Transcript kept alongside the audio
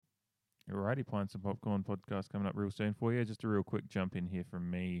Alrighty, Pints and Popcorn podcast coming up real soon for you. Just a real quick jump in here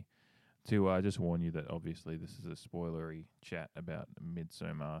from me to just warn you that obviously this is a spoilery chat about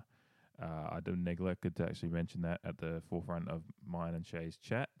Midsommar. I neglected to actually mention that at the forefront of mine and Shay's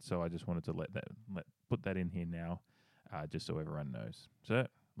chat, so I just wanted to put that in here now, just so everyone knows. So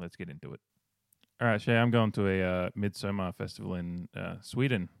let's get into it. All right, Shay, I'm going to a Midsommar festival in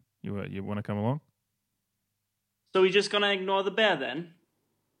Sweden. You want to come along? So we just gonna ignore the bear then?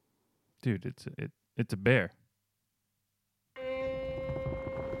 Dude, it's a bear.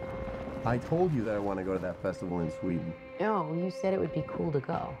 I told you that I want to go to that festival in Sweden. No, you said it would be cool to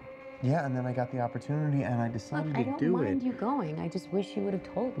go. Yeah, and then I got the opportunity and I decided Look, to I do don't mind it. you going. I just wish you would have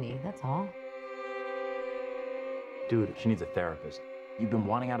told me. That's all. Dude, she needs a therapist. You've been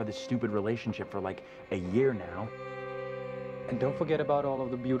wanting out of this stupid relationship for like a year now. And don't forget about all of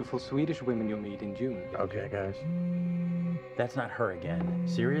the beautiful Swedish women you'll meet in June. Okay, guys. That's not her again.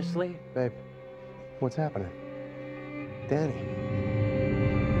 Seriously? Babe, what's happening? Danny.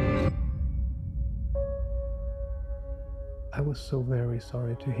 I was so very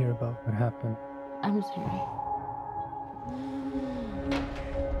sorry to hear about what happened. I'm sorry.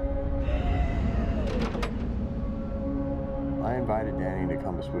 I invited Danny to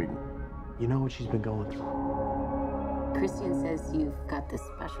come to Sweden. You know what she's been going through. Christian says you've got this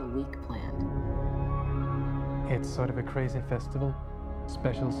special week planned. It's sort of a crazy festival.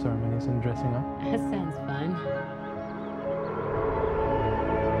 Special ceremonies and dressing up. That sounds fun.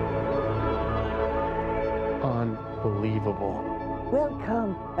 Unbelievable.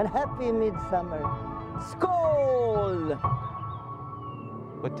 Welcome and happy midsummer. Skål!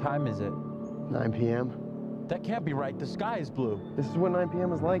 What time is it? 9 p.m. That can't be right. The sky is blue. This is what 9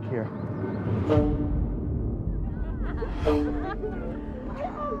 p.m. is like here.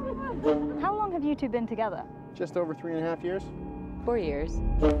 How long have you two been together? Just over 3.5 years. 4 years.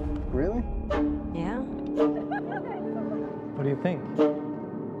 Really? Yeah? What do you think?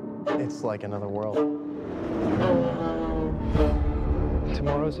 It's like another world.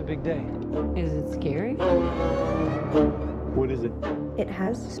 Tomorrow's a big day. Is it scary? What is it? It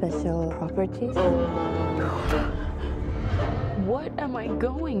has special properties. What am I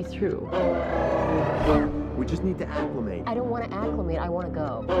going through? We just need to acclimate. I don't want to acclimate. I want to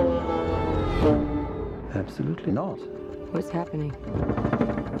go. Absolutely not. What's happening?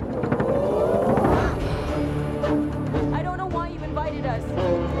 I don't know why you invited us.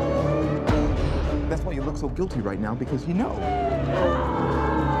 That's why you look so guilty right now, because you know.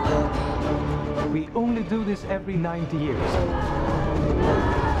 We only do this every 90 years.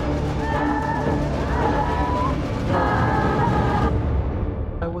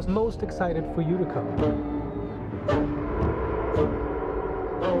 I was most excited for you to come.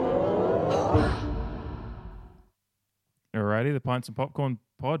 Alrighty, the Pints and Popcorn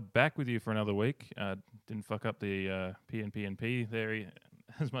pod back with you for another week. Didn't fuck up the PNP there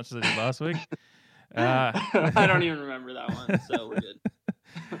as much as I did last week. I don't even remember that one, so we're good.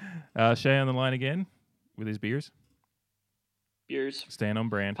 Shay on the line again with his beers. Beers. Staying on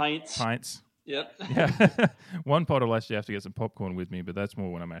brand. Pints. Yep. Yeah. One pod will actually have to get some popcorn with me, but that's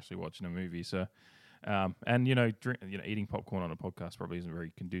more when I'm actually watching a movie. So, and eating popcorn on a podcast probably isn't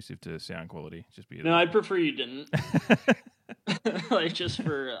very conducive to sound quality. No, I'd prefer you didn't. Like just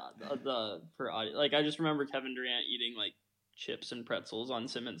for audio. Like I just remember Kevin Durant eating like chips and pretzels on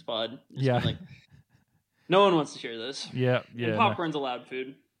Simmons pod. Like, no one wants to hear this. Yeah. And popcorn's allowed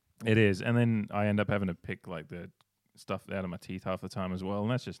food. It is, and then I end up having to pick like the stuff out of my teeth half the time as well, and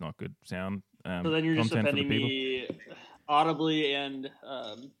that's just not good sound. So then you're just offending me audibly and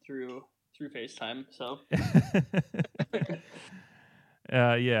through FaceTime. So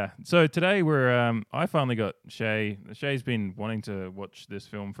yeah. So today we're I finally got Shay. Shay's been wanting to watch this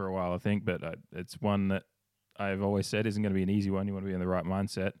film for a while, I think, but it's one that I've always said isn't going to be an easy one. You want to be in the right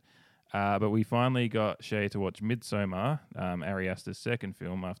mindset. But we finally got Shay to watch Midsommar, Ari Aster's second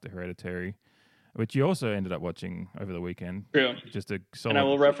film after Hereditary, which you also ended up watching over the weekend. True. Just a solid, and I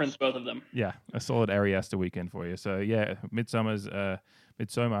will reference both of them. Yeah, a solid Ari Aster weekend for you. So yeah, Midsommar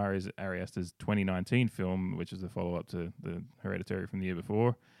is Ari Aster's 2019 film, which is the follow-up to the Hereditary from the year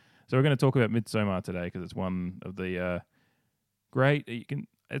before. So we're going to talk about Midsommar today because it's one of the great.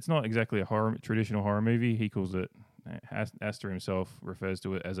 It's not exactly a traditional horror movie. He calls it. Aster himself refers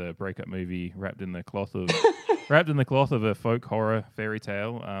to it as a breakup movie wrapped in the cloth of a folk horror fairy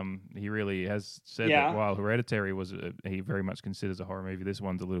tale. He really has said that while Hereditary he very much considers a horror movie, this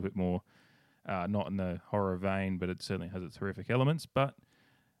one's a little bit more not in the horror vein, but it certainly has its horrific elements. But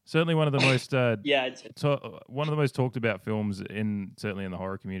certainly one of the most yeah, I'd say. one of the most talked about films certainly in the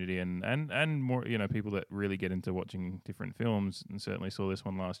horror community and more people that really get into watching different films, and certainly saw this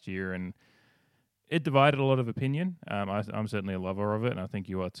one last year, and it divided a lot of opinion. I'm certainly a lover of it, and I think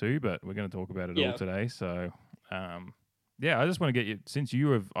you are too. But we're going to talk about it all today. So, I just want to get you, since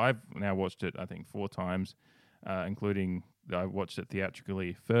I've now watched it, I think 4 times, including I watched it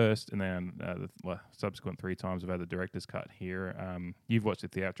theatrically first, and then the subsequent 3 times I've had the director's cut here. You've watched the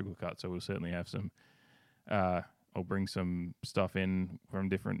theatrical cut, so we'll certainly have some. I'll bring some stuff in from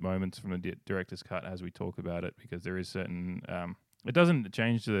different moments from the director's cut as we talk about it, because there is certain. It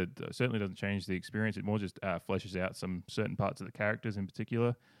certainly doesn't change the experience. It more just fleshes out some certain parts of the characters, in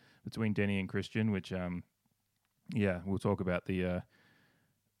particular between Denny and Christian. Which, we'll talk about the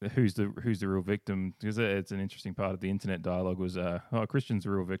who's the real victim, because it's an interesting part of the internet dialogue. Was Christian's the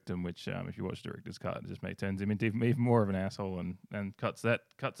real victim, which if you watch director's cut, it just turns him into even more of an asshole and cuts that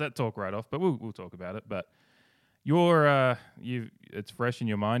talk right off. But we'll talk about it. But it's fresh in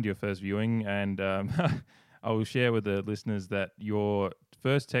your mind, your first viewing, and I will share with the listeners that your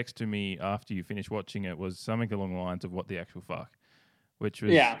first text to me after you finished watching it was something along the lines of "what the actual fuck," which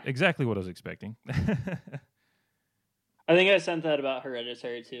was exactly what I was expecting. I think I sent that about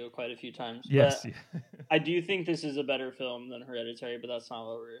Hereditary too quite a few times. Yes. I do think this is a better film than Hereditary, but that's not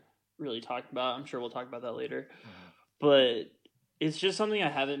what we're really talking about. I'm sure we'll talk about that later. But it's just something I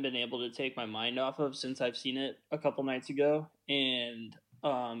haven't been able to take my mind off of since I've seen it a couple nights ago. And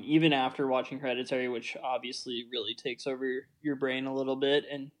even after watching Hereditary, which obviously really takes over your brain a little bit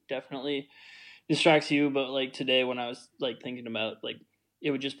and definitely distracts you. But like today when I was like thinking about, like,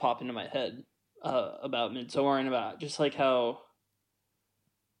 it would just pop into my head about Midsommar and about just like how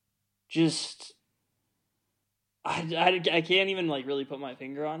just I can't even like really put my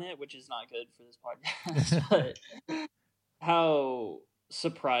finger on it, which is not good for this podcast, but how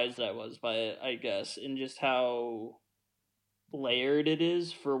surprised I was by it, I guess, and just how layered it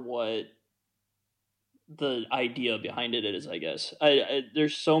is for what the idea behind it is, I guess.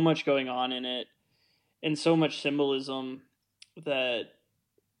 There's so much going on in it and so much symbolism that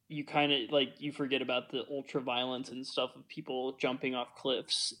you kind of like, you forget about the ultra violence and stuff of people jumping off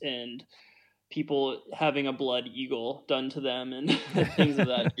cliffs and people having a blood eagle done to them and things of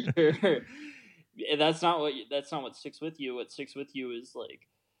that nature. That's not what sticks with you. What sticks with you is like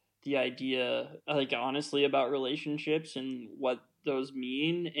the idea, like, honestly, about relationships and what those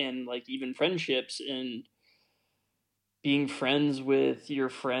mean, and like even friendships and being friends with your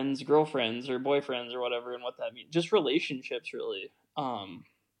friends' girlfriends or boyfriends or whatever, and what that means. Just relationships, really.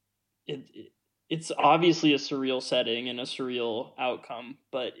 It's obviously a surreal setting and a surreal outcome,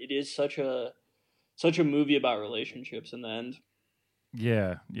 but it is such a movie about relationships in the end.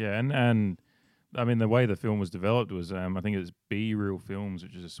 Yeah, and I mean, the way the film was developed was, I think it was B Real Films,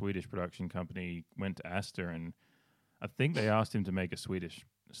 which is a Swedish production company, went to Astor, and I think they asked him to make a Swedish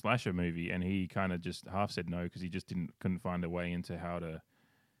slasher movie, and he kind of just half said no because he just couldn't find a way into how to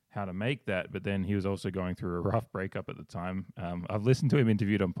make that. But then he was also going through a rough breakup at the time. I've listened to him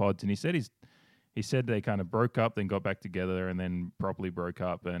interviewed on pods, and he said they kind of broke up, then got back together, and then properly broke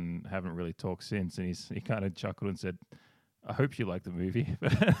up, and haven't really talked since. And he kind of chuckled and said, "I hope you like the movie."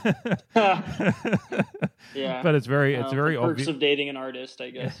 Yeah, but it's very obvious of dating an artist,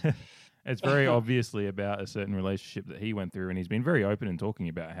 I guess. It's very obviously about a certain relationship that he went through, and he's been very open in talking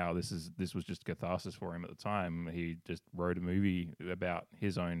about how this was just catharsis for him at the time. He just wrote a movie about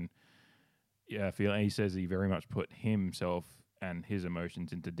his own feeling. He says he very much put himself and his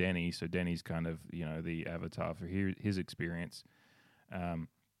emotions into Denny, so Denny's kind of the avatar for his experience.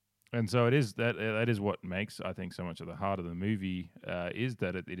 And so it is that is what makes, I think, so much of the heart of the movie is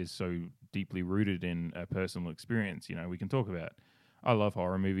that it is so deeply rooted in a personal experience. We can talk about. I love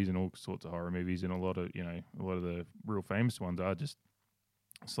horror movies and all sorts of horror movies, and a lot of the real famous ones are just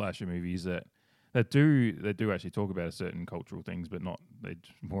slasher movies that do actually talk about a certain cultural things, but not they're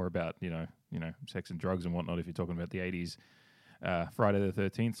more about sex and drugs and whatnot. If you're talking about the 80s, Friday the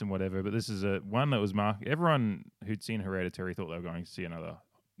 13th and whatever. But this is one that was marked. Everyone who'd seen Hereditary thought they were going to see another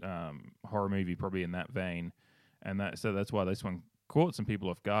horror movie, probably in that vein, and that's why this one caught some people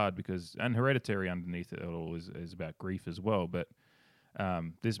off guard, because, and Hereditary underneath it all is about grief as well, but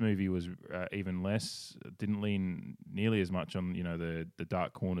this movie was even less, didn't lean nearly as much on the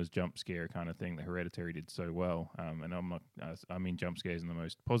dark corners jump scare kind of thing that Hereditary did so well. And I mean jump scares in the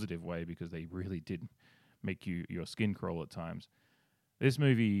most positive way, because they really did make your skin crawl at times. This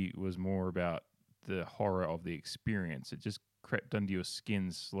movie was more about the horror of the experience. It just crept under your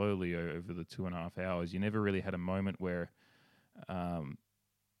skin slowly over the 2.5 hours. You never really had a moment where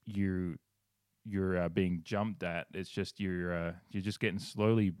you you're being jumped at. It's just you're just getting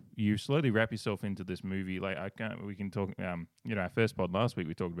you slowly wrap yourself into this movie. Like we can talk. Our first pod last week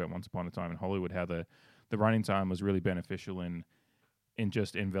we talked about Once Upon a Time in Hollywood, how the running time was really beneficial in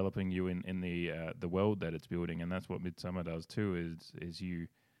just enveloping you in the world that it's building, and that's what Midsommar does too. Is you're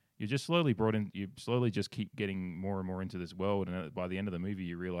just slowly brought in. You slowly just keep getting more and more into this world, and by the end of the movie,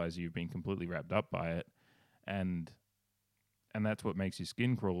 you realize you've been completely wrapped up by it, and that's what makes your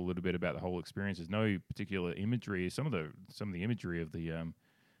skin crawl a little bit about the whole experience. There's no particular imagery. Some of the imagery of the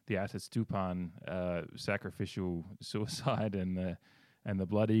Atis Tupan sacrificial suicide and the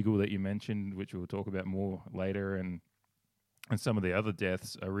blood eagle that you mentioned, which we'll talk about more later, and some of the other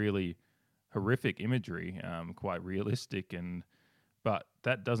deaths are really horrific imagery, quite realistic, but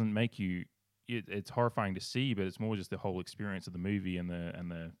that doesn't make you. It's horrifying to see, but it's more just the whole experience of the movie and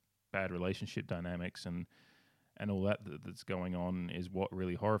the bad relationship dynamics and all that's going on is what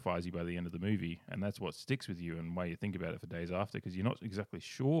really horrifies you by the end of the movie, and that's what sticks with you and why you think about it for days after, because you're not exactly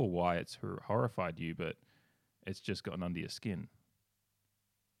sure why it's horrified you, but it's just gotten under your skin.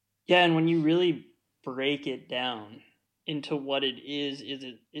 Yeah, and when you really break it down into what it is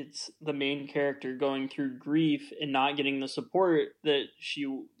it's the main character going through grief and not getting the support that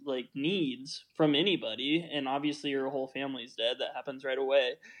she needs from anybody, and obviously her whole family's dead. That happens right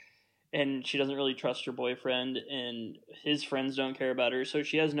away. And she doesn't really trust her boyfriend, and his friends don't care about her, so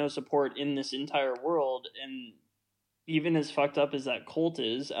she has no support in this entire world. And even as fucked up as that cult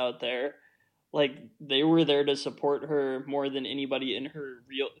is out there, they were there to support her more than anybody in her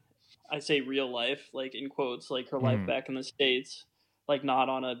real life, in quotes, her life back in the States, not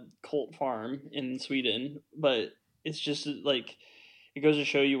on a cult farm in Sweden. But it's just, it goes to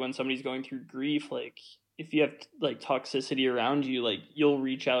show you when somebody's going through grief, if you have toxicity around you, you'll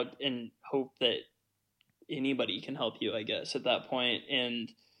reach out and hope that anybody can help you, I guess, at that point.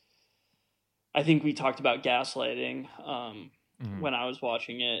 And I think we talked about gaslighting when I was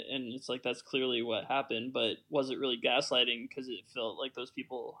watching it, and it's that's clearly what happened, but was it really gaslighting? Because it felt like those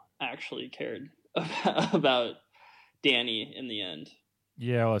people actually cared about Danny in the end.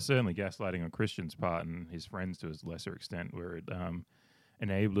 Yeah, well, certainly gaslighting on Christian's part, and his friends to a lesser extent were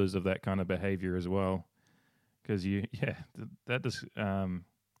enablers of that kind of behavior as well. Because that just.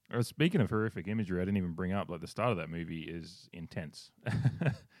 Speaking of horrific imagery, I didn't even bring up the start of that movie is intense.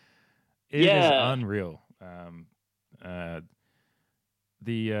 It is unreal.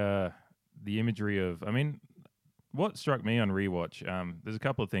 The imagery of, what struck me on rewatch. There's a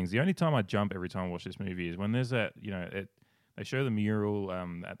couple of things. The only time I jump every time I watch this movie is when there's that. They show the mural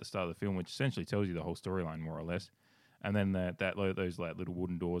at the start of the film, which essentially tells you the whole storyline more or less, and then those little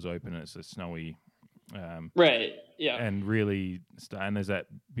wooden doors open and it's a snowy. Right. Yeah. And really, and there's that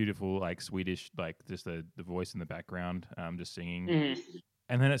beautiful Swedish just the voice in the background, just singing,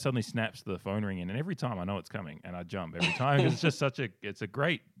 and then it suddenly snaps to the phone ringing, and every time I know it's coming, and I jump every time because it's just it's a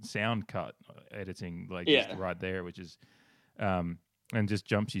great sound cut editing, just right there, which is, and just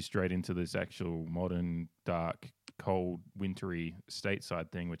jumps you straight into this actual modern, dark, cold, wintry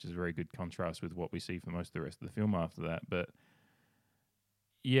stateside thing, which is a very good contrast with what we see for most of the rest of the film after that. But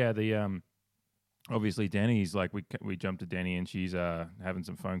yeah, obviously, Danny's we jump to Danny, and she's having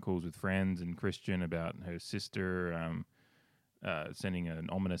some phone calls with friends and Christian about her sister, sending an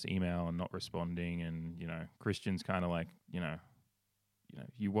ominous email and not responding, and Christian's kind of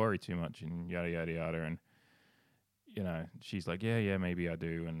you worry too much and yada yada yada, and she's like, yeah, maybe I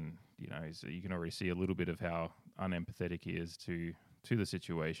do, and so you can already see a little bit of how unempathetic he is to the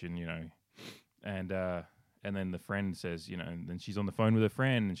situation, and then the friend says, and then she's on the phone with her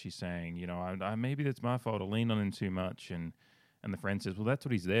friend, and she's saying, I maybe that's my fault. I leaned on him too much, and the friend says, well, that's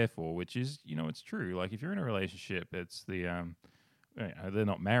what he's there for, which is, it's true. If you're in a relationship, it's the they're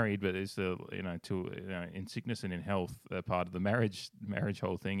not married, but it's the in sickness and in health, part of the marriage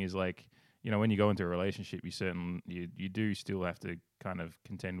whole thing is when you go into a relationship, you do still have to kind of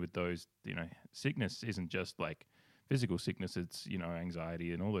contend with those. Sickness isn't just physical sickness; it's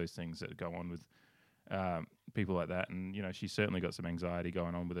anxiety and all those things that go on with. People like that, and she's certainly got some anxiety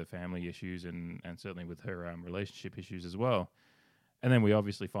going on with her family issues and certainly with her relationship issues as well. And then we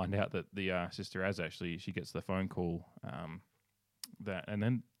obviously find out that the sister she gets the phone call, and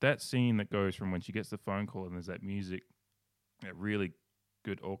then that scene that goes from when she gets the phone call and there's that music, that really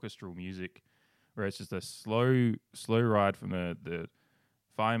good orchestral music, where it's just a slow ride from the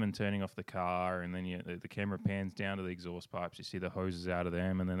fireman turning off the car, and then the camera pans down to the exhaust pipes. You see the hoses out of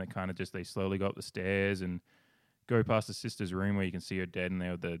them, and then it kind of they slowly go up the stairs and go past the sister's room where you can see her dead, and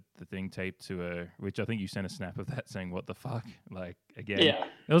there the thing taped to her, which I think you sent a snap of that saying, what the fuck? Again,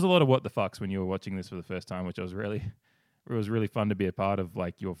 there was a lot of what the fucks when you were watching this for the first time, which I was really, it was really fun to be a part of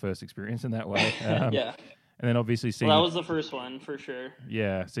like your first experience in that way. Yeah. And then obviously seeing that was the first one for sure.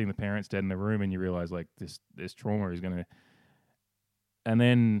 Yeah, seeing the parents dead in the room, and you realize like this trauma is gonna. And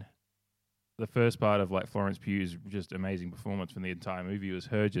then the first part of like Florence Pugh's just amazing performance from the entire movie was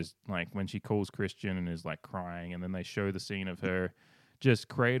her just like when she calls Christian and is like crying, and then they show the scene of her just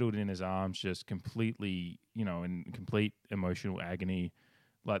cradled in his arms, just completely, in complete emotional agony.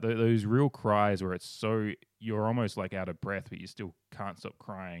 Like those real cries where it's so you're almost like out of breath, but you still can't stop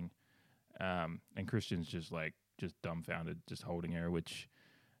crying. And Christian's just dumbfounded, just holding her, which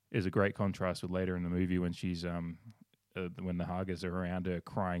is a great contrast with later in the movie when she's when the Hagas are around her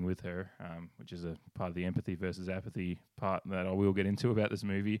crying with her, which is a part of the empathy versus apathy part that I will get into about this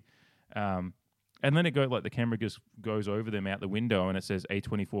movie. And then the camera just goes over them out the window and it says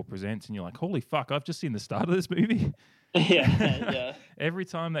A24 presents, and you're like, holy fuck, I've just seen the start of this movie. Yeah. Every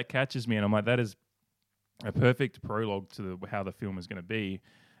time that catches me, and I'm like, that is a perfect prologue to how the film is going to be.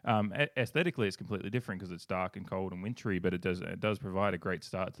 Aesthetically, it's completely different because it's dark and cold and wintry, but it does provide a great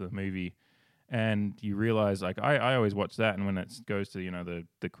start to the movie. And you realize, like, I always watch that, and when it goes to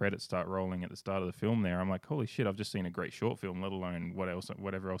the credits start rolling at the start of the film, there, I'm like, holy shit, I've just seen a great short film, let alone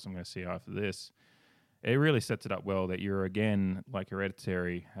whatever else I'm going to see after this. It really sets it up well that you're, again, like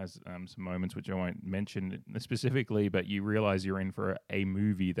Hereditary has some moments which I won't mention specifically, but you realize you're in for a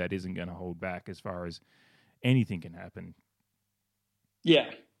movie that isn't going to hold back as far as anything can happen. Yeah.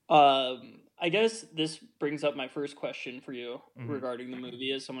 I guess this brings up my first question for you regarding the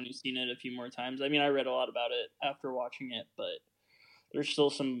movie as someone who's seen it a few more times. I mean, I read a lot about it after watching it, but there's still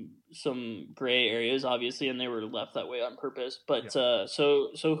some gray areas, obviously, and they were left that way on purpose. But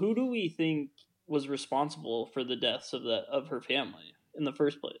so who do we think was responsible for the deaths of her family in the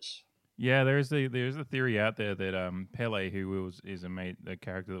first place? Yeah, there's a theory out there that Pele, who is a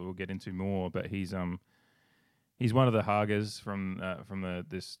character that we'll get into more, but he's one of the Hagas from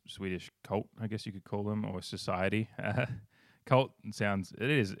this Swedish cult, I guess you could call them, or society. Cult sounds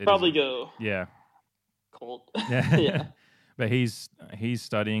go cult. Yeah. But he's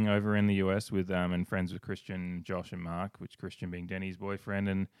studying over in the US with and friends with Christian, Josh, and Mark, which Christian being Denny's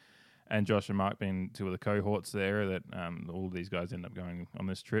boyfriend, and Josh and Mark being two of the cohorts there that all of these guys end up going on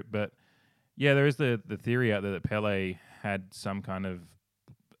this trip. But yeah, there is the theory out there that Pele had some kind of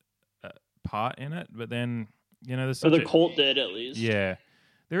part in it, but then there's the cult did at least. Yeah,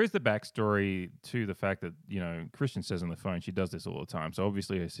 there is the backstory to the fact that Christian says on the phone she does this all the time. So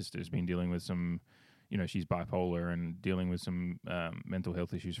obviously her sister's been dealing with some, she's bipolar and dealing with some mental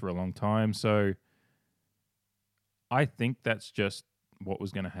health issues for a long time. So I think that's just what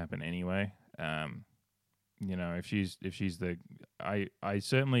was going to happen anyway. If she's I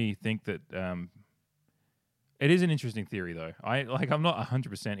certainly think that it is an interesting theory though. I'm not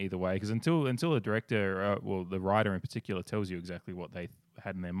 100% either way, because until the director, the writer in particular, tells you exactly what they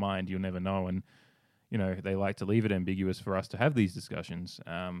had in their mind, you'll never know. And they like to leave it ambiguous for us to have these discussions.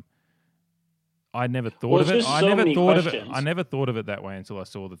 I never thought of it. I never thought of it that way until I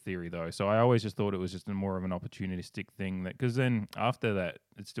saw the theory, though. So I always just thought it was just more of an opportunistic thing, that because then after that,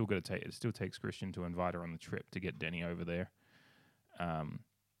 it still takes Christian to invite her on the trip to get Denny over there.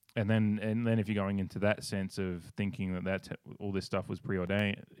 And then if you're going into that sense of thinking that all this stuff was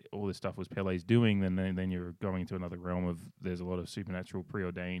preordained, all this stuff was Pele's doing, then you're going into another realm of there's a lot of supernatural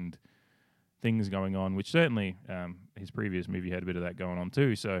preordained things going on, which certainly his previous movie had a bit of that going on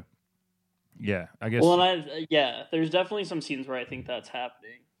too. So. Yeah, I guess. Well, there's definitely some scenes where I think that's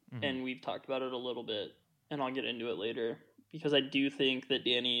happening, and we've talked about it a little bit, and I'll get into it later, because I do think that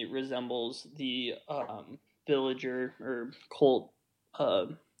Danny resembles the villager or cult.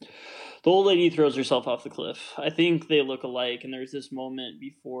 The old lady throws herself off the cliff. I think they look alike, and there's this moment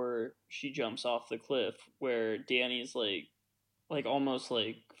before she jumps off the cliff where Danny's like almost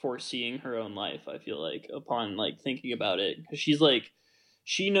like foreseeing her own life, I feel like, upon like thinking about it, because she's like,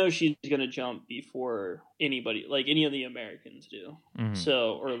 she knows she's going to jump before anybody, like any of the Americans do.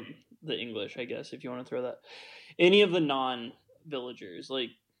 So, or the English, I guess, if you want to throw that. Any of the non-villagers, like...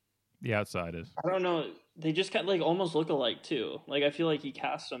 the outsiders. I don't know. They just kind of like almost look alike, too. Like, I feel like he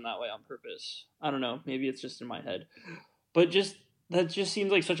cast them that way on purpose. I don't know. Maybe it's just in my head. But that just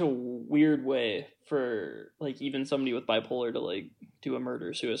seems like such a weird way for, like, even somebody with bipolar to, like, do a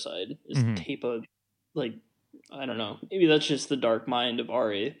murder-suicide. Is tape a, like... I don't know. Maybe that's just the dark mind of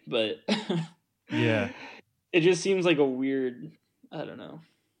Ari, but yeah, it just seems like a weird. I don't know.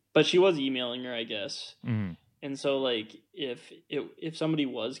 But she was emailing her, I guess, and so like if somebody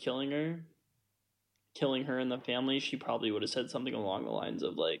was killing her and the family, she probably would have said something along the lines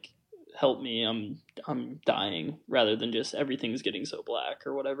of like, "Help me, I'm dying," rather than just everything's getting so black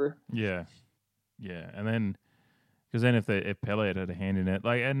or whatever. Yeah, and then Because then if Pele had a hand in it,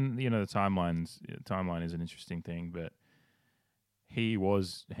 like, and the timeline is an interesting thing, but he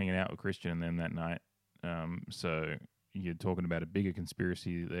was hanging out with Christian and them that night. So you're talking about a bigger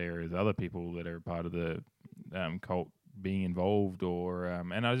conspiracy there with other people that are part of the cult being involved, or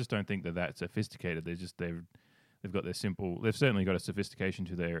and I just don't think that that's sophisticated. They've got their simple. They've certainly got a sophistication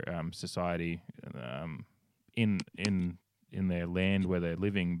to their society in their land where they're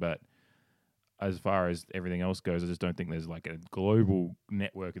living, but as far as everything else goes, I just don't think there's like a global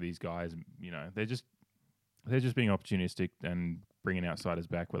network of these guys. They're just being opportunistic and bringing outsiders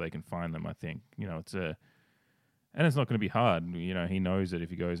back where they can find them. I think and it's not going to be hard. He knows that if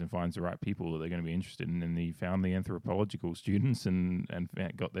he goes and finds the right people, that they're going to be interested in. And he found the anthropological students and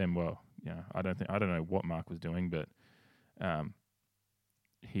got them. Well, I don't know what Mark was doing, but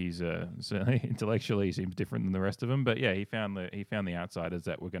he's certainly intellectually he seems different than the rest of them. But yeah, he found the outsiders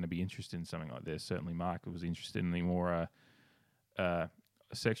that were going to be interested in something like this. Certainly, Mark was interested in the more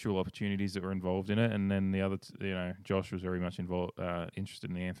sexual opportunities that were involved in it, and then the other, Josh was very much interested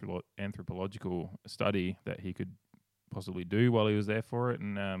in the anthropological study that he could possibly do while he was there for it,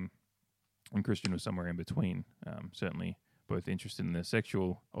 and Christian was somewhere in between. Certainly, both interested in the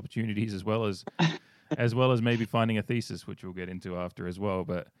sexual opportunities as well as maybe finding a thesis, which we'll get into after as well.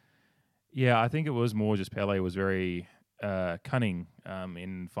 But yeah, I think it was more just Pele was very cunning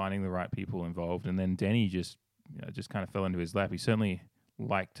in finding the right people involved, and then Denny just kind of fell into his lap. He certainly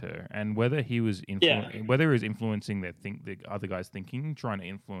liked her, and whether he was influencing the other guy's thinking, trying to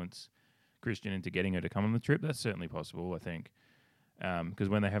influence Christian into getting her to come on the trip, that's certainly possible, I think. Because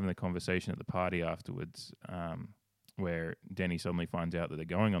when they're having the conversation at the party afterwards, where Denny suddenly finds out that they're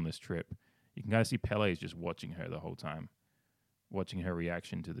going on this trip, you can kind of see Pele is just watching her the whole time, watching her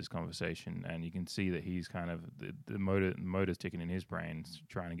reaction to this conversation, and you can see that he's kind of the motor's ticking in his brain,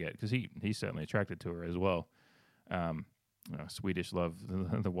 trying to get, because he's certainly attracted to her as well. Swedish love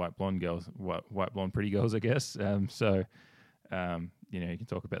the white blonde girls, white blonde pretty girls, I guess. You can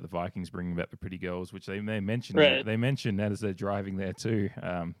talk about the Vikings bringing back the pretty girls, which they mention. Right. They mention that as they're driving there too.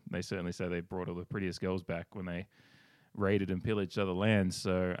 They certainly say they brought all the prettiest girls back when they raided and pillaged other lands.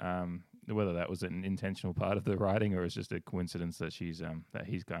 So whether that was an intentional part of the writing or it's just a coincidence that that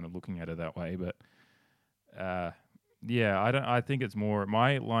he's kind of looking at her that way, but. I think it's more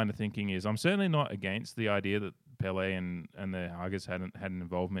my line of thinking is I'm certainly not against the idea that Pele and the Huggers had an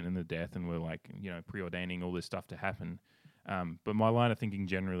involvement in the death and were preordaining all this stuff to happen. But my line of thinking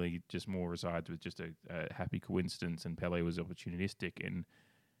generally just more resides with just a happy coincidence, and Pele was opportunistic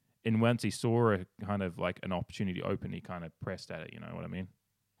in once he saw a kind of like an opportunity open, he kind of pressed at it. You know what I mean?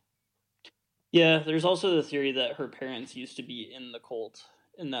 Yeah, there's also the theory that her parents used to be in the cult.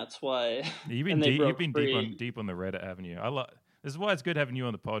 And that's why. You've been deep on the Reddit avenue. This is why it's good having you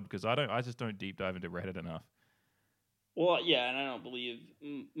on the pod, because I just don't deep dive into Reddit enough. Well, yeah, and I don't believe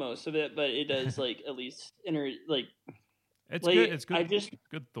most of it, but it does at least It's good. It's good.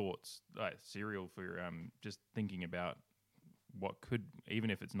 Good thoughts. Serial for just thinking about what could,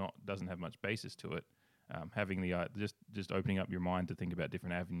 even if it's doesn't have much basis to it. Having the just opening up your mind to think about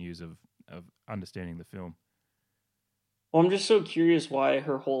different avenues of understanding the film. Well, I'm just so curious why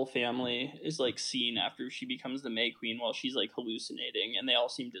her whole family is seen after she becomes the May Queen while she's hallucinating, and they all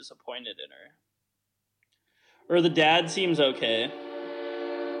seem disappointed in her. Or the dad seems okay.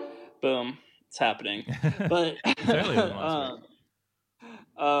 Boom, it's happening. But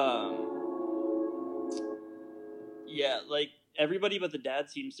everybody but the dad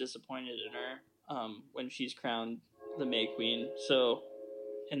seems disappointed in her when she's crowned the May Queen. So,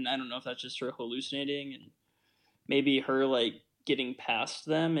 and I don't know if that's just her hallucinating and maybe her getting past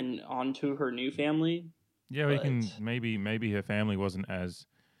them and onto her new family. Yeah, we can maybe her family wasn't as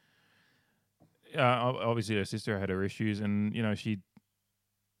obviously her sister had her issues, and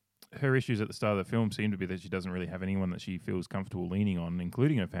her issues at the start of the film seem to be that she doesn't really have anyone that she feels comfortable leaning on,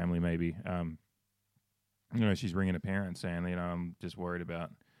 including her family. Maybe she's ringing her parents saying, I'm just worried about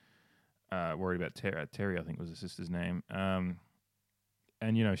Terry, I think was her sister's name.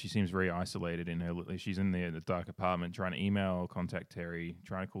 And, she seems very isolated in her. She's in the dark apartment trying to email, contact Terry,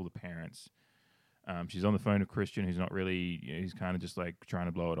 trying to call the parents. She's on the phone with Christian, who's not really, he's kind of just trying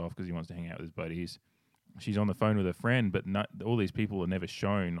to blow it off because he wants to hang out with his buddies. She's on the phone with her friend, but all these people are never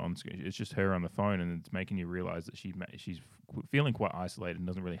shown on screen. It's just her on the phone, and it's making you realize that she's feeling quite isolated and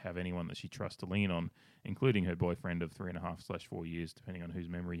doesn't really have anyone that she trusts to lean on, including her boyfriend of 3.5/4 years, depending on whose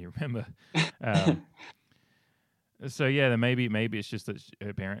memory you remember. So yeah, then maybe it's just that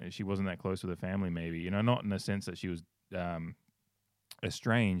she wasn't that close with her family. Maybe not in the sense that she was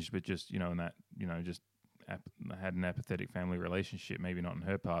estranged, but just in that just had an apathetic family relationship. Maybe not on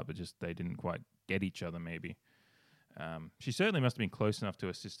her part, but just they didn't quite get each other. Maybe She certainly must have been close enough to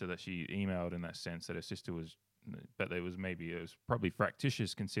her sister that she emailed in that sense that her sister was, but it was probably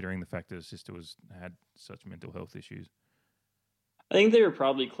fractious considering the fact that her sister had such mental health issues. I think they were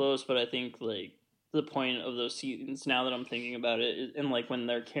probably close, but I think like the point of those scenes, now that I'm thinking about it, and like when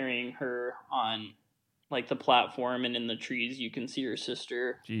they're carrying her on like the platform and in the trees, you can see her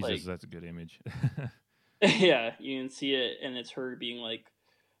sister. Jesus, like, that's a good image. Yeah, you can see it, and it's her being like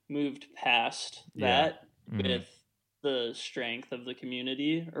moved past that with the strength of the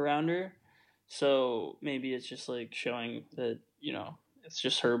community around her. So maybe it's just like showing that, it's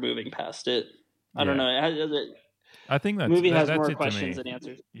just her moving past it. I don't know. I think that movie has that's more it questions to me. than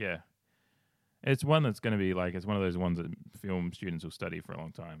answers. Yeah. It's one that's going to be like, it's one of those ones that film students will study for a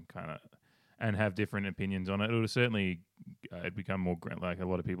long time, kind of, and have different opinions on it. It'll certainly become more, like a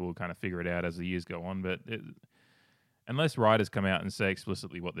lot of people will kind of figure it out as the years go on, but unless writers come out and say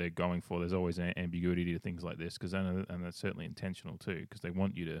explicitly what they're going for, there's always an ambiguity to things like this, and that's certainly intentional too, because they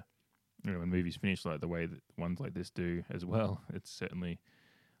want you to, when movies finish like the way that ones like this do as well, it's certainly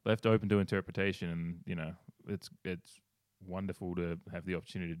left open to interpretation, and it's wonderful to have the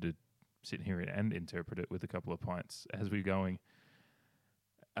opportunity to sit here and interpret it with a couple of pints as we're going.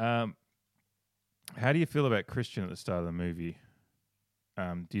 How do you feel about Christian at the start of the movie?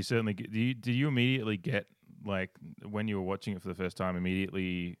 Do you immediately get, like, when you were watching it for the first time,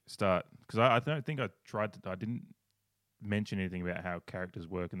 immediately start? Because I don't think I didn't mention anything about how characters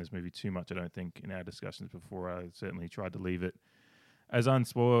work in this movie too much, I don't think, in our discussions before. I certainly tried to leave it as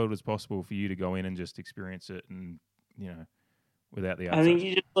unspoiled as possible for you to go in and just experience it, and without the outside. I think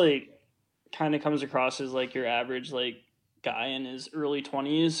he just like kind of comes across as like your average like guy in his early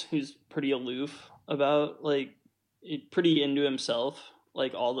 20s who's pretty aloof about, like, pretty into himself,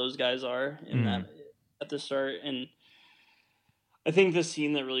 like all those guys are in that at the start. And I think the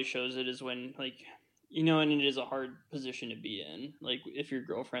scene that really shows it is when, like, and it is a hard position to be in, like if your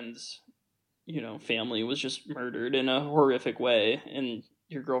girlfriend's family was just murdered in a horrific way, and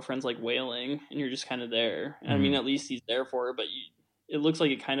your girlfriend's like wailing, and you're just kind of there. I mean, at least he's there for her, but it looks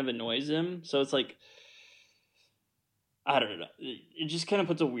like it kind of annoys him. So it's like, I don't know. It just kind of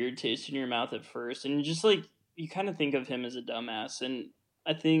puts a weird taste in your mouth at first, and just like you kind of think of him as a dumbass. And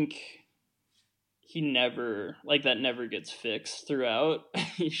I think he never gets fixed throughout.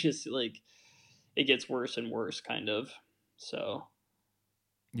 He's just like, it gets worse and worse, kind of. So.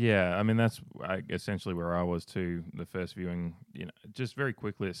 Yeah, I mean, that's essentially where I was too. The first viewing, just very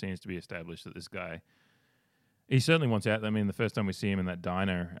quickly, it seems to be established that this guy, he certainly wants out. I mean, the first time we see him in that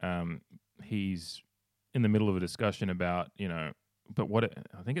diner, he's in the middle of a discussion about, but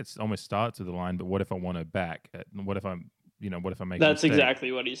I think it almost starts with the line, but what if I want her back? What if I'm, what if I make That's a mistake?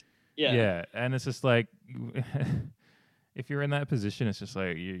 exactly what he's, yeah. Yeah, and it's just like, if you're in that position, it's just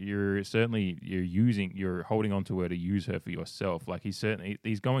like you're holding on to her to use her for yourself. Like he's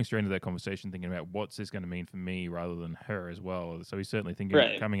going straight into that conversation thinking about what's this going to mean for me rather than her as well. So he's certainly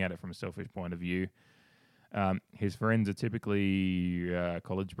coming at it from a selfish point of view. His friends are typically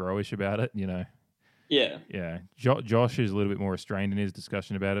college bro-ish about it, Yeah. Yeah. Josh is a little bit more restrained in his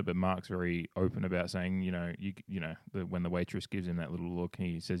discussion about it, but Mark's very open about saying, when the waitress gives him that little look,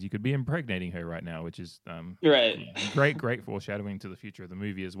 he says you could be impregnating her right now, which is right. Great foreshadowing to the future of the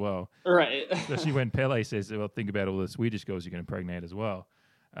movie as well. Right. Especially when Pele says, well, think about all the Swedish girls you can impregnate as well.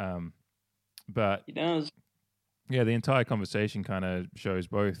 But he does. Yeah, the entire conversation kind of shows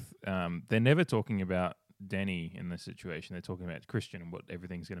both. They're never talking about Danny in this situation. They're talking about Christian and what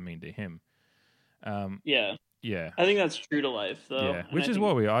everything's going to mean to him. Yeah. I think that's true to life, though. Yeah, which is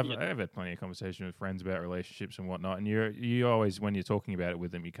what I've had plenty of conversation with friends about relationships and whatnot, and you always, when you're talking about it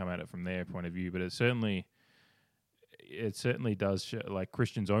with them, you come at it from their point of view. But it certainly does show, like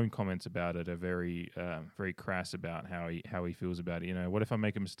Christian's own comments about it are very very crass about how he feels about it. What if I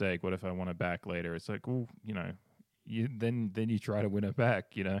make a mistake? What if I want her back later? It's like, well, then you try to win her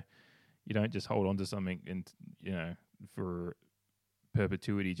back. You don't just hold on to something and for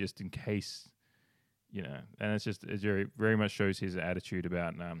perpetuity just in case. And it's very, very much shows his attitude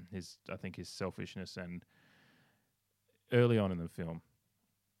about his selfishness and early on in the film.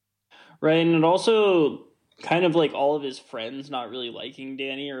 Right, and it also kind of like all of his friends not really liking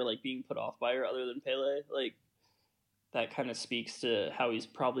Danny or like being put off by her other than Pele, like that kind of speaks to how he's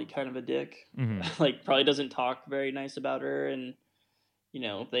probably kind of a dick. Mm-hmm. Like probably doesn't talk very nice about her, and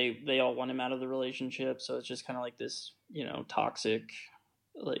they all want him out of the relationship, so it's just kind of like this toxic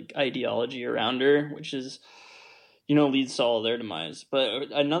like ideology around her, which is leads to all of their demise. But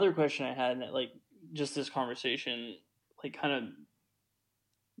another question I had that like just this conversation like kind of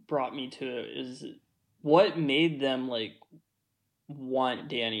brought me to is what made them like want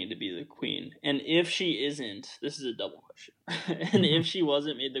Danny to be the queen? And if she isn't, this is a double question. And if she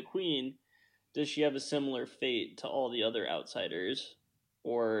wasn't made the queen, does she have a similar fate to all the other outsiders?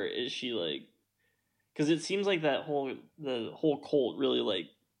 Or is she like, because it seems like the whole cult really like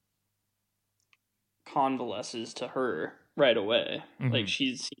convalesces to her right away. Mm-hmm. Like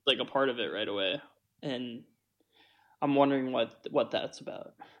she seems like a part of it right away. And I'm wondering what that's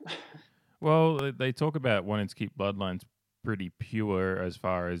about. Well, they talk about wanting to keep bloodlines pretty pure as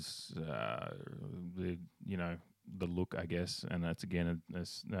far as the look, I guess, and that's again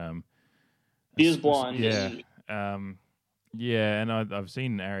he is blonde. Yeah, yeah, and I've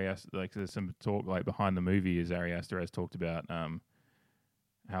seen Ari Aster, like there's some talk like behind the movie is Ari Aster has talked about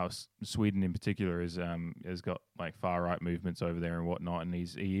how Sweden in particular has got like far right movements over there and whatnot, and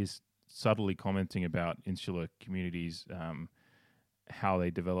he is subtly commenting about insular communities. How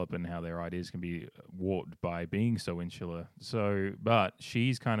they develop and how their ideas can be warped by being so insular. So, but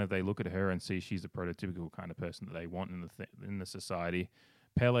she's kind of, they look at her and see she's the prototypical kind of person that they want in the society.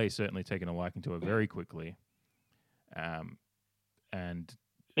 Pele's certainly taken a liking to her very quickly. And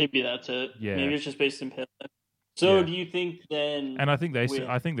maybe that's it. Yeah. Maybe it's just based in Pele. So do you think then? And I think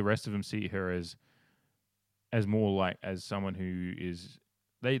I think the rest of them see her as more like as someone who is.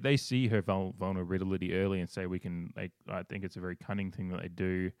 They see her vulnerability early and say I think it's a very cunning thing that they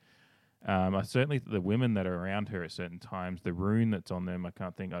do. Certainly the women that are around her at certain times, the rune that's on them, I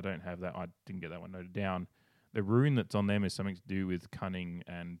don't have that. I didn't get that one noted down. The rune that's on them is something to do with cunning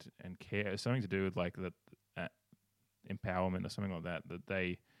and care. It's something to do with like the empowerment or something like that. That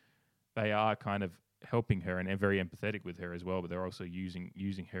they are kind of helping her and very empathetic with her as well, but they're also using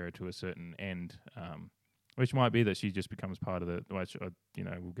her to a certain end. Which might be that she just becomes part of which,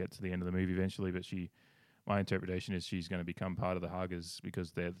 we'll get to the end of the movie eventually, but my interpretation is she's going to become part of the Hagas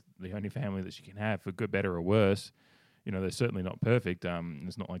because they're the only family that she can have, for good, better, or worse. They're certainly not perfect.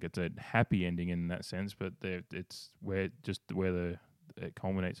 It's not like it's a happy ending in that sense, but it's where it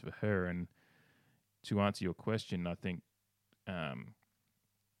culminates for her. And to answer your question, I think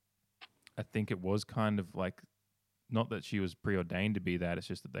it was kind of like, not that she was preordained to be that, it's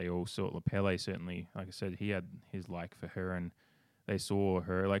just that they all saw Pele certainly, like I said, he had his like for her, and they saw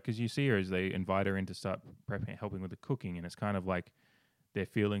her, like, because you see her as they invite her in to start prepping, helping with the cooking, and it's kind of like they're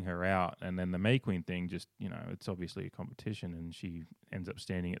feeling her out. And then the May Queen thing, just, it's obviously a competition, and she ends up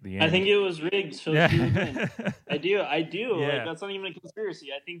standing at the end. I think it was rigged, so she would win. I do. Yeah. Like, that's not even a conspiracy.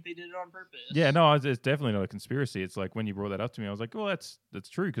 I think they did it on purpose. Yeah, no, it's definitely not a conspiracy. It's like when you brought that up to me, I was like, well, that's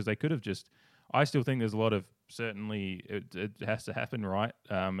true, because they could have just... I still think there's a lot of, certainly it has to happen, right?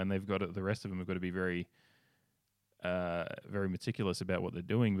 And they've got the rest of them have got to be very, very meticulous about what they're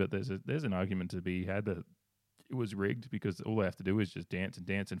doing. But there's an argument to be had that it was rigged, because all they have to do is just dance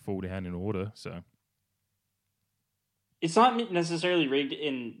and fall down in order. So it's not necessarily rigged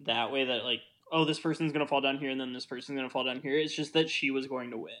in that way that like, oh, this person's going to fall down here and then this person's going to fall down here. It's just that she was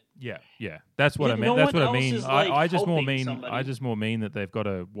going to win. Yeah. That's what I meant. That's what I mean. I just more mean that they've got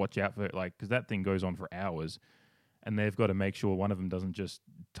to watch out for it, like, because that thing goes on for hours, and they've got to make sure one of them doesn't just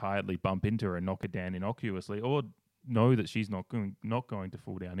tiredly bump into her and knock her down innocuously, or know that she's not going to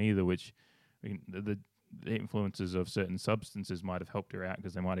fall down either, which, I mean, the influences of certain substances might have helped her out,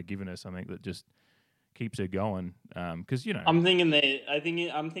 because they might have given her something that just keeps her going, because I'm thinking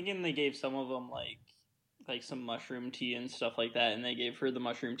they gave some of them like some mushroom tea and stuff like that, and they gave her the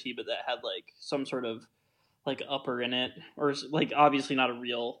mushroom tea, but that had like some sort of like upper in it, or like obviously not a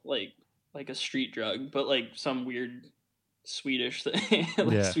real like a street drug, but like some weird Swedish thing,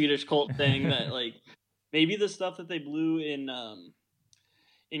 Swedish cult thing that like maybe the stuff that they blew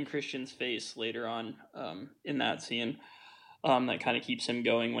in Christian's face later on in that scene that kind of keeps him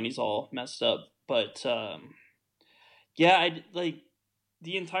going when he's all messed up. But I like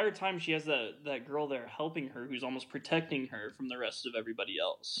the entire time she has that girl there helping her, who's almost protecting her from the rest of everybody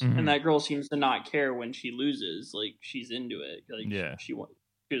else, and that girl seems to not care when she loses. Like, she's into it. Like, she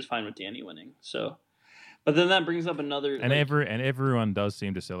was fine with Danny winning. So, but then that brings up another. And everyone does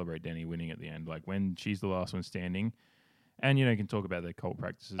seem to celebrate Danny winning at the end. Like when she's the last one standing. And, you can talk about their cult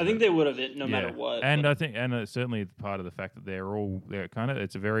practices. I think they would have it no matter what. And I think, and it's certainly part of the fact that they're kind of,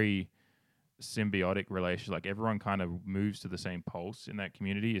 it's a very symbiotic relationship. Like, everyone kind of moves to the same pulse in that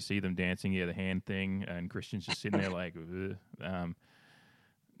community. You see them dancing, the hand thing, and Christian's just sitting there like,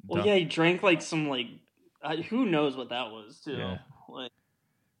 well, he drank like some, like, who knows what that was, too. Yeah. Like,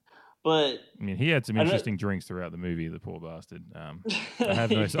 but I mean, he had some interesting drinks throughout the movie, the poor bastard. I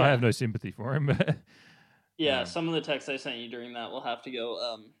have no sympathy for him, but... Yeah, some of the texts I sent you during that will have to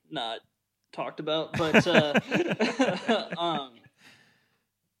go not talked about, but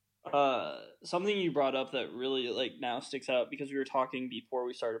Something you brought up that really like now sticks out because we were talking before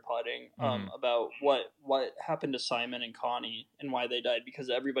we started potting about what happened to Simon and Connie and why they died, because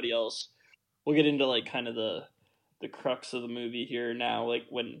everybody else, we'll get into like kind of the crux of the movie here now, like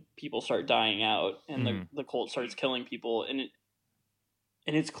when people start dying out and the cult starts killing people, and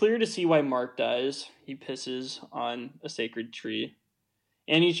it's clear to see why Mark dies. He pisses on a sacred tree,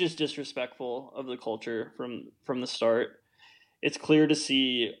 and he's just disrespectful of the culture from the start. It's clear to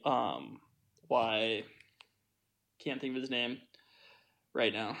see why. Can't think of his name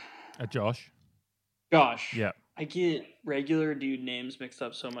right now. Josh. Josh. Yeah. I get regular dude names mixed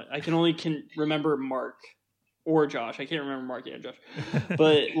up so much. I can only remember Mark or Josh. I can't remember Mark and Josh.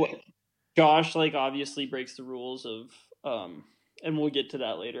 But Josh, like, obviously breaks the rules of, and we'll get to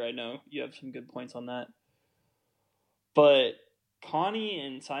that later. I know you have some good points on that. But Connie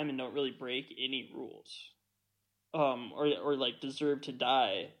and Simon don't really break any rules. Or like deserve to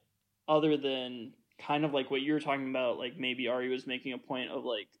die, other than kind of like what you were talking about, like maybe Ari was making a point of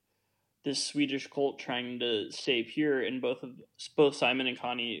like this Swedish cult trying to stay pure, and both Simon and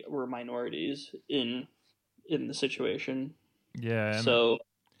Connie were minorities in the situation. Yeah. So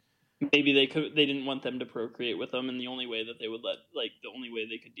maybe they didn't want them to procreate with them, and the only way that they would the only way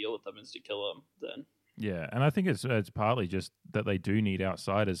they could deal with them is to kill them then. Yeah, and I think it's partly just that they do need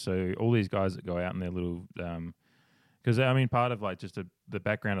outsiders. So all these guys that go out in their little because, I mean, part of like just the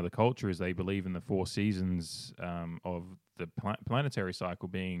background of the culture is they believe in the 4 seasons of the planetary cycle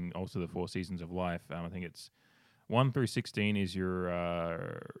being also the 4 seasons of life. I think it's 1 through 16 is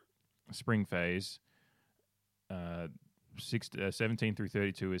your spring phase. 17 through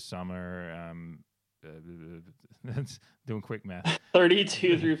 32 is summer. That's doing quick math.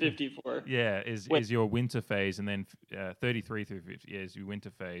 32 through 54. Yeah, is your winter phase, and then 33 through 50 is your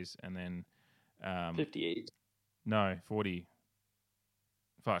winter phase, and then 58. No, 40.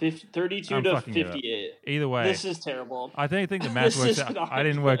 Fuck. 32 to 58. Either way. This is terrible. I don't think the math works out. I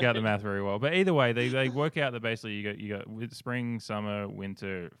didn't work out the math very well. But either way, they work out that basically you got spring, summer,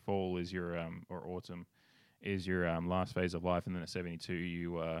 winter, fall is your or autumn is your last phase of life, and then at 72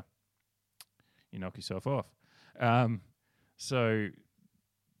 you knock yourself off. So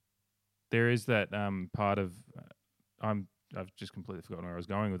there is that part of I've just completely forgotten where I was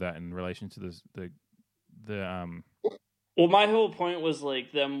going with that in relation to the Well, my whole point was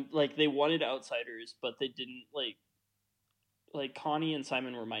like them, like they wanted outsiders, but they didn't like Connie and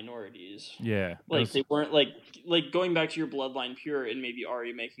Simon were minorities. Yeah, they weren't like going back to your bloodline pure, and maybe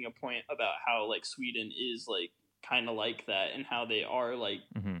Ari making a point about how like Sweden is like kind of like that, and how they are like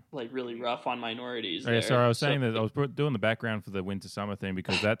really rough on minorities. Yeah, sorry, I was saying that I was doing the background for the winter summer thing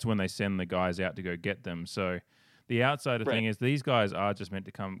because that's when they send the guys out to go get them. So the outsider thing is these guys are just meant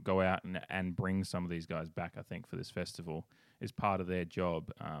to go out and bring some of these guys back, I think, for this festival. Is part of their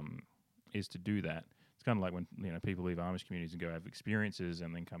job is to do that. It's kind of like when people leave Amish communities and go have experiences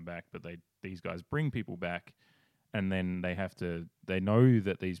and then come back, but these guys bring people back, and then they know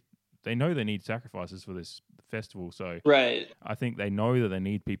they need sacrifices for this festival. So I think they know that they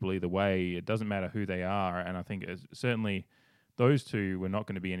need people either way. It doesn't matter who they are, and I think certainly those two were not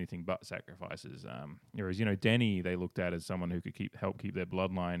going to be anything but sacrifices. Whereas, Denny, they looked at as someone who could help keep their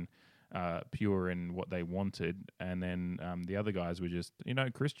bloodline pure in what they wanted. And then the other guys were just,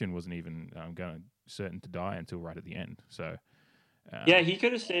 Christian wasn't even certain to die until right at the end. So yeah, he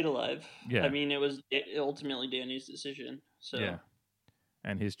could have stayed alive. Yeah. I mean, it was ultimately Danny's decision. So yeah.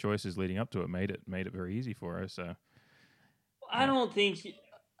 And his choices leading up to it made it very easy for her. So I don't think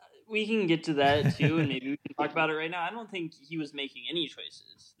we can get to that too, and maybe we can talk about it right now. I don't think he was making any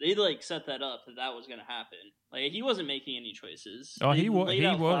choices. They set that up that was going to happen. Like he wasn't making any choices. Oh, he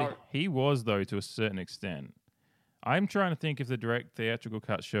was though, to a certain extent. I'm trying to think if the direct theatrical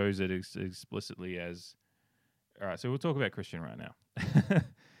cut shows it explicitly as. All right, so we'll talk about Christian right now.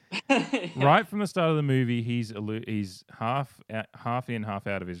 Right from the start of the movie, he's half in, half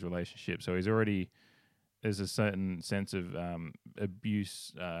out of his relationship. So he's already. There's a certain sense of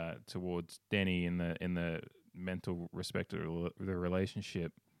abuse towards Denny in the mental respect of the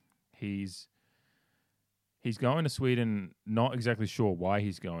relationship. He's going to Sweden, not exactly sure why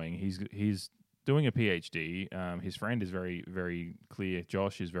he's going. He's doing a PhD. His friend is very, very clear.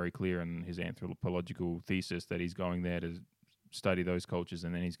 Josh is very clear in his anthropological thesis that he's going there to study those cultures,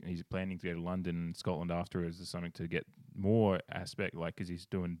 and then he's planning to go to London and Scotland afterwards or something to get more aspect, because he's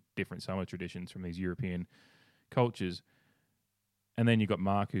doing different summer traditions from these European cultures. And then you got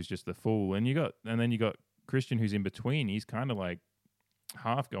Mark, who's just the fool, and then you got Christian, who's in between. He's kind of like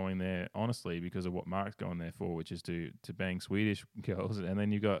half going there, honestly, because of what Mark's going there for, which is to bang Swedish girls. And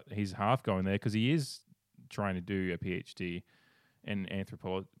then he's half going there because he is trying to do a PhD in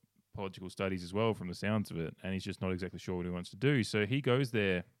anthropological studies as well, from the sounds of it, and he's just not exactly sure what he wants to do. So he goes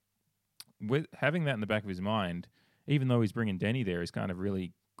there with having that in the back of his mind. Even though he's bringing Denny there, is kind of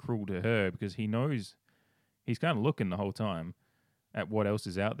really cruel to her because he knows he's kind of looking the whole time at what else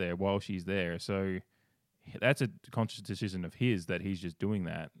is out there while she's there. So that's a conscious decision of his that he's just doing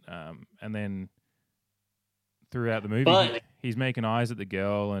that. And then throughout the movie, he's making eyes at the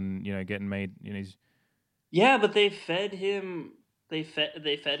girl and, getting made, he's... Yeah, but they fed him... They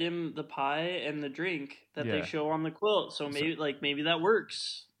fed him the pie and the drink that they show on the quilt. So maybe that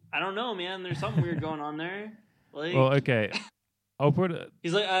works. I don't know, man. There's something weird going on there. Like, well, okay. I'll put it...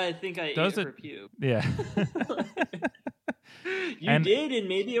 He's like, I think I ate it for pube. Yeah. You did, and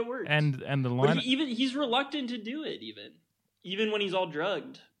maybe it worked. And the line... But he's reluctant to do it, even when he's all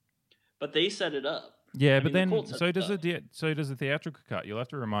drugged. But they set it up. Yeah, but then so does the theatrical cut. You'll have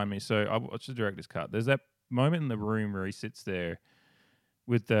to remind me. So I watched the director's cut. There's that moment in the room where he sits there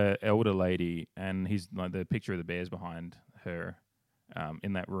with the elder lady, and he's like the picture of the bears behind her.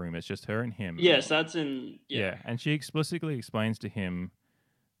 In that room, it's just her and him. Yes, that's in. Yeah, and she explicitly explains to him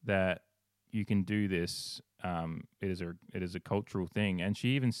that you can do this. It is a cultural thing, and she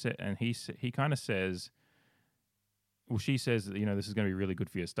even said, and he kind of says, well, she says that this is going to be really good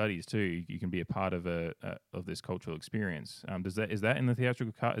for your studies too. You can be a part of of this cultural experience. Is that in the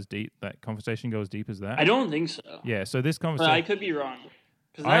theatrical cut as deep? That conversation goes deep as that? I don't think so. Yeah, so this conversation, but I could be wrong.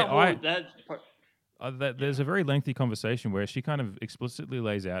 There's a very lengthy conversation where she kind of explicitly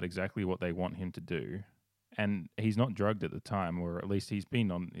lays out exactly what they want him to do, and he's not drugged at the time, or at least they've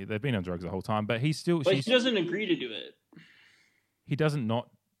been on drugs the whole time. But he's still. But he doesn't agree to do it. He doesn't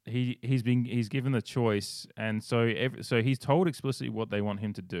not. He's given the choice, and so he's told explicitly what they want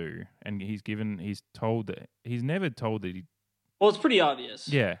him to do, and he's told that he's never told that he. Well, it's pretty obvious.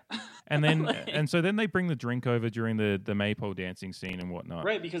 Yeah. And then and so then they bring the drink over during the maypole dancing scene and whatnot.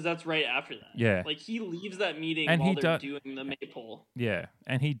 Right, because that's right after that. Yeah. Like he leaves that meeting and while they're doing the maypole. Yeah.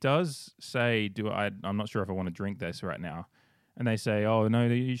 And he does say, I'm not sure if I want to drink this right now. And they say, oh, no,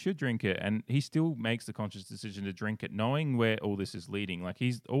 you should drink it. And he still makes the conscious decision to drink it, knowing where all this is leading. Like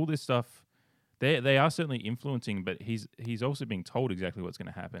all this stuff, they are certainly influencing, but he's also being told exactly what's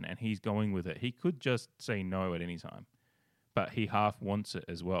going to happen, and he's going with it. He could just say no at any time. But he half wants it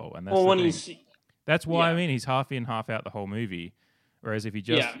as well, and that's why I mean he's half in, half out the whole movie. Whereas if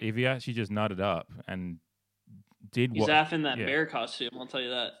he actually just nutted up and did he's half in that bear costume, I'll tell you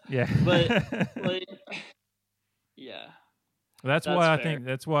that. Yeah, but yeah, that's why fair. I think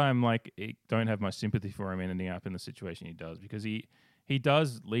that's why I'm like don't have much sympathy for him ending up in the situation he does, because he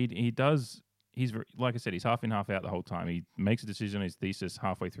does lead. He's like I said, he's half in, half out the whole time. He makes a decision on his thesis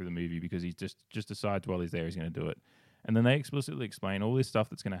halfway through the movie because he just decides while he's there he's going to do it. And then they explicitly explain all this stuff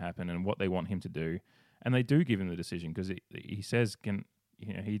that's going to happen and what they want him to do, and they do give him the decision because he says,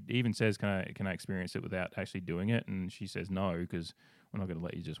 he even says, can I experience it without actually doing it? And she says no, because we're not going to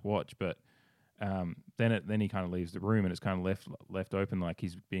let you just watch. But then he kind of leaves the room, and it's kind of left open, like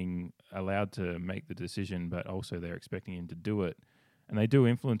he's being allowed to make the decision, but also they're expecting him to do it. And they do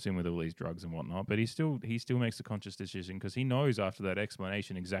influence him with all these drugs and whatnot, but he still makes a conscious decision because he knows after that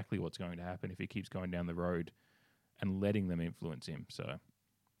explanation exactly what's going to happen if he keeps going down the road and letting them influence him. So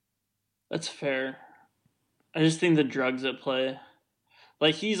that's fair. I just think the drugs at play,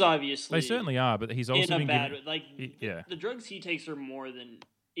 like he's obviously they certainly are, but he's also in a bad the drugs he takes are more than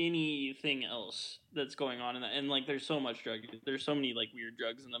anything else that's going on in that. And like there's so much there's so many like weird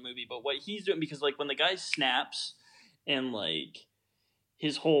drugs in the movie, but what he's doing, because like when the guy snaps and like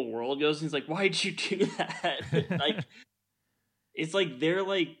his whole world goes, and he's like, why'd you do that? Like it's like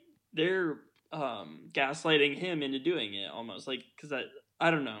they're gaslighting him into doing it almost, like, because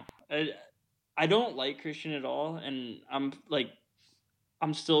I don't know, I don't like Christian at all, and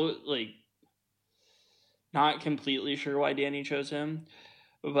I'm still like not completely sure why Danny chose him,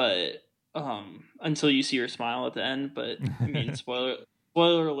 but until you see her smile at the end. But I mean, spoiler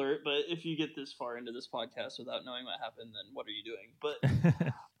alert, but if you get this far into this podcast without knowing what happened, then what are you doing? But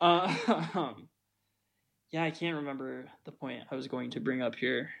yeah, I can't remember the point I was going to bring up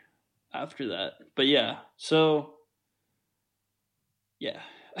here after that, but yeah, so yeah.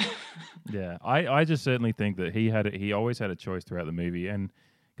 Yeah, I just certainly think that he always had a choice throughout the movie, and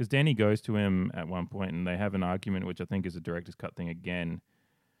because Danny goes to him at one point and they have an argument, which I think is a director's cut thing again,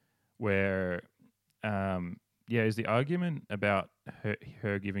 where is the argument about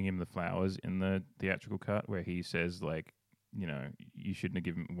her giving him the flowers in the theatrical cut, where he says like, you shouldn't have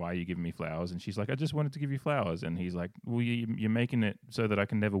given. Why are you giving me flowers? And she's like, I just wanted to give you flowers. And he's like, well, you're making it so that I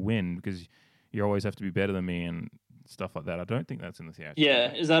can never win because you always have to be better than me. And stuff like that. I don't think that's in the theatrical.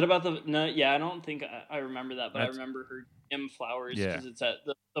 Yeah, is that about the? No, yeah, I don't think I remember that, but I remember him flowers because it's at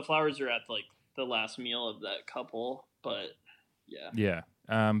the flowers are at like the last meal of that couple. But yeah,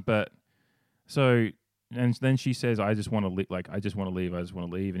 but so. And then she says, "I just want to leave. Like, I just want to leave. I just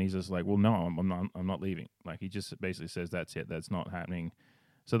want to leave." And he's just like, "Well, no, I'm not leaving." Like, he just basically says, "That's it. That's not happening."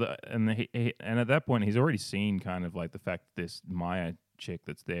 So and at that point, he's already seen kind of like the fact that this Maya chick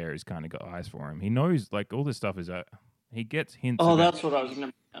that's there has kind of got eyes for him. He knows like all this stuff is. He gets hints. Oh, that's what I was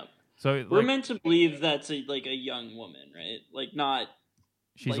gonna bring up. So we're meant to believe that's a young woman, right? Like not.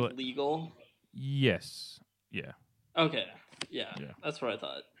 She's like legal. Yes. Yeah. Okay. Yeah. That's what I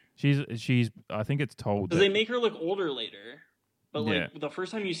thought. She's. I think it's told because they make her look older later, but like the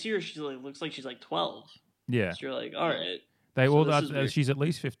first time you see her, she like looks like she's like 12. Yeah, so you're like, all right. She's at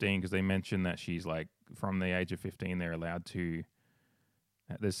least 15 because they mention that she's like from the age of 15 they're allowed to.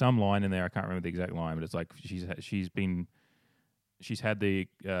 There's some line in there I can't remember the exact line, but it's like she's had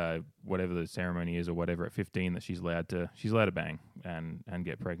the whatever the ceremony is or whatever at 15 that she's allowed to bang and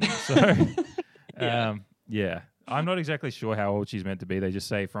get pregnant. So yeah. I'm not exactly sure how old she's meant to be. They just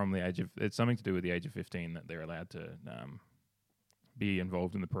say from the age of it's something to do with the age of 15 that they're allowed to be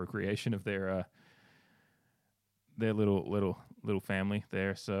involved in the procreation of their little family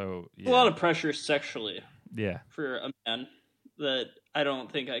there. So a lot of pressure sexually. Yeah, for a man that I don't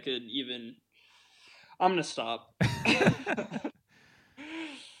think I could even. I'm gonna stop.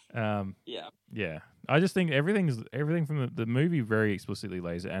 Yeah. I just think everything from the movie very explicitly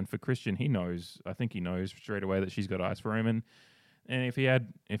lays it, and for Christian, I think he knows straight away that she's got eyes for him, and if he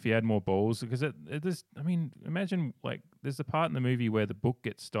had more balls, because imagine like there's a part in the movie where the book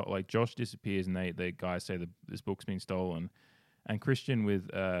gets stolen, like Josh disappears, and the guys say this book's been stolen, and Christian with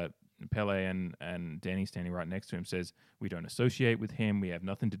Pele and Danny standing right next to him says, "We don't associate with him. We have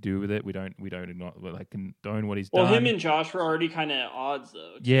nothing to do with it. We don't condone what he's done." Well, him and Josh were already kind of at odds,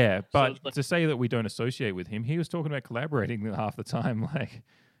 though. Too. Yeah, but to say that we don't associate with him, he was talking about collaborating half the time, like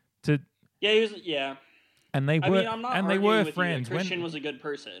to. Yeah, he was. Yeah. And they were, they were friends. Christian was a good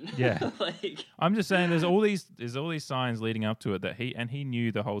person. Yeah, I'm just saying, there's all these signs leading up to it that he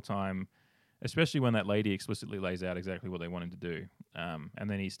knew the whole time. Especially when that lady explicitly lays out exactly what they want him to do, and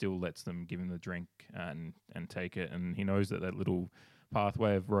then he still lets them give him the drink and take it, and he knows that little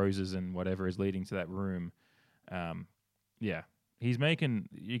pathway of roses and whatever is leading to that room. He's making.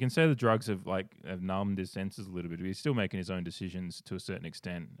 You can say the drugs have numbed his senses a little bit, but he's still making his own decisions to a certain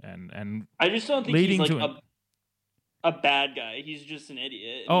extent, and I just don't think he's like a bad guy. He's just an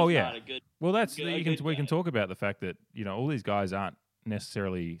idiot. Oh he's yeah. Not a good, well, that's good we can talk about the fact that all these guys aren't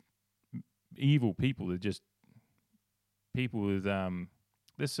necessarily evil people. They're just people with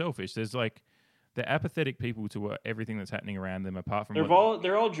they're selfish. They're apathetic people to everything that's happening around them apart from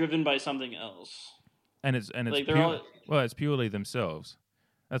they're all driven by something else. And it's it's purely themselves.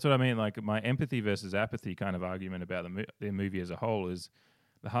 That's what I mean. Like my empathy versus apathy kind of argument about the movie as a whole is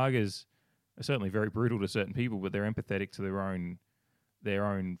the Hagas are certainly very brutal to certain people, but they're empathetic to their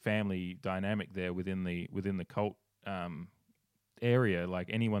own family dynamic there within the cult area.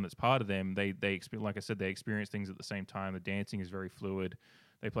 Like anyone that's part of them, they like I said, they experience things at the same time. The dancing is very fluid.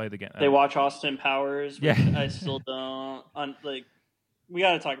 They play the game. They watch Austin Powers. Which yeah, I still don't. We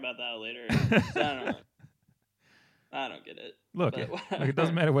got to talk about that later. I don't get it. Look, it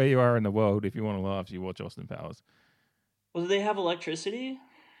doesn't matter where you are in the world. If you want to laugh, you watch Austin Powers. Well, do they have electricity?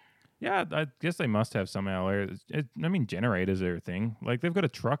 Yeah, I guess they must have somehow. Generators are a thing. Like they've got a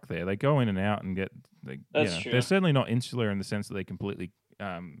truck there. They go in and out and get. That's true. They're certainly not insular in the sense that they completely.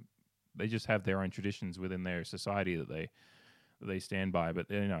 They just have their own traditions within their society that they stand by. But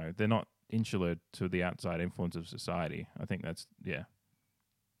they're not insular to the outside influence of society. I think that's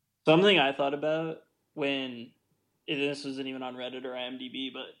Something I thought about when this wasn't even on Reddit or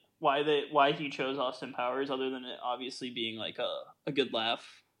IMDb, but why he chose Austin Powers, other than it obviously being like a good laugh,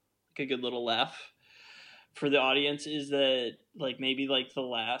 like a good little laugh for the audience, is that like maybe like the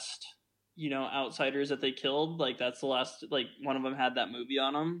last outsiders that they killed, like that's the last, like one of them had that movie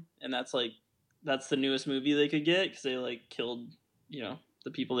on them, and that's the newest movie they could get because they like killed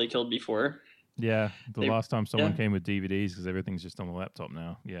the people they killed before. Yeah, last time someone came with DVDs because everything's just on the laptop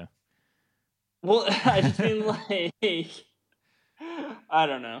now. Yeah. Well, I just mean like I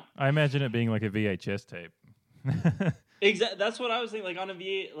don't know. I imagine it being like a VHS tape. Exactly. That's what I was thinking. Like on a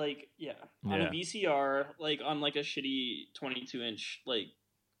on a VCR, like on like a shitty 22-inch like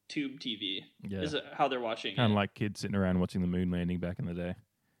tube TV. Yeah. Is how they're watching. Kind of like kids sitting around watching the moon landing back in the day.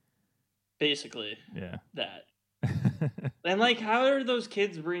 Basically. Yeah. That. And like, how are those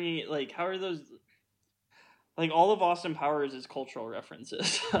kids bringing it? Like, how are those? Like, all of Austin Powers is cultural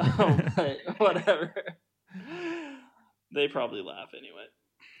references. But whatever. They probably laugh anyway.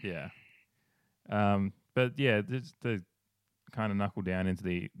 Yeah. But yeah, just to kind of knuckle down into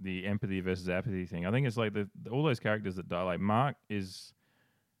the empathy versus apathy thing. I think it's like all those characters that die. Like Mark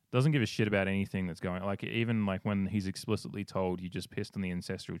doesn't give a shit about anything that's going. Like even like when he's explicitly told you just pissed on the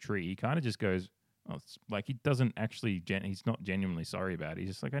ancestral tree, he kind of just goes, oh, like he doesn't actually. He's not genuinely sorry about it. He's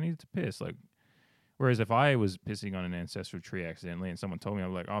just like, I needed to piss. Like, whereas if I was pissing on an ancestral tree accidentally and someone told me,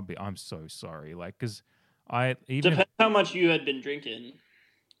 I'm like, I'm so sorry. Like, because depends how much you had been drinking.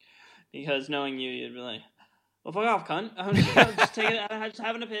 Because knowing you, you'd be like, well, fuck off, cunt. I'm just taking it. I'm just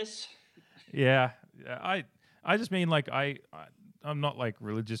having a piss. Yeah. I just mean like I'm not like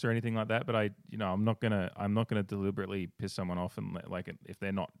religious or anything like that, but I'm not gonna deliberately piss someone off and like if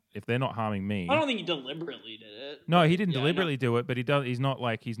they're not harming me. I don't think he deliberately did it. No, he didn't deliberately do it, but he's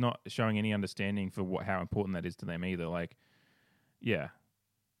not showing any understanding for how important that is to them either. Like, yeah,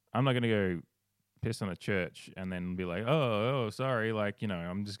 I'm not gonna go piss on a church and then be like, oh, sorry. Like,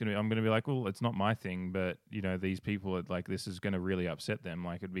 I'm gonna be like, well, it's not my thing, but these people are like, this is gonna really upset them.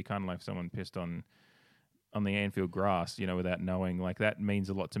 Like, it'd be kind of like someone pissed on the Anfield grass, without knowing. Like, that means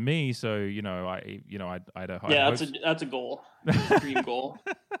a lot to me. So, I'd that's a goal, dream goal.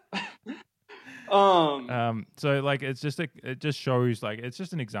 So like it just shows like it's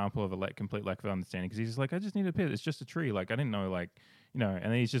just an example of a complete lack of understanding because he's just like, I just need a piss. It's just a tree. Like I didn't know, like and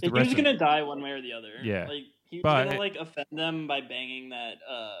then he's just. He was gonna die one way or the other. Yeah, like he was gonna like offend them by banging that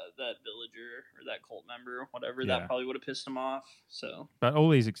villager or that cult member, whatever. Yeah. That probably would have pissed him off. So, but all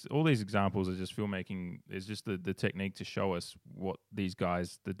these examples are just filmmaking. Is just the technique to show us what these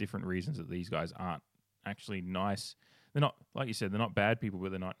guys, the different reasons that these guys aren't actually nice. They're not, like you said, they're not bad people, but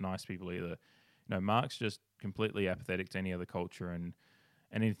they're not nice people either. Mark's just completely apathetic to any other culture and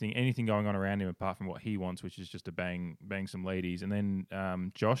anything going on around him apart from what he wants, which is just to bang some ladies. And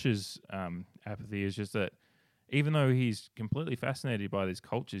then Josh's apathy is just that even though he's completely fascinated by these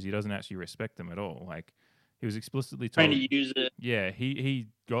cultures, he doesn't actually respect them at all. Like he was explicitly told, trying to use it. Yeah, he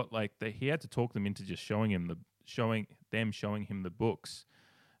got like he had to talk them into just showing him the books,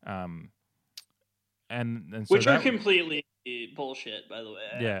 and so which are completely bullshit, by the way.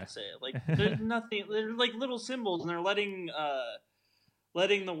 I have to say it. Like there's nothing. They're like little symbols, and they're letting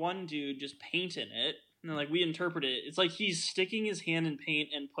the one dude just paint in it, and like we interpret it. It's like he's sticking his hand in paint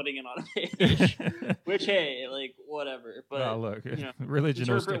and putting it on a page. Which hey, like whatever. But look,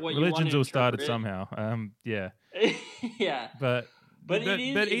 religions all started somehow. Yeah, yeah. But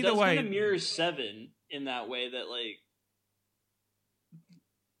either way, kind of mirrors Seven in that way that like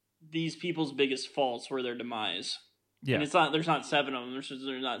these people's biggest faults were their demise. Yeah, and there's not seven of them.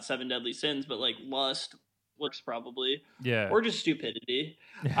 There's not seven deadly sins, but like lust works probably. Yeah, or just stupidity.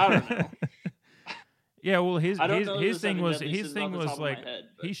 I don't know. Yeah, well, his thing was like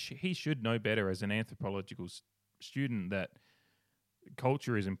he should know better as an anthropological student that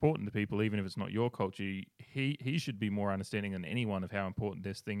culture is important to people, even if it's not your culture. He should be more understanding than anyone of how important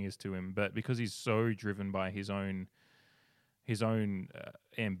this thing is to him. But because he's so driven by his own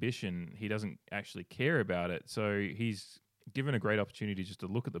ambition, he doesn't actually care about it. So he's given a great opportunity just to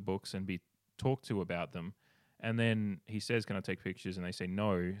look at the books and be talked to about them. And then he says, can I take pictures? And they say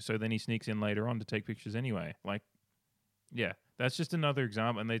no. So then he sneaks in later on to take pictures anyway. Like, yeah, that's just another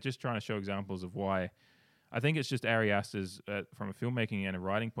example. And they're just trying to show examples of why. I think it's just Ari Aster's, from a filmmaking and a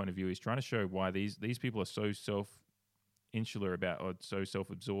writing point of view, he's trying to show why these people are so self-insular about, or so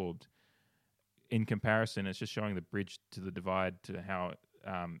self-absorbed. In comparison, it's just showing the bridge to the divide to how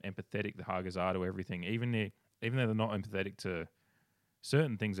empathetic the Hagas are to everything, even though they're not empathetic to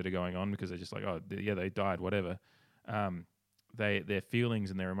certain things that are going on because they're just like, oh, yeah, they died, whatever. Their feelings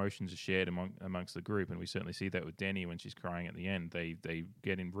and their emotions are shared amongst the group, and we certainly see that with Denny when she's crying at the end. They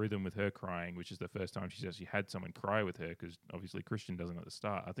get in rhythm with her crying, which is the first time she's actually had someone cry with her, because obviously Christian doesn't at the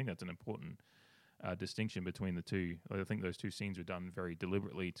start. I think that's an important distinction between the two. I think those two scenes were done very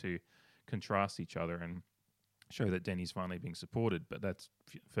deliberately to contrast each other and show that Denny's finally being supported, but that's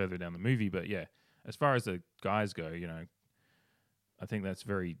further down the movie. But yeah, as far as the guys go, I think that's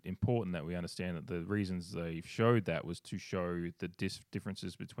very important that we understand that the reasons they showed that was to show the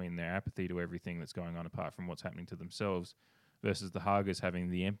differences between their apathy to everything that's going on apart from what's happening to themselves versus the Hagas having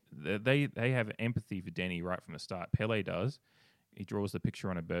they have empathy for Denny right from the start. Pele does. He draws the picture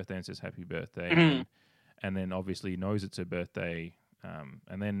on her birthday and says happy birthday, and then obviously knows it's her birthday.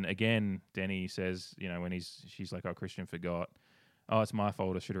 And then again, Denny says, when she's like, oh, Christian forgot. Oh, it's my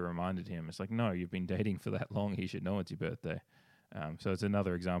fault. I should have reminded him. It's like, no, you've been dating for that long. He should know it's your birthday. So it's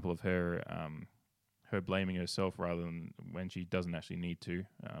another example of her blaming herself rather than when she doesn't actually need to,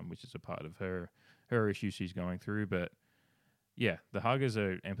 which is a part of her issue she's going through. But yeah, the huggers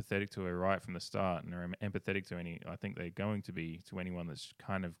are empathetic to her right from the start, and are empathetic to I think they're going to be to anyone that's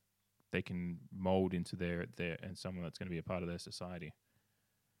kind of they can mold into their and someone that's going to be a part of their society.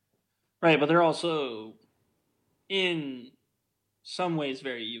 Right, but they're also in some ways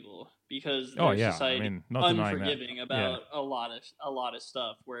very evil because their society unforgiving about a lot of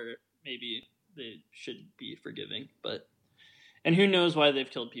stuff where maybe they should be forgiving, and who knows why they've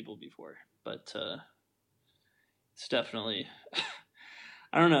killed people before, but it's definitely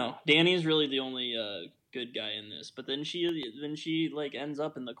I don't know. Danny's really the only good guy in this, but then she like ends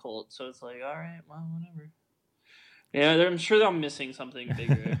up in the cult, so it's like, all right, well, whatever. Yeah, I'm sure I'm missing something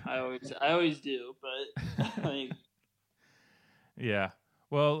bigger. I always do, but like, yeah.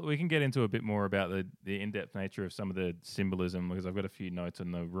 Well, we can get into a bit more about the in-depth nature of some of the symbolism, because I've got a few notes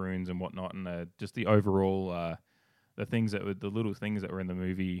on the runes and whatnot, and just the overall the things that were the little things that were in the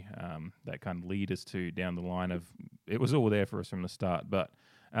movie that kind of lead us to down the line of it was all there for us from the start. But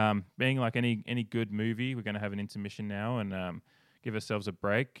being like any good movie, we're going to have an intermission now and give ourselves a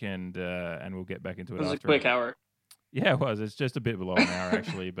break, and we'll get back into it. It was after a quick hour. Yeah, it was. It's just a bit below an hour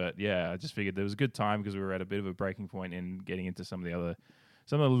actually, but yeah, I just figured there was a good time because we were at a bit of a breaking point in getting into some of the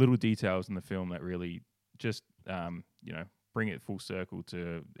little details in the film that really just bring it full circle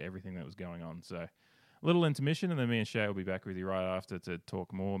to everything that was going on. So, a little intermission, and then me and Shay will be back with you right after to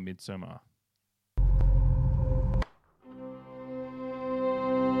talk more Midsommar.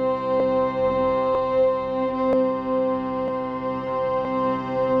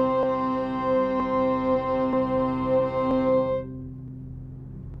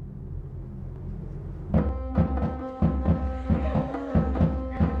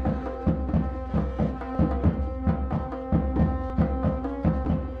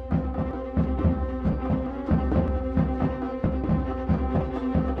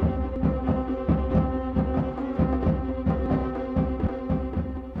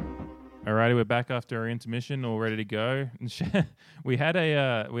 Alrighty, we're back after our intermission, all ready to go. We had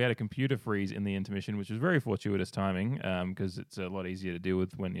a computer freeze in the intermission, which was very fortuitous timing, because it's a lot easier to deal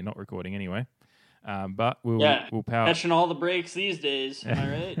with when you're not recording anyway. But we'll power catching all the breaks these days. Am I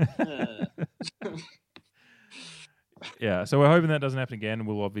right? Yeah, so we're hoping that doesn't happen again.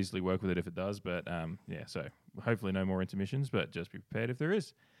 We'll obviously work with it if it does, but so hopefully no more intermissions, but just be prepared if there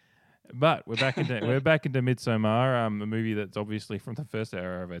is. But we're back into Midsommar, a movie that's obviously from the first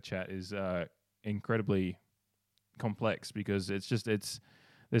hour of our chat is incredibly complex because there's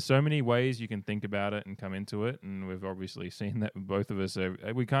so many ways you can think about it and come into it, and we've obviously seen that both of us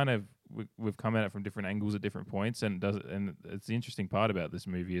we've come at it from different angles at different points, and it's the interesting part about this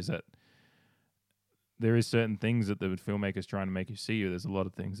movie is that there is certain things that the filmmaker's trying to make you see. There's a lot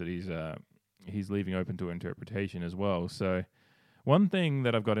of things that he's leaving open to interpretation as well. So. One thing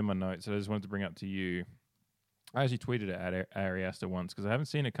that I've got in my notes that I just wanted to bring up to you, I actually tweeted it at Ari Aster once because I haven't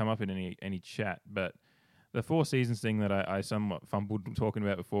seen it come up in any chat, but the 4 seasons thing that I somewhat fumbled talking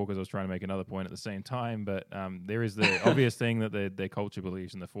about before because I was trying to make another point at the same time, but there is the obvious thing that their culture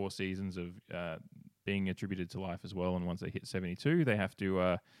believes in the 4 seasons of being attributed to life as well, and once they hit 72, they have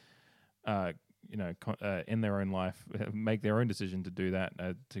to end their own life, make their own decision to do that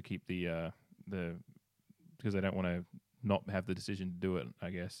to keep the because they don't want to not have the decision to do it,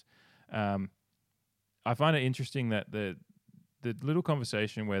 I guess. I find it interesting that the little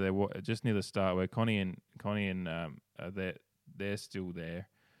conversation where they're just near the start, where Connie and they're still there.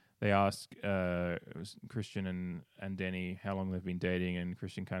 They ask Christian and Denny how long they've been dating, and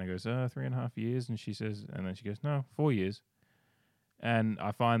Christian kind of goes, 3.5 years, and then she goes, no, 4 years. And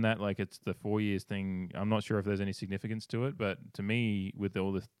I find that like it's the 4 years thing. I'm not sure if there's any significance to it, but to me, with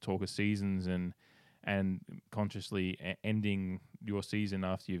all the talk of seasons and consciously ending your season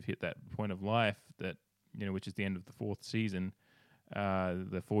after you've hit that point of life that, which is the end of the 4th season,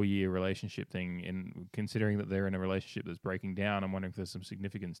 the 4-year relationship thing, and considering that they're in a relationship that's breaking down, I'm wondering if there's some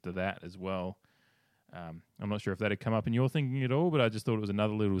significance to that as well. I'm not sure if that had come up in your thinking at all, but I just thought it was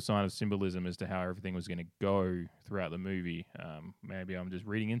another little sign of symbolism as to how everything was going to go throughout the movie. Maybe I'm just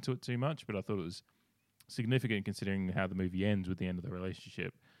reading into it too much, but I thought it was significant considering how the movie ends with the end of the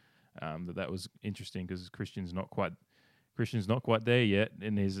relationship. That was interesting because Christian's not quite there yet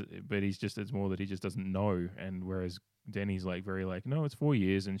but it's more that he just doesn't know, and whereas Denny's no, it's 4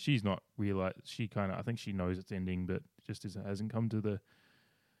 years, and she's not realized, I think she knows it's ending, but just hasn't come to the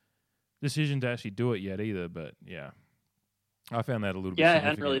decision to actually do it yet either. But yeah, I found that a little bit significant. I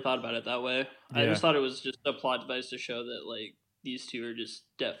hadn't really thought about it that way. Yeah. I just thought it was just a plot device to show that these two are just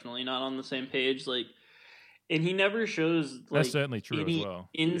definitely not on the same page. And he never shows that's certainly true any as well.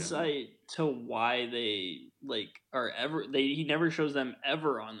 Insight to why they are he never shows them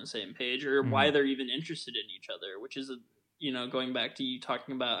ever on the same page or why they're even interested in each other, which is going back to you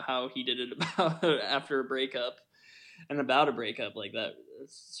talking about how he did it about after a breakup and about a breakup, like that,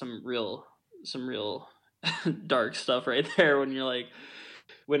 some real dark stuff right there when you're like,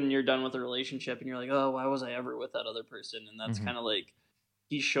 when you're done with a relationship and you're like, oh, why was I ever with that other person? And that's kind of like,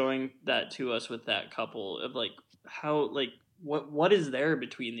 he's showing that to us with that couple of like, how, like, what is there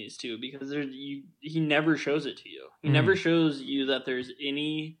between these two? Because he never shows it to you. He never shows you that there's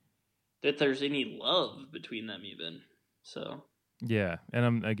any love between them even. So yeah,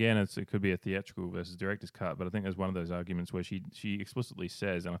 and again, it could be a theatrical versus director's cut, but I think there's one of those arguments where she explicitly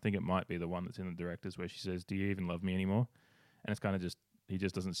says, and I think it might be the one that's in the director's, where she says, "Do you even love me anymore?" And it's kind of just he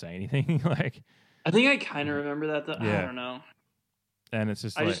just doesn't say anything. Like, I think I kind of remember that. I don't know. And it's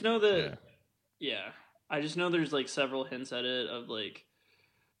just I just know that. I just know there's like several hints at it of like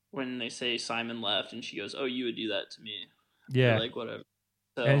when they say Simon left and she goes, "Oh, you would do that to me." Yeah, or like whatever.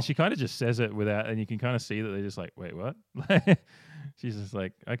 So, and she kind of just says it without, and you can kind of see that they're just like, "Wait, what?" She's just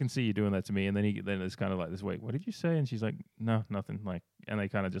like, "I can see you doing that to me," and then it's kind of like this. Wait, what did you say? And she's like, "No, nothing." Like, and they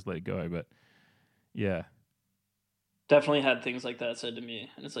kind of just let it go. But yeah, definitely had things like that said to me,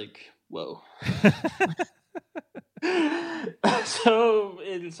 and it's like, whoa. So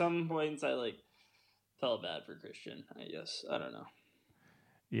in some points, I like felt bad for Christian. I guess I don't know.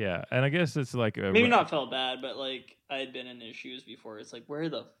 Yeah, and I guess it's like maybe not felt bad, but like I had been in his shoes before. It's like where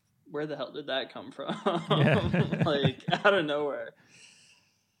the hell did that come from? Yeah. Like out of nowhere.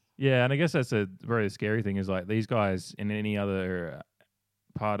 Yeah, and I guess that's a very scary thing. Is like these guys in any other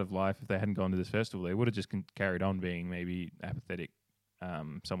part of life, if they hadn't gone to this festival, they would have just carried on being maybe apathetic,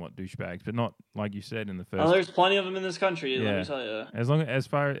 somewhat douchebags, but not like you said in the first. Oh, there's plenty of them in this country. Yeah. Let me tell you. As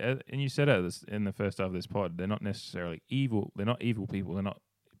far as and you said it in the first half of this pod, they're not necessarily evil. They're not evil people. They're not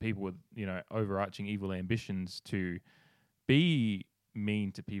people with overarching evil ambitions to be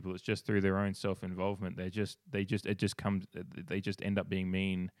mean to people. It's just through their own self-involvement. They just end up being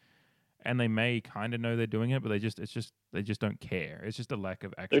mean, and they may kind of know they're doing it, but they just don't care. It's just a lack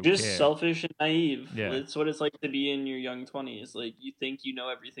of actual. They're just care. Selfish and naive. Yeah, it's what it's like to be in your young 20s. Like you think you know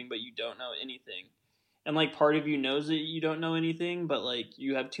everything, but you don't know anything, and like part of you knows that you don't know anything, but like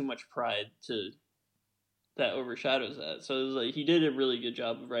you have too much pride that overshadows that. So it was like he did a really good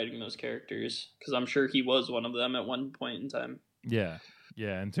job of writing those characters, because I'm sure he was one of them at one point in time. Yeah,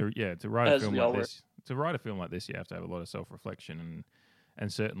 and to write a film like this, you have to have a lot of self-reflection,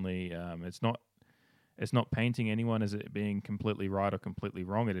 and certainly it's not painting anyone as it being completely right or completely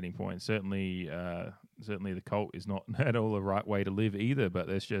wrong at any point. Certainly the cult is not at all the right way to live either. But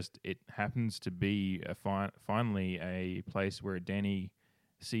it happens to be finally a place where Danny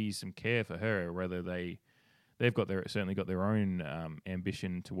sees some care for her, whether they've certainly got their own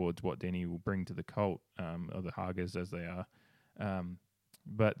ambition towards what Danny will bring to the cult, or the Hagas as they are.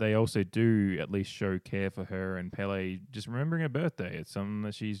 But they also do at least show care for her and Pele, just remembering her birthday. It's something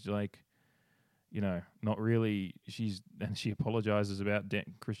that she's like, not really. And she apologizes about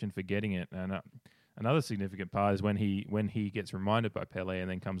Christian forgetting it. And another significant part is when he gets reminded by Pele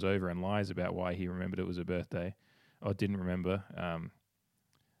and then comes over and lies about why he remembered it was her birthday or didn't remember.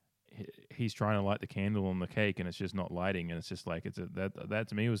 He's trying to light the candle on the cake and it's just not lighting, and it's just like that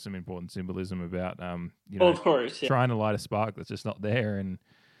to me was some important symbolism about of course, yeah. Trying to light a spark that's just not there, and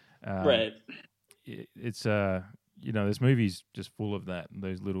right. It's this movie's just full of that,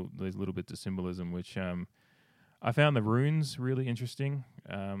 those little bits of symbolism, which I found the runes really interesting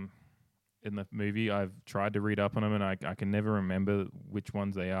in the movie. I've tried to read up on them and I can never remember which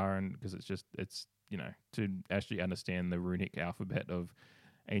ones they are, and because it's to actually understand the runic alphabet of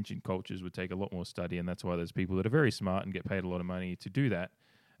ancient cultures would take a lot more study, and that's why there's people that are very smart and get paid a lot of money to do that.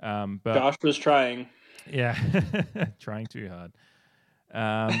 But Josh was trying. Yeah, trying too hard.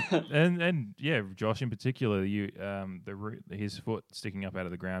 And yeah, Josh in particular, his foot sticking up out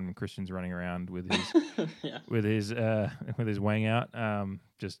of the ground when Christian's running around with his with his wang out,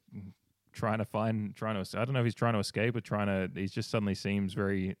 just trying to I don't know if he's trying to escape or he just suddenly seems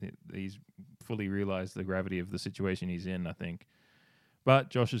he's fully realized the gravity of the situation he's in, I think.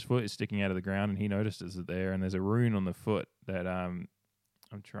 But Josh's foot is sticking out of the ground, and he notices it there, and there's a rune on the foot that I'm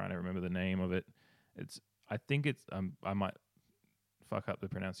trying to remember the name of it. I might fuck up the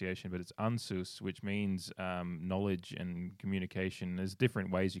pronunciation, but it's Ansus, which means knowledge and communication. There's different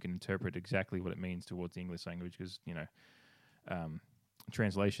ways you can interpret exactly what it means towards the English language, because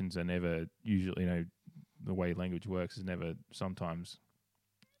translations are never usually, the way language works is never sometimes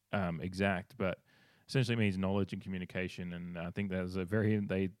exact, but essentially means knowledge and communication. And I think that was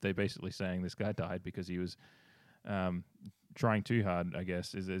they basically saying this guy died because he was trying too hard, I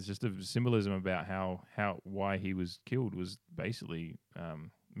guess. Is just a symbolism about why he was killed was basically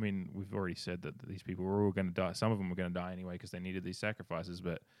I mean, we've already said that these people were all going to die. Some of them were going to die anyway because they needed these sacrifices.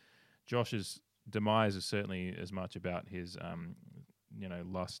 But Josh's demise is certainly as much about his,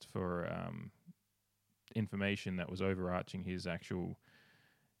 lust for information that was overarching his actual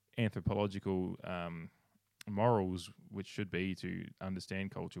anthropological morals, which should be to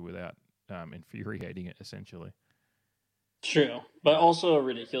understand culture without infuriating it, essentially. True, but also a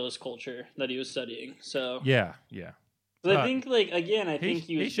ridiculous culture that he was studying. So yeah. But I think, I think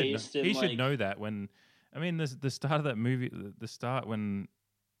he was based in. He should know that when, the start of that movie, the start when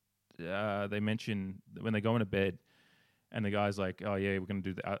they mention when they go into bed, and the guy's like, "Oh yeah, we're gonna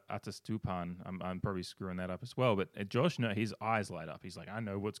do the Atas Tupan." I'm probably screwing that up as well, but Josh, his eyes light up. He's like, "I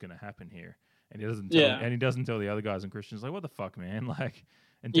know what's gonna happen here," and he doesn't tell the other guys. And Christian's like, "What the fuck, man?"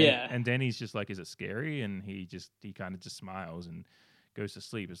 And Danny's just like, "Is it scary?" And he kind of just smiles and goes to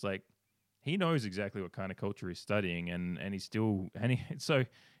sleep. It's like he knows exactly what kind of culture he's studying, and so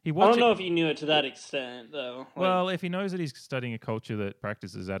he watches. I don't know if he knew it to that extent, though. Well, if he knows that he's studying a culture that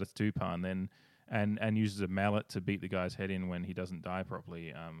practices Atas Tupan, then and uses a mallet to beat the guy's head in when he doesn't die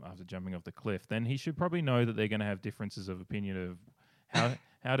properly after jumping off the cliff, then he should probably know that they're going to have differences of opinion of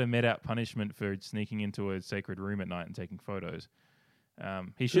how to met out punishment for sneaking into a sacred room at night and taking photos.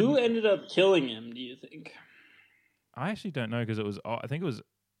 Who ended up killing him, do you think? I actually don't know, because I think it was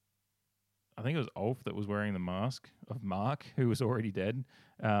Ulf that was wearing the mask of Mark, who was already dead,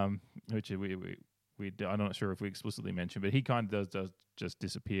 which I'm not sure if we explicitly mentioned, but he kind of does just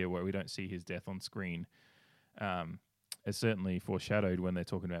disappear where we don't see his death on screen. It's certainly foreshadowed when they're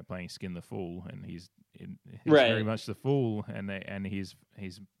talking about playing Skin the Fool, and he's very much the fool, and his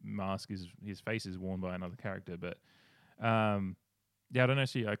mask his face is worn by another character. But I don't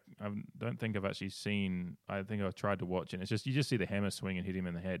actually. I don't think I've actually seen. I think I've tried to watch, and it's just you just see the hammer swing and hit him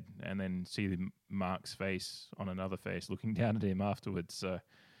in the head, and then see Mark's face on another face looking down at him afterwards. So,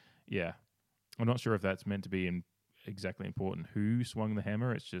 yeah, I'm not sure if that's meant to be exactly important who swung the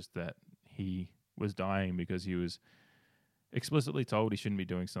hammer. It's just that he was dying because he was explicitly told he shouldn't be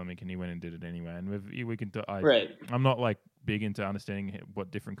doing something, and he went and did it anyway. And we can. I'm not like big into understanding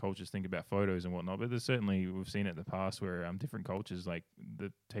what different cultures think about photos and whatnot, but there's certainly we've seen it in the past where different cultures like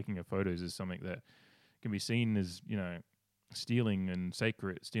the taking of photos is something that can be seen as stealing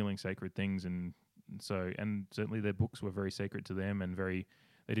sacred things, and certainly their books were very sacred to them and very.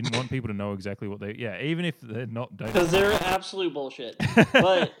 They didn't want people to know exactly what even if they're not, because they're absolute bullshit.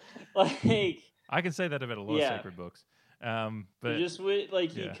 But I can say that about a lot of sacred books. But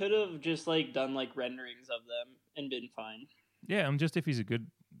he could have just done renderings of them and been fine. Yeah, and just if he's a good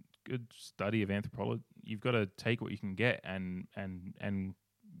study of anthropology, you've got to take what you can get and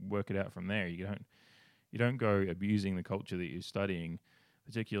work it out from there. You don't go abusing the culture that you're studying,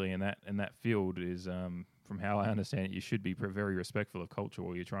 particularly in that field. Is from how I understand it, you should be very respectful of culture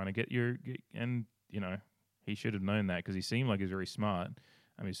while you're trying to get he should have known that, because he seemed like he was very smart.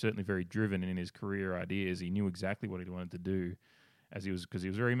 He's certainly very driven in his career ideas. He knew exactly what he wanted to do, because he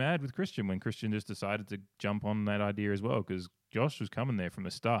was very mad with Christian when Christian just decided to jump on that idea as well. Because Josh was coming there from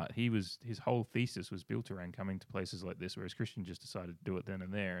the start. His whole thesis was built around coming to places like this, whereas Christian just decided to do it then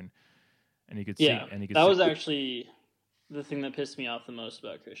and there. And you could see. That was actually the thing that pissed me off the most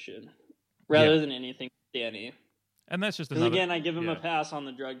about Christian, rather than anything with Danny. And that's just because again, I give him a pass on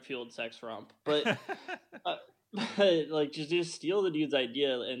the drug-fueled sex romp, but. But just steal the dude's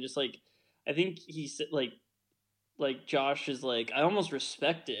idea, and just I think he said Josh is I almost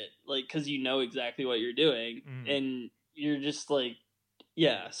respect it, because you know exactly what you're doing, and you're just so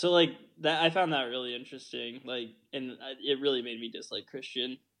that I found that really interesting, and it really made me dislike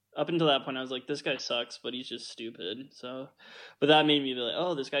Christian. Up until that point, I was like, this guy sucks, but he's just stupid. So, but that made me be like,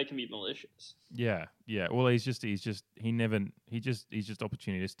 oh, this guy can be malicious. Yeah. Well, he's just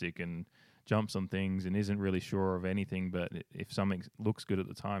opportunistic and jumps on things and isn't really sure of anything, but if something looks good at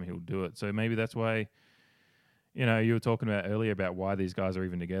the time, he'll do it. So maybe that's why, you were talking about earlier about why these guys are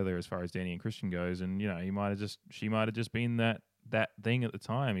even together as far as Danny and Christian goes, and she might have just been that thing at the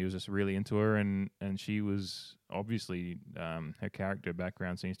time. He was just really into her, and she was obviously her character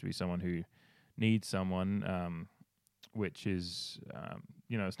background seems to be someone who needs someone, which is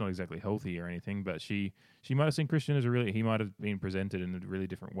it's not exactly healthy or anything, but she might have seen Christian as he might have been presented in a really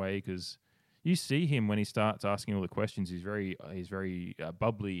different way, because you see him when he starts asking all the questions. He's very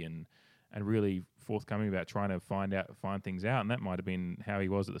bubbly and really forthcoming about trying to find things out, and that might have been how he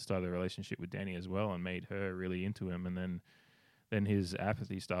was at the start of the relationship with Danny as well, and made her really into him. And then his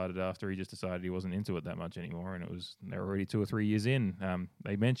apathy started after he just decided he wasn't into it that much anymore, and they're already 2 or 3 years in.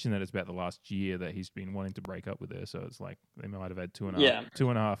 They mentioned that it's about the last year that he's been wanting to break up with her, so it's like they might have had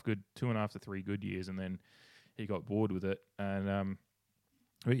 2.5 to 3 good years, and then he got bored with it. And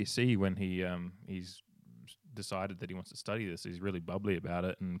what you see when he's decided that he wants to study this, he's really bubbly about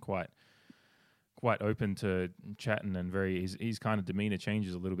it and quite open to chatting, and his kind of demeanor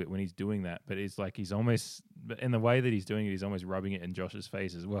changes a little bit when he's doing that. But it's like he's almost, in the way that he's doing it, he's almost rubbing it in Josh's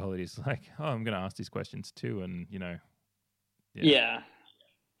face as well. That he's like, oh, I'm going to ask these questions too, and Yeah,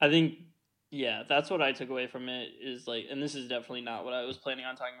 I think that's what I took away from it is like, and this is definitely not what I was planning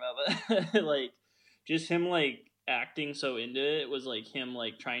on talking about, but like just him like acting so into it was like him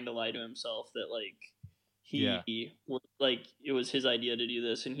like trying to lie to himself that like like it was his idea to do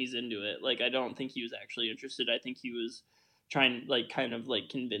this and he's into it. Like I don't think he was actually interested. I think he was trying like kind of like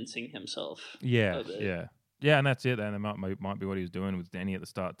convincing himself. Yeah, and that's it. And it might be what he was doing with Danny at the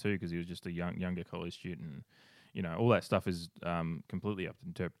start too, because he was just a younger college student. All that stuff is completely up to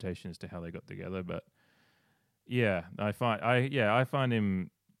interpretation as to how they got together. But yeah, I find him.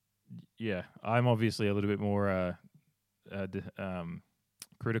 Yeah, I'm obviously a little bit more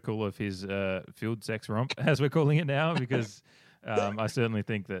critical of his field sex romp, as we're calling it now, because I certainly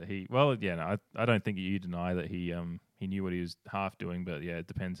think that I don't think you deny that he knew what he was half doing, but yeah, it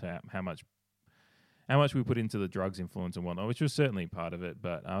depends how much we put into the drugs influence and whatnot, which was certainly part of it.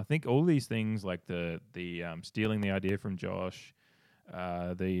 But I think all these things, like the stealing the idea from Josh,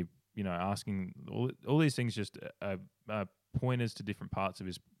 asking all these things, just pointers to different parts of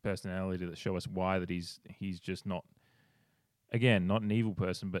his personality that show us why that he's just not. Again, not an evil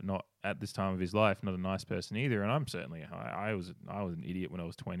person, but not at this time of his life, not a nice person either. And I'm certainly, I was an idiot when I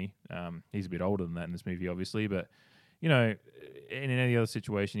was 20. He's a bit older than that in this movie, obviously, but in any other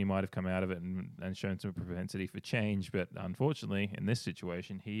situation, he might have come out of it and shown some propensity for change. But unfortunately, in this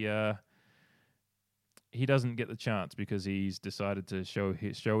situation, he doesn't get the chance because he's decided to show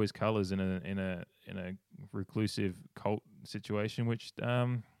his colors in a reclusive cult situation, which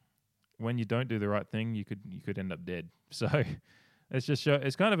when you don't do the right thing, you could end up dead. So it's just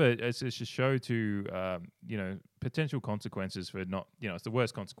a show to potential consequences for not, it's the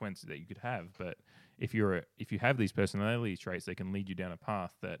worst consequences that you could have. But if you have these personality traits, they can lead you down a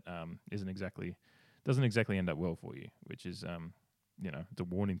path that doesn't exactly end up well for you, which is it's a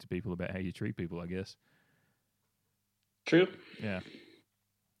warning to people about how you treat people, I guess. True. Yeah.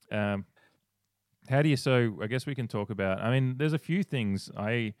 So I guess we can talk about, there's a few things.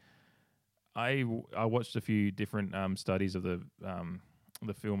 I watched a few different studies of the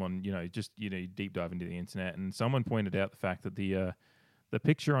film on deep dive into the internet, and someone pointed out the fact that the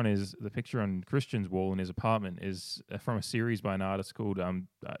picture on Christian's wall in his apartment is from a series by an artist called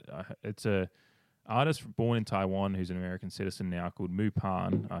it's a artist born in Taiwan who's an American citizen now called Mu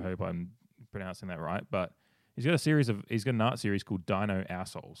Pan. I hope I'm pronouncing that right, but he's got an art series called Dino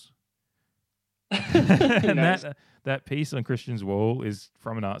Assholes. And nice. that piece on Christian's wall is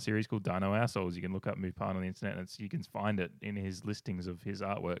from an art series called Dino Assholes. You can look up Mupan on the internet and you can find it in his listings of his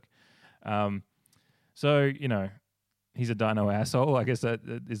artwork. So he's a dino asshole. I guess that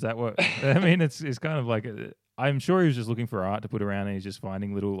is that what it's kind of like I'm sure he was just looking for art to put around and he's just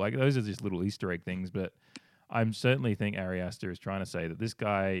finding little, like, those are just little Easter egg things. But I certainly think Ari Aster is trying to say that this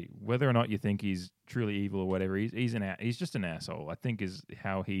guy, whether or not you think he's truly evil or whatever, he's just an asshole. I think is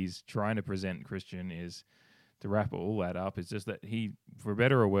how he's trying to present Christian, is to wrap all that up. It's just that he, for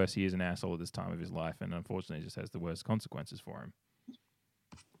better or worse, he is an asshole at this time of his life, and unfortunately just has the worst consequences for him.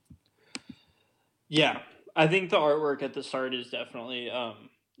 Yeah, I think the artwork at the start is definitely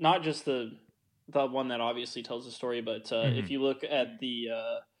not just the one that obviously tells the story, but if you look at the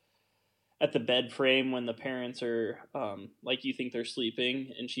bed frame when the parents are like, you think they're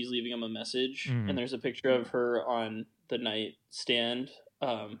sleeping and she's leaving them a message, and there's a picture of her on the nightstand,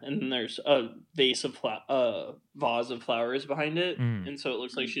 and then there's a vase of flowers behind it, and so it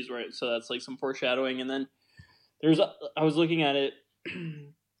looks like she's wearing, so that's like some foreshadowing. And then I was looking at it,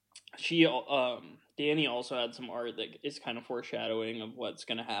 Danny also had some art that is kind of foreshadowing of what's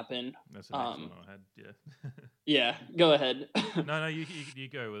going to happen. That's the next one I had, yeah. Yeah, go ahead. No, you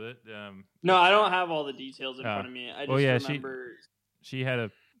go with it. No, I don't have all the details in front of me. I just remember she had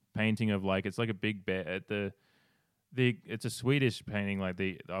a painting of, like, it's like a big bear at it's a Swedish painting.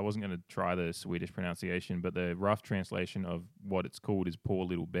 I wasn't going to try the Swedish pronunciation, but the rough translation of what it's called is Poor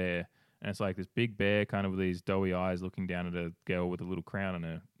Little Bear, and it's like this big bear kind of with these doughy eyes looking down at a girl with a little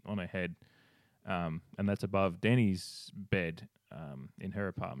crown on her head. And that's above Danny's bed in her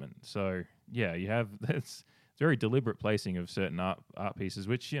apartment. So yeah, you have it's very deliberate placing of certain art pieces,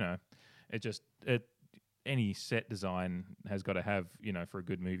 which any set design has got to have, for a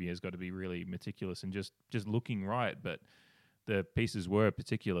good movie, has got to be really meticulous and just looking right. But the pieces were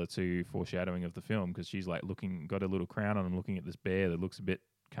particular to foreshadowing of the film, because she's like got a little crown on and looking at this bear that looks a bit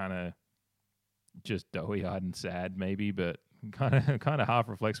kind of just doughy-eyed and sad maybe, but kind of half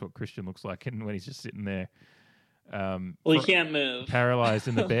reflects what Christian looks like, and when he's just sitting there. He can't move, paralyzed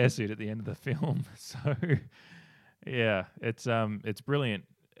in the bear suit at the end of the film. So, yeah, it's brilliant.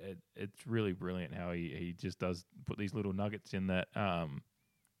 It's really brilliant how he just does put these little nuggets in that.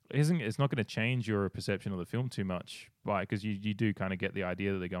 It's not going to change your perception of the film too much, because you do kind of get the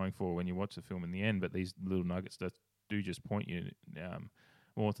idea that they're going for when you watch the film in the end. But these little nuggets do just point you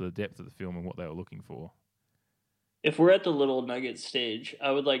more to the depth of the film and what they were looking for. If we're at the little nugget stage,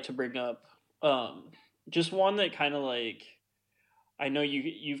 I would like to bring up just one that kind of like, I know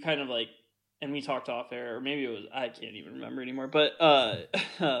you've kind of like, and we talked off air, or maybe it was, I can't even remember anymore, but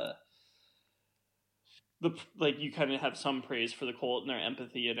you kind of have some praise for the cult and their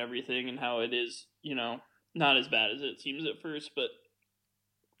empathy and everything, and how it is, not as bad as it seems at first, but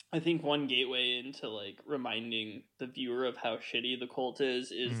I think one gateway into like reminding the viewer of how shitty the cult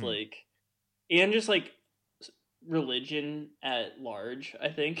is like, and just like religion at large, I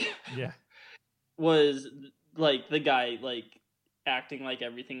think. Yeah. Was like the guy like acting like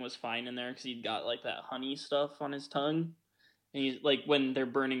everything was fine in there because he'd got like that honey stuff on his tongue, and he's like, when they're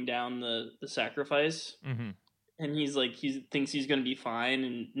burning down the sacrifice, and he's like, he thinks he's gonna be fine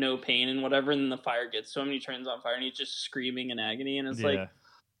and no pain and whatever, and then the fire gets to him and he turns on fire and he's just screaming in agony, and it's like,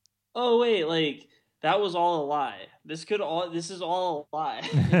 oh wait, like that was all a lie. This is all a lie.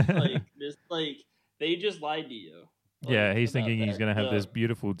 Like this, like they just lied to you. Yeah, he's thinking he's going to have this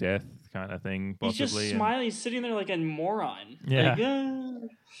beautiful death kind of thing, possibly. He's just smiling. He's sitting there like a moron. Yeah.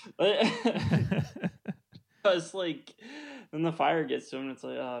 Because, like, then the fire gets to him, and it's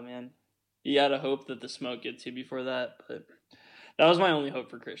like, oh, man. You gotta hope that the smoke gets you before that. But that was my only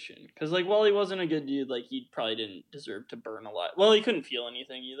hope for Christian. Because, like, while he wasn't a good dude, like, he probably didn't deserve to burn a lot. Well, he couldn't feel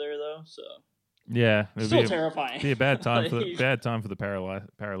anything either, though, so... Yeah, still terrifying. Be a bad time for the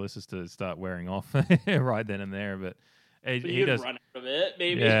paralysis to start wearing off right then and there. But he does run out of it,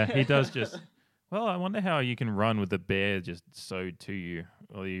 maybe. Yeah, he does just. Well, I wonder how you can run with the bear just sewed to you,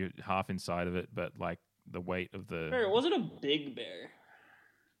 or you half inside of it, but like the weight of the. Bear, it wasn't a big bear.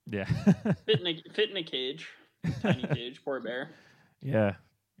 Yeah. fit in a cage, tiny cage. Poor bear. Yeah,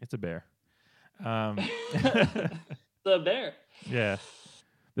 it's a bear. The bear. Yeah.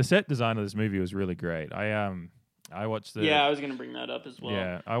 The set design of this movie was really great. I watched the. Yeah, I was gonna bring that up as well.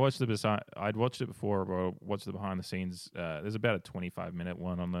 Yeah, I'd watched it before, but I watched the behind the scenes. There's about a 25-minute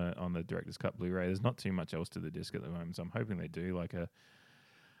one on the director's cut Blu-ray. There's not too much else to the disc at the moment, so I'm hoping they do like a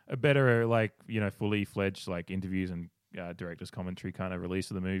better fully fledged like interviews and director's commentary kind of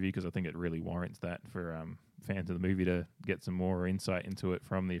release of the movie, because I think it really warrants that for fans of the movie to get some more insight into it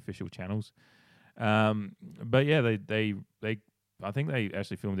from the official channels. But yeah, they I think they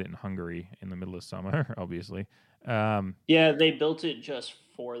actually filmed it in Hungary in the middle of summer, obviously. Yeah, they built it just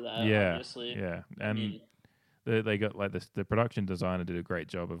for that, obviously. Yeah, and they got like the production designer did a great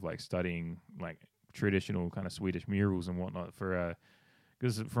job of like studying like traditional kind of Swedish murals and whatnot for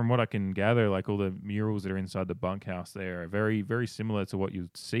because from what I can gather, like all the murals that are inside the bunkhouse there are very, very similar to what you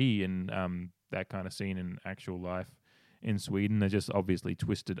see in that kind of scene in actual life in Sweden. They're just obviously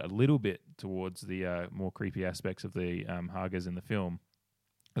twisted a little bit towards the more creepy aspects of the Hagas in the film,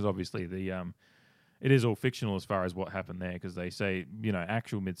 because obviously it is all fictional as far as what happened there, because they say,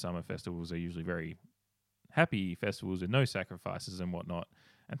 actual Midsommar festivals are usually very happy festivals with no sacrifices and whatnot.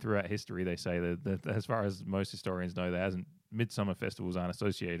 And throughout history, they say that as far as most historians know, Midsommar festivals aren't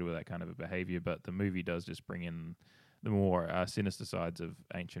associated with that kind of a behavior, but the movie does just bring in the more sinister sides of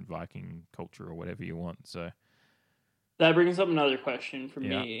ancient Viking culture or whatever you want. So that brings up another question for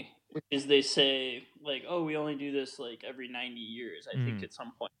me, which is they say, like, oh, we only do this, like, every 90 years, I think, at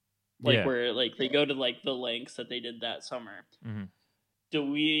some point. Like, where, like, they go to, like, the lengths that they did that summer. Mm-hmm.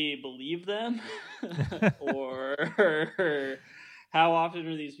 Do we believe them? Or how often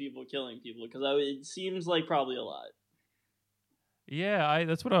are these people killing people? Because it seems like probably a lot. Yeah,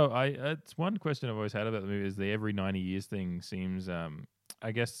 that's what it's one question I've always had about the movie, is the every 90 years thing seems,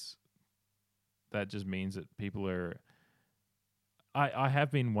 I guess that just means that people are... I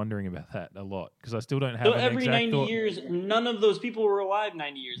have been wondering about that a lot, because I still don't have an every exact 90 thought. years, none of those people were alive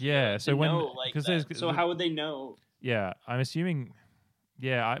 90 years ago. So when know, like, so how would they know? Yeah, I'm assuming.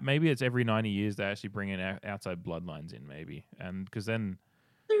 Yeah, maybe it's every 90 years they actually bring in outside bloodlines in, maybe, and because then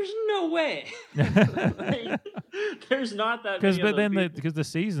there's no way. Like, there's not that. Because the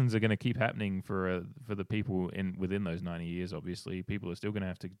seasons are going to keep happening for the people within those 90 years. Obviously, people are still going to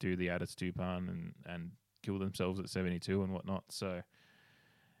have to do the Addis-Tupan and kill themselves at 72 and whatnot. So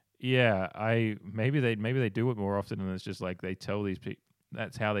yeah, maybe they do it more often, and it's just like they tell these people.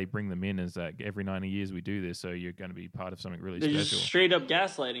 that's how they bring them in, is that every 90 years we do this, so you're going to be part of something really They're special. just straight up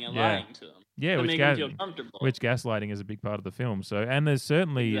gaslighting and lying to them. Yeah, to which, make them feel comfortable. which gaslighting is a big part of the film. So, and there's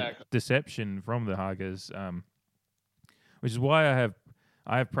certainly deception from the Hagas, which is why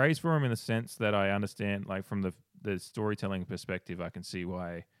I have praise for him in the sense that I understand, like from the storytelling perspective, I can see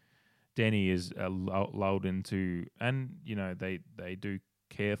why Denny is lulled into, and they do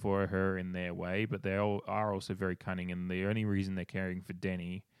care for her in their way, but they all are also very cunning, and the only reason they're caring for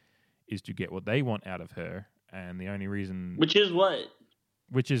Denny is to get what they want out of her, and the only reason, which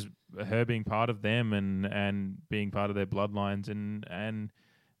is her being part of them and being part of their bloodlines,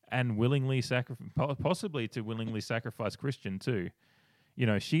 and willingly possibly to willingly sacrifice Christian too.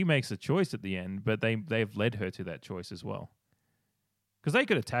 She makes a choice at the end, but they've led her to that choice as well. Because they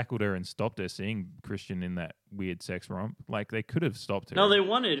could have tackled her and stopped her seeing Christian in that weird sex romp. Like, they could have stopped her. No, they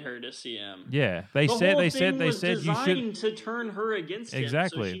wanted her to see him. Yeah, they said you should to turn her against him,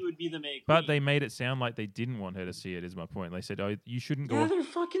 so she would be the main queen. But they made it sound like they didn't want her to see it. Is my point? They said, "Oh, you shouldn't go." Yeah, they're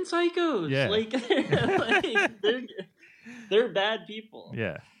fucking psychos. Yeah, they're bad people.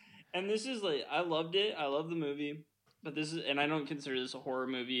 Yeah, and this is I loved it. I love the movie, but and I don't consider this a horror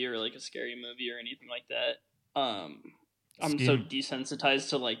movie or like a scary movie or anything like that. I'm so desensitized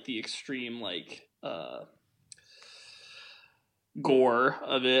to the extreme gore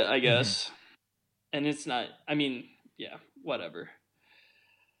of it, I guess. And it's not, I mean, yeah, whatever.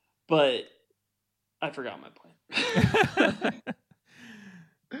 But I forgot my point.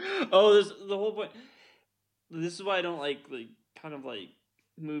 The whole point. This is why I don't like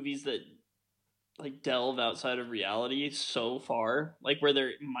movies that delve outside of reality so far, where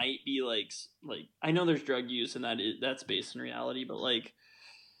there might be I know there's drug use and that's based in reality, but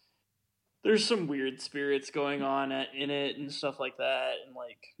there's some weird spirits going on in it and stuff like that, and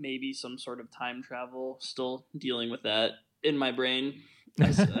maybe some sort of time travel. Still dealing with that in my brain,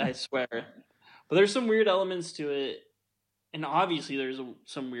 I swear. But there's some weird elements to it, and obviously there's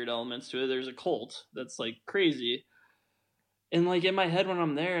some weird elements to it. There's a cult that's crazy. And in my head when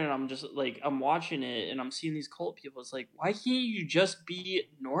I'm there and I'm just I'm watching it and I'm seeing these cult people, it's why can't you just be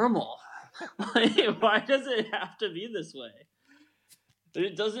normal? Why does it have to be this way?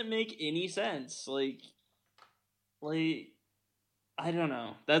 It doesn't make any sense. I don't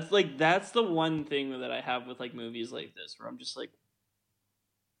know. That's the one thing that I have with movies like this, where I'm just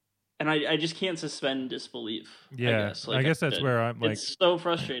and I just can't suspend disbelief. Yeah, I guess that's where I'm it's so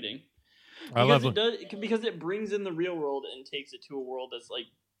frustrating. Because it brings in the real world and takes it to a world that's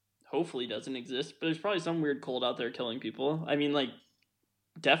hopefully doesn't exist, but there's probably some weird cult out there killing people. I mean,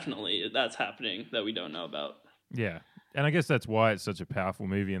 definitely that's happening that we don't know about. Yeah, and I guess that's why it's such a powerful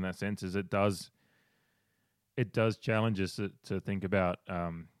movie in that sense. Is it does challenge us to think about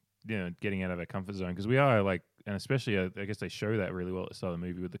getting out of our comfort zone, because we are and especially I guess they show that really well at the start of the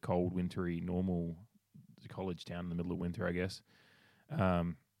movie with the cold, wintry, normal college town in the middle of winter, I guess.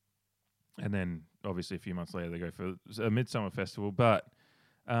 And then, obviously, a few months later, they go for a Midsommar festival. But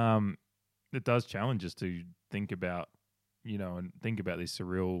it does challenge us to think about, and think about these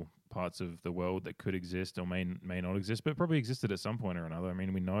surreal parts of the world that could exist or may not exist, but probably existed at some point or another. I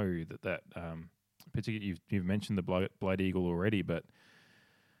mean, we know that particularly you've mentioned the Blood Eagle already, but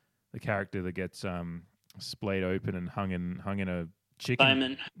the character that gets splayed open and hung in a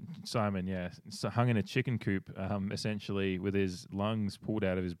chicken. Simon, yeah. So hung in a chicken coop, essentially, with his lungs pulled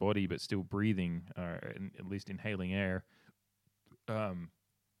out of his body, but still breathing, at least inhaling air,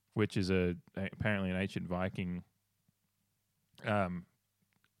 which is apparently an ancient Viking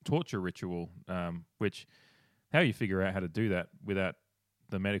torture ritual, which how you figure out how to do that without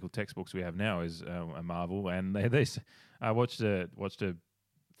the medical textbooks we have now is a marvel. And I watched a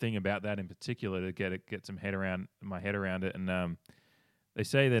thing about that in particular to get my head around it, and they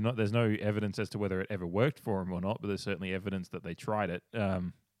say there's no evidence as to whether it ever worked for them or not, but there's certainly evidence that they tried it,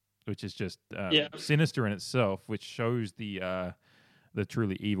 which is just sinister in itself, which shows the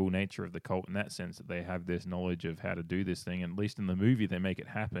truly evil nature of the cult in that sense, that they have this knowledge of how to do this thing, and at least in the movie they make it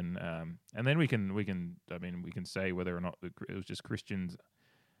happen. And then we can say whether or not it was just Christian's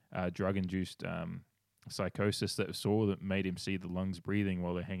drug-induced psychosis that made him see the lungs breathing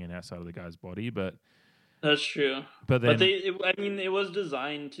while they're hanging outside of the guy's body, but. That's true. But it was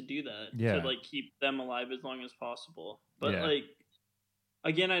designed to do that. Yeah. To keep them alive as long as possible. But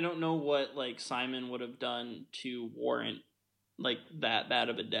again, I don't know what Simon would have done to warrant that bad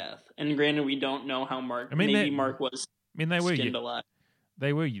of a death. And granted, we don't know how Mark. Mark was. Skinned alive.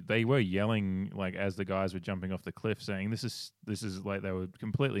 They were yelling as the guys were jumping off the cliff, saying this is they were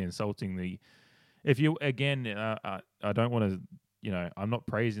completely insulting the. If you again, I don't want to. I'm not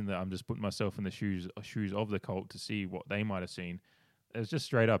praising that. I'm just putting myself in the shoes of the cult to see what they might have seen. it was just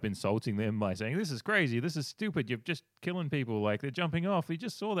straight up insulting them by saying, "This is crazy. This is stupid. You're just killing people. Like, they're jumping off. We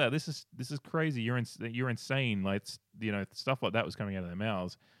just saw that. This is crazy. You're insane." Like, stuff like that was coming out of their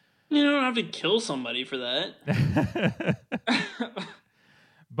mouths. You don't have to kill somebody for that.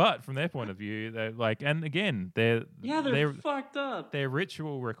 But from their point of view, they're like, and again, they're fucked up. Their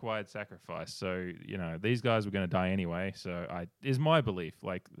ritual required sacrifice. So, these guys were going to die anyway. So is my belief.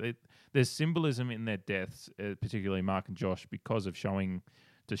 Like, there's symbolism in their deaths, particularly Mark and Josh, because of to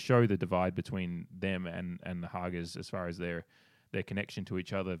show the divide between them and the Hagas as far as their connection to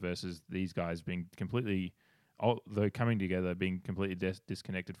each other versus these guys being completely, although coming together, being completely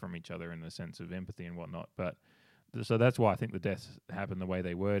disconnected from each other in the sense of empathy and whatnot. But so that's why I think the deaths happened the way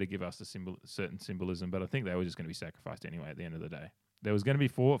they were, to give us the certain symbolism. But I think they were just going to be sacrificed anyway at the end of the day. There was going to be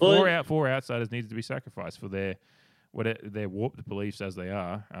four outsiders needed to be sacrificed for their warped beliefs as they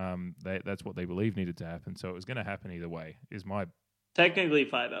are. That's what they believe needed to happen. So it was going to happen either way. Technically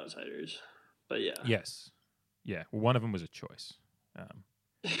 5 outsiders, but yeah. Yes. Yeah. Well, one of them was a choice.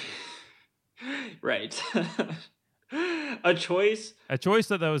 Right. A choice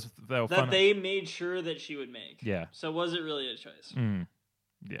that they made sure that she would make. Yeah. So was it really a choice?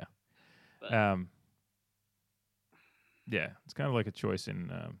 Yeah. But. Yeah. It's kind of like a choice in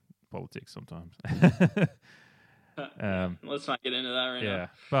politics sometimes. Let's not get into that right now.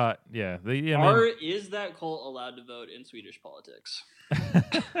 But yeah, is that cult allowed to vote in Swedish politics?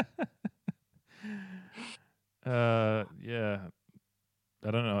 Yeah. I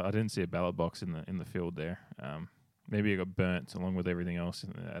don't know. I didn't see a ballot box in the field there. Maybe it got burnt along with everything else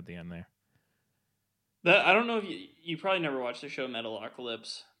at the end there. I don't know if you probably never watched the show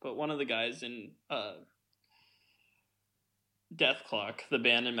Metalocalypse, but one of the guys in Death Clock, the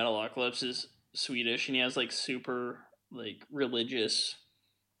band in Metalocalypse, is Swedish, and he has like super like religious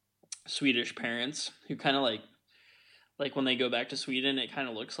Swedish parents who kind of like when they go back to Sweden, it kind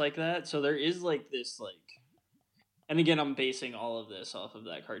of looks like that. So there is like this like. And again, I'm basing all of this off of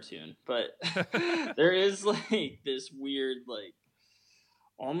that cartoon, but there is like this weird, like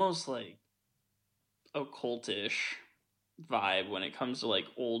almost like occultish vibe when it comes to like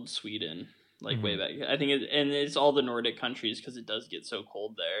old Sweden, like way back. I think it's all the Nordic countries because it does get so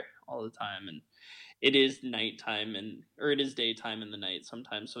cold there all the time, and it is nighttime or it is daytime in the night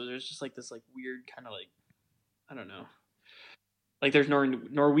sometimes. So there's just like this like weird kind of like, I don't know. Like there's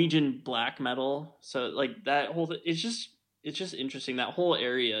Norwegian black metal, so like that whole it's just interesting. That whole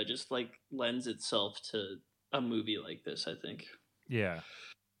area just like lends itself to a movie like this, I think. Yeah,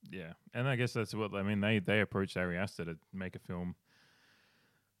 and I guess that's what I mean. They approached Ari Aster to make a film.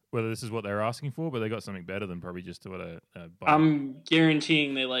 Whether this is what they're asking for, but they got something better than probably just what a I'm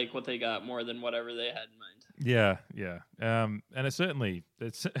guaranteeing they like what they got more than whatever they had in mind. Yeah. And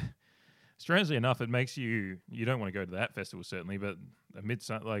it's. Strangely enough, it makes you don't want to go to that festival, certainly, but a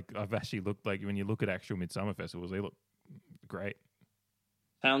Midsommar, like I've actually looked, like when you look at actual Midsommar festivals, they look great.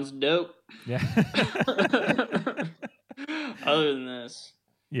 Sounds dope. Yeah. Other than this,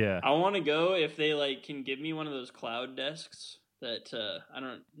 yeah, I want to go if they like can give me one of those cloud desks that I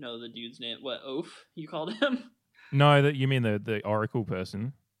don't know the dude's name. What, Oaf? You called him? No, that you mean the Oracle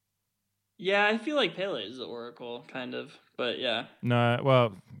person. Yeah, I feel like Pele is the Oracle, kind of, but yeah. No,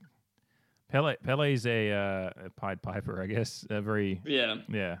 well. Pele's a Pied Piper, I guess. A very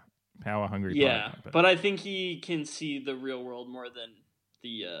power hungry. Yeah, but I think he can see the real world more than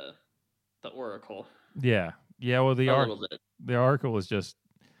the Oracle. Yeah. Well, the Oracle is just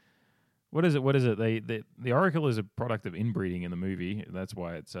what is it? The Oracle is a product of inbreeding in the movie. That's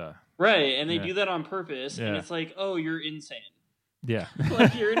why it's right, and they do that on purpose, and it's like, oh, you're insane. Yeah,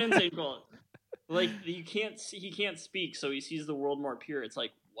 like you're an insane cult. Like he can't speak, so he sees the world more pure. It's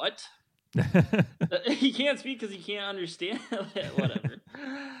like what? He can't speak because he can't understand it. Whatever.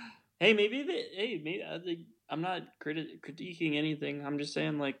 Maybe I'm not critiquing anything. I'm just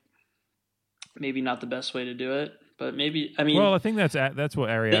saying like maybe not the best way to do it, but maybe I mean. Well, I think that's what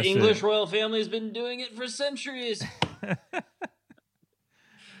Ari Aster. The English royal family has been doing it for centuries.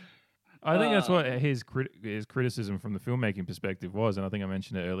 I think that's what his criticism from the filmmaking perspective was, and I think I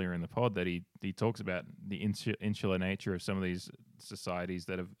mentioned it earlier in the pod that he talks about the insular nature of some of these societies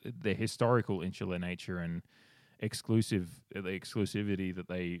that have their historical insular nature and the exclusivity that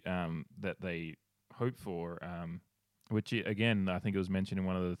they hope for, which again I think it was mentioned in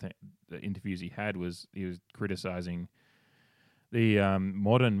one of the interviews he was criticizing the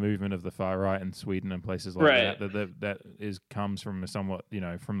modern movement of the far right in Sweden and places like that comes from a somewhat,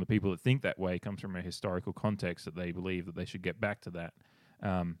 from the people that think that way, comes from a historical context that they believe that they should get back to that.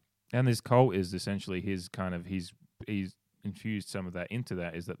 And this cult is essentially he's infused some of that into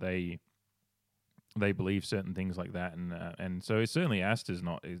that, is that they they believe certain things like that, and so it's certainly Astor's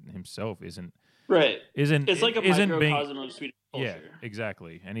himself isn't right. Isn't It's like a isn't microcosm of Swedish culture. Yeah,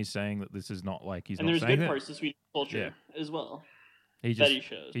 exactly. And he's saying that this is not like he's and not there's saying good that. parts to Swedish culture as well. He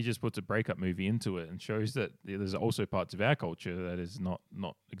shows. He just puts a breakup movie into it and shows that there's also parts of our culture that is not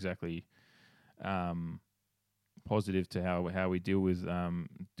exactly positive to how we deal with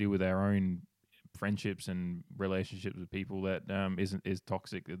our own friendships and relationships with people that is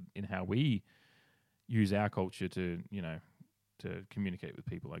toxic in how we use our culture to to communicate with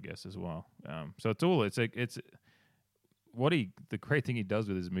people, I guess, as well. So it's the great thing he does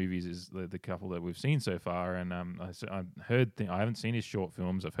with his movies is the couple that we've seen so far, and I've heard I haven't seen his short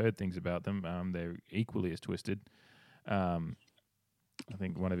films. I've heard things about them. They're equally as twisted. I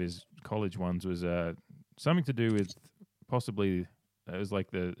think one of his college ones was something to do with possibly it was like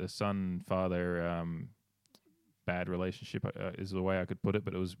the son-father bad relationship is the way I could put it,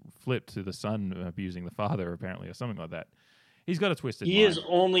 but it was flipped to the son abusing the father apparently, or something like that. He's got a twisted mind. He is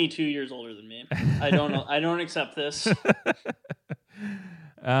only 2 years older than me. I don't know. I don't accept this.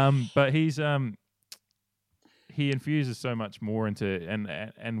 But he infuses so much more into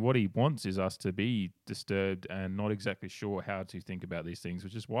and what he wants is us to be disturbed and not exactly sure how to think about these things,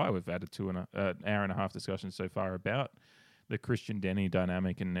 which is why we've had an hour and a half discussion so far about the Christian Denny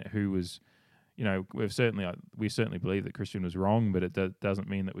dynamic and who was. We certainly believe that Christian was wrong, but it doesn't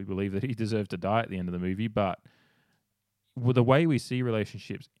mean that we believe that he deserved to die at the end of the movie. But with the way we see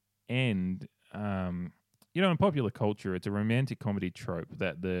relationships end, in popular culture, it's a romantic comedy trope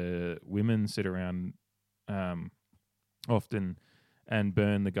that the women sit around often and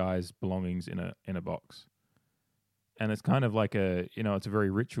burn the guy's belongings in a box. And it's kind of like it's a very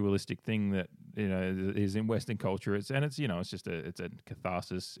ritualistic thing that is in Western culture. It's just a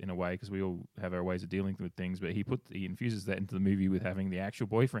catharsis in a way because we all have our ways of dealing with things. But he infuses that into the movie with having the actual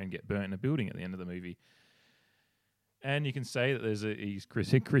boyfriend get burnt in a building at the end of the movie. And you can say that he's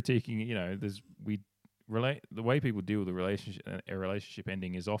critiquing. The way people deal with a relationship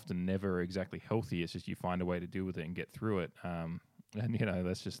ending is often never exactly healthy. It's just you find a way to deal with it and get through it. And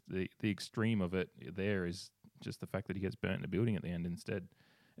that's just the extreme of it. There is just the fact that he gets burnt in a building at the end instead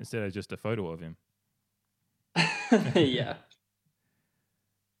of just a photo of him. Yeah.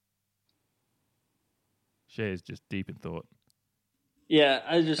 Shay's just deep in thought. Yeah,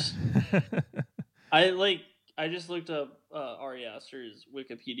 I just looked up Ari Aster's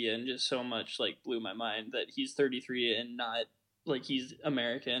Wikipedia and just so much blew my mind that he's 33 and not he's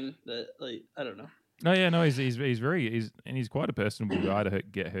American. That I don't know. No, yeah, no, he's quite a personable guy to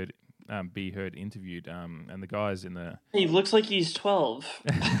be heard interviewed. And the guys in the he looks like he's 12.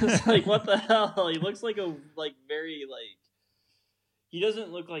 It's what the hell? He looks like very he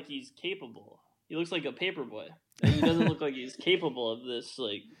doesn't look like he's capable. He looks like a paperboy. He doesn't look like he's capable of this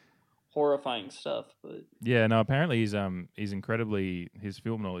horrifying stuff. But yeah, no, apparently he's incredibly, his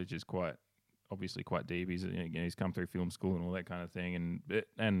film knowledge is obviously quite deep. He's come through film school and all that kind of thing,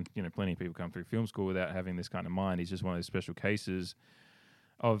 and plenty of people come through film school without having this kind of mind. He's just one of those special cases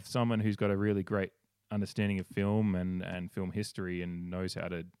of someone who's got a really great understanding of film and film history and knows how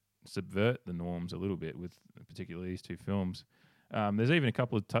to subvert the norms a little bit with particularly these two films. There's even a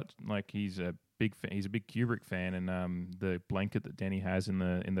couple of he's a big Kubrick fan, and the blanket that Denny has in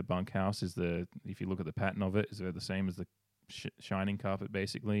the bunkhouse is if you look at the pattern of it, is the same as the Shining carpet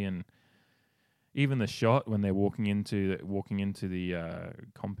basically, and even the shot when they're walking into the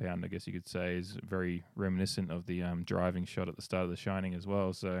compound, I guess you could say, is very reminiscent of the driving shot at the start of The Shining as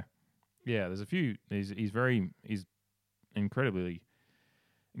well. So yeah, there's a few. He's incredibly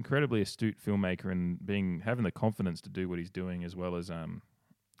astute filmmaker and having the confidence to do what he's doing, as well as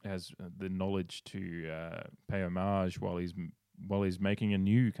has the knowledge to pay homage while he's making a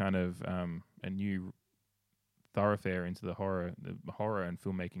new kind of a new thoroughfare into the horror and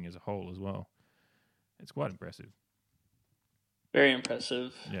filmmaking as a whole as well. It's quite impressive. Very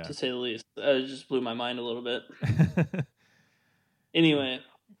impressive, to say the least. It just blew my mind a little bit. Anyway,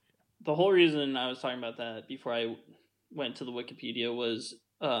 the whole reason I was talking about that before I went to the Wikipedia was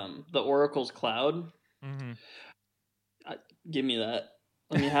the Oracle's Cloud. Mm-hmm. Give me that.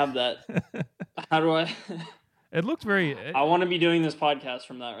 Let me have that. How do I... It looked very... I want to be doing this podcast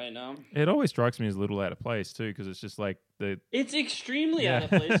from that right now. It always strikes me as a little out of place, too, because it's just It's extremely out of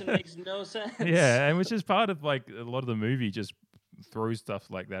place and makes no sense. Yeah, and which is part of, a lot of the movie just throws stuff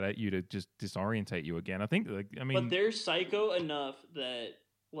like that at you to just disorientate you again. I think, But they're psycho enough that,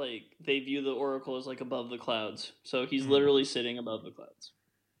 they view the Oracle as, above the clouds. So he's literally sitting above the clouds.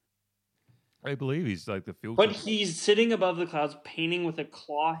 I believe he's the filter. But he's sitting above the clouds painting with a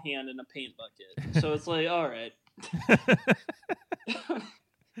claw hand in a paint bucket. So it's all right.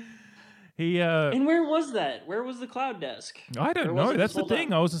 And where was that? Where was the cloud desk? I don't know. That's the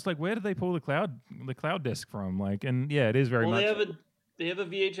thing. I was just like, where did they pull the cloud desk from? Like, and yeah, it is very much. They have a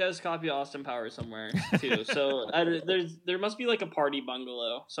VHS copy of Austin Powers somewhere too. So there must be like a party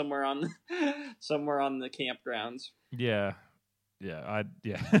bungalow somewhere on the campgrounds. Yeah.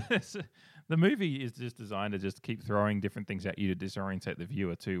 The movie is just designed to just keep throwing different things at you to disorientate the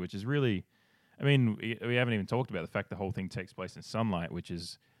viewer too, which is really, I mean, we haven't even talked about the fact the whole thing takes place in sunlight, which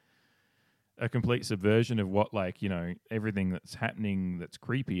is a complete subversion of what, like, you know, everything that's happening that's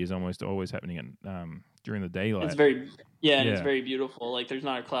creepy is almost always happening during the daylight. It's very it's very beautiful. Like there's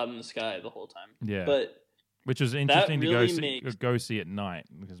not a cloud in the sky the whole time. Yeah, but which was interesting to go see at night,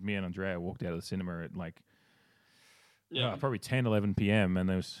 because me and Andrea walked out of the cinema at like probably 10, 11 p.m. and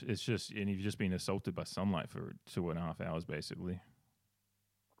you've just been assaulted by sunlight for 2.5 hours basically.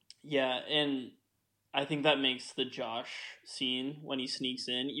 Yeah, and I think that makes the Josh scene when he sneaks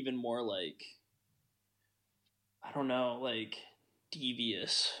in even more like, I don't know, like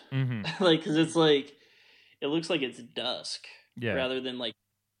devious. Mm-hmm. Like, because it's like, it looks like it's dusk rather than like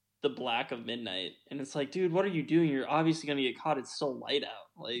the black of midnight. And it's like, dude, what are you doing? You're obviously going to get caught. It's so light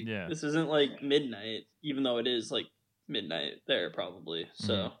out. Like, this isn't like midnight, even though it is like midnight there probably.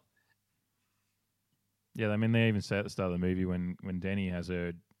 So. Mm-hmm. Yeah, I mean, they even say at the start of the movie when Danny has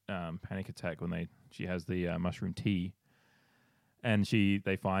her panic attack when she has the mushroom tea, and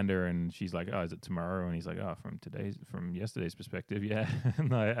they find her and she's like, oh, is it tomorrow? And he's like, oh, from yesterday's perspective, yeah.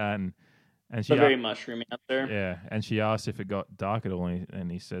 and she very mushroomy up there. Yeah, and she asks if it got dark at all, and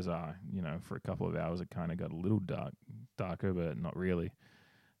he says, you know, for a couple of hours it kind of got a little darker, but not really.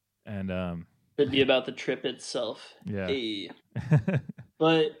 And it'd be about the trip itself. Yeah. Hey.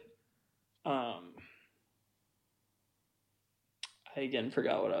 But I again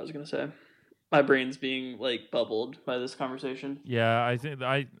forgot what I was going to say. My brain's being like bubbled by this conversation. Yeah, I think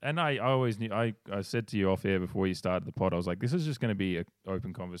I always knew. I said to you off air before you started the pod, I was like, this is just going to be an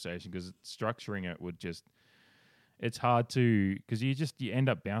open conversation, because structuring it would just, it's hard to, because you end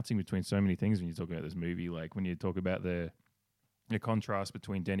up bouncing between so many things when you talk about this movie. Like when you talk about the contrast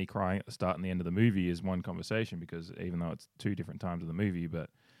between Denny crying at the start and the end of the movie is one conversation, because even though it's two different times of the movie, but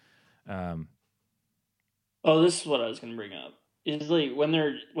this is what I was going to bring up. Is like when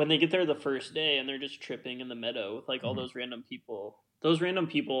they get there the first day and they're just tripping in the meadow with like all those random people. Those random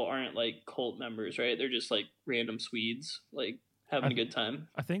people aren't like cult members, right? They're just like random Swedes, like having a good time.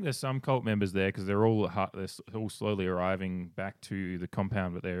 I think there's some cult members there, because they're all slowly arriving back to the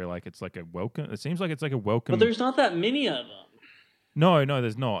compound, but they're like, it's like a welcome. It seems like it's like a welcome. But there's not that many of them. No,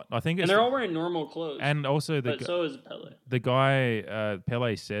 there's not. I think and they're all wearing normal clothes. And also, so is Pele. The guy,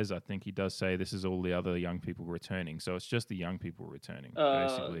 Pele says, I think he does say, this is all the other young people returning. So it's just the young people returning,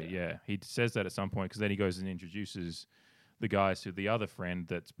 basically. Yeah, he says that at some point, because then he goes and introduces the guys to the other friend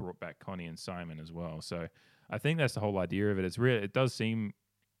that's brought back Connie and Simon as well. So I think that's the whole idea of it. It's real. It does seem,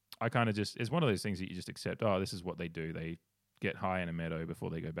 it's one of those things that you just accept. Oh, this is what they do. They get high in a meadow before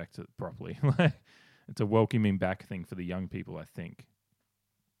they go back to properly. It's a welcoming back thing for the young people, I think.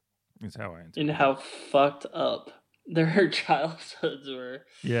 Is how I interpret it. And how fucked up their childhoods were.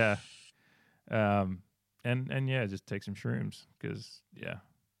 Yeah. And yeah, just take some shrooms, because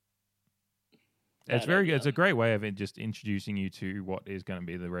it's very good. It's a great way of it just introducing you to what is going to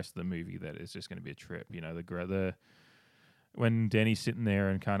be the rest of the movie. That is just going to be a trip. You know, when Danny's sitting there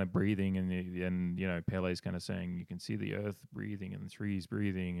and kind of breathing, and you know, Pele's kind of saying you can see the earth breathing and the trees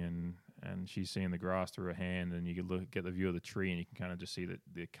breathing, and she's seeing the grass through her hand, and you can get the view of the tree, and you can kind of just see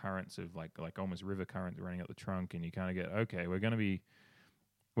the currents of like almost river currents running up the trunk, and you kind of get, okay, we're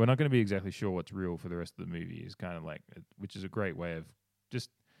not going to be exactly sure what's real for the rest of the movie. Is kind of like, which is a great way of just,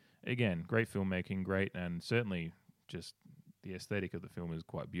 again, great filmmaking, great, and certainly just the aesthetic of the film is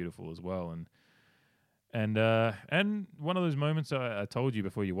quite beautiful as well, and one of those moments I told you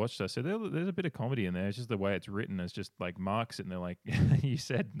before you watched it, I said there's a bit of comedy in there. It's just the way it's written. It's just like Mark sitting there, like you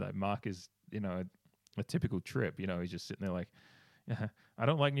said, like Mark is, you know, a typical trip. You know, he's just sitting there like, I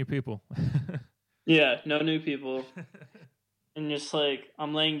don't like new people. Yeah, no new people. And just like,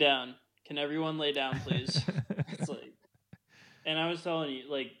 I'm laying down. Can everyone lay down, please? It's like, and I was telling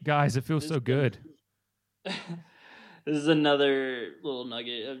you, like, guys, it feels so good. This is another little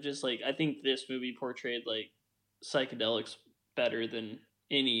nugget of just like, I think this movie portrayed like psychedelics better than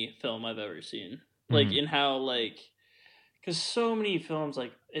any film I've ever seen. Mm-hmm. Like in how like, because so many films,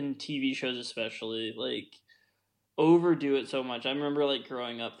 like in TV shows especially, like overdo it so much. I remember like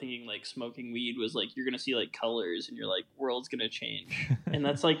growing up thinking like smoking weed was like, you're gonna see like colors and you're like, world's gonna change. And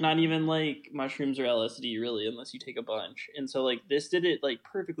that's like not even like mushrooms or LSD really, unless you take a bunch. And so like this did it like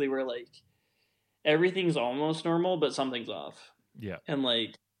perfectly, where like everything's almost normal, but something's off. Yeah. And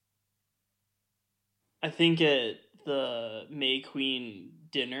like I think at the May Queen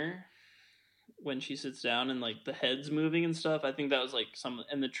dinner, when she sits down and like the head's moving and stuff, I think that was like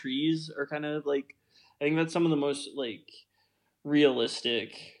and the trees are kind of like, I think that's some of the most like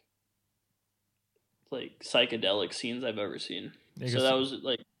realistic, like psychedelic scenes I've ever seen. So that was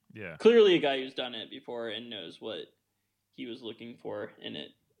like, clearly a guy who's done it before and knows what he was looking for in it,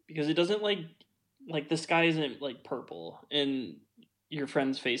 because it doesn't like the sky isn't like purple and your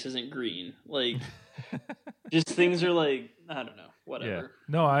friend's face isn't green. Like, just things are like, I don't know, whatever. Yeah.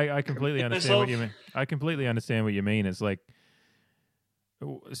 No, I completely understand what you mean. I completely understand what you mean. It's like,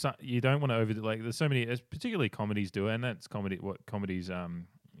 you don't want to overdo, like, there's so many, particularly comedies do it, and that's what comedies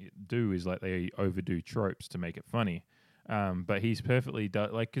do is like they overdo tropes to make it funny. But he's perfectly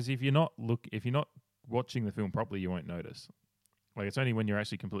like, because if you're not watching the film properly, you won't notice. Like, it's only when you're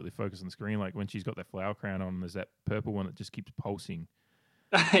actually completely focused on the screen, like when she's got that flower crown on, there's that purple one that just keeps pulsing.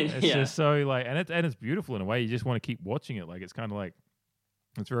 It's just so like, and it's beautiful in a way. You just want to keep watching it. Like, it's kind of like,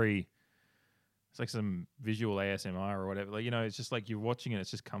 it's like some visual ASMR or whatever. Like, it's just like you're watching it.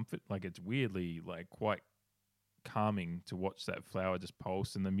 It's just comfort. Like, it's weirdly like quite calming to watch that flower just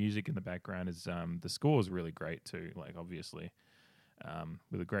pulse, and the music in the background is the score is really great too. Like, obviously,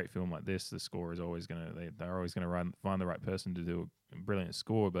 with a great film like this, the score is always they're always gonna find the right person to do a brilliant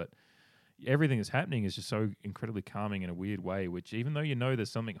score. But everything that's happening is just so incredibly calming in a weird way. Which, even though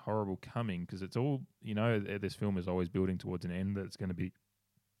there's something horrible coming, because it's all this film is always building towards an end that's going to be,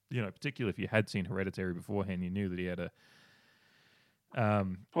 particularly if you had seen Hereditary beforehand, you knew that he had a.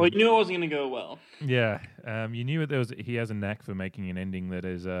 Well, you knew it wasn't going to go well. Yeah, you knew he has a knack for making an ending that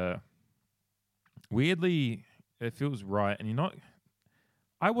is weirdly, it feels right, and you're not.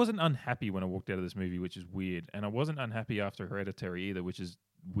 I wasn't unhappy when I walked out of this movie, which is weird, and I wasn't unhappy after Hereditary either, which is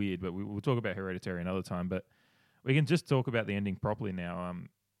weird. But we'll talk about Hereditary another time. But we can just talk about the ending properly now.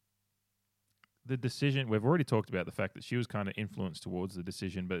 The decision, we've already talked about the fact that she was kind of influenced towards the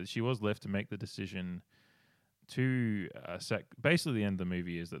decision, but she was left to make the decision to basically the end of the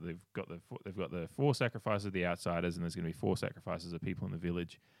movie is that they've got the 4 sacrifices of the outsiders, and there's going to be 4 sacrifices of people in the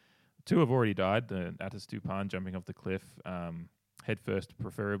village. 2 have already died. The Atas Tupan jumping off the cliff, head first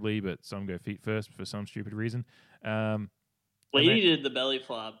preferably, but some go feet first for some stupid reason. Lady did the belly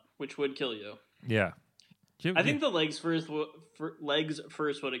flop, which would kill you. Yeah. I think the legs first would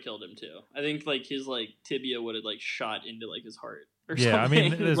have killed him too. I think like his like tibia would have like shot into like his heart or something. I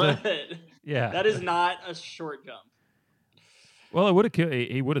mean, that is not a short jump. Well, it would have killed.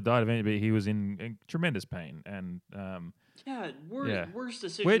 He would have died eventually, but he was in tremendous pain, and worst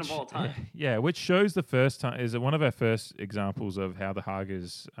decision of all time. Yeah, which shows the first time is one of our first examples of how the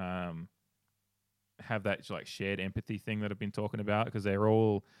Hagas have that like shared empathy thing that I've been talking about, because they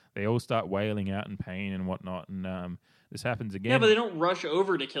all start wailing out in pain and whatnot, and this happens again. Yeah, but they don't rush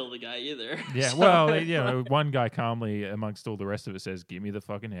over to kill the guy either. Yeah, so. Well, one guy calmly amongst all the rest of it says, "Give me the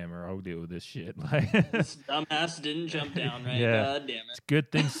fucking hammer, I'll deal with this shit." Like, this dumbass didn't jump down, right? Yeah. God damn it! It's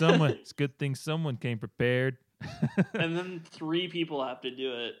a good thing someone came prepared. And then 3 people have to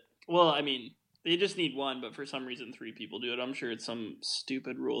do it. Well, I mean, they just need 1, but for some reason 3 people do it. I'm sure it's some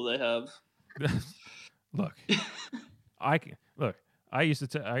stupid rule they have. Look, I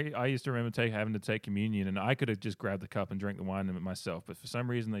used to remember having to take communion, and I could have just grabbed the cup and drank the wine myself, but for some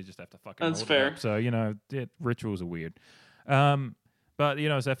reason they just have to fucking. That's hold fair. It up. So rituals are weird. But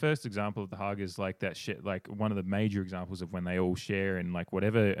it's our first example of the Hagas like that shit. Like, one of the major examples of when they all share and like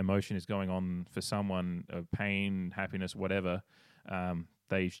whatever emotion is going on for someone, of pain, happiness, whatever.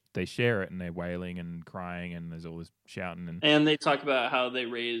 They share it, and they're wailing and crying, and there's all this shouting, and they talk about how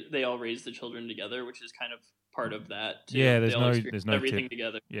they all raise the children together, which is kind of part of that too. Yeah, there's no everything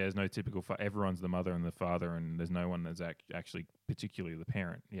together. Yeah, there's no typical. Everyone's the mother and the father, and there's no one that's actually particularly the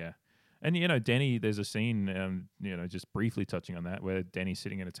parent. Yeah, and Denny. There's a scene, just briefly touching on that, where Denny's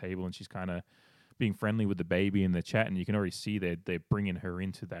sitting at a table and she's kind of being friendly with the baby and the chat, and you can already see they're bringing her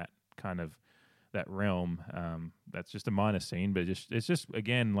into that kind of. That realm. That's just a minor scene, but it's just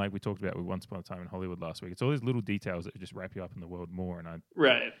again, like we talked about with Once Upon a Time in Hollywood last week. It's all these little details that just wrap you up in the world more. And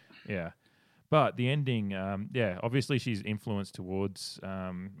right, yeah. But the ending, obviously she's influenced towards,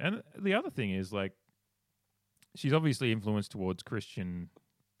 and the other thing is like, she's obviously influenced towards Christian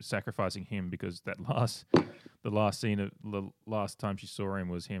sacrificing him, because the last scene of the last time she saw him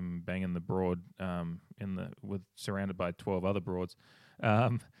was him banging the broad, surrounded by 12 other broads.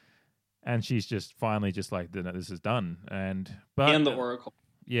 And she's just finally just like, this is done. And the Oracle.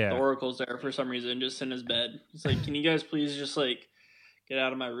 Yeah. The Oracle's there for some reason, just in his bed. He's like, can you guys please just like get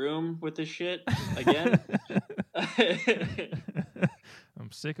out of my room with this shit again?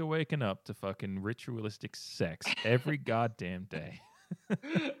 I'm sick of waking up to fucking ritualistic sex every goddamn day.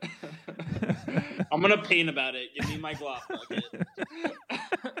 I'm gonna paint about it. Give me my Glock bucket.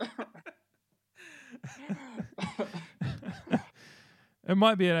 It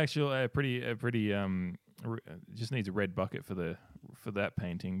might be an actual just needs a red bucket for that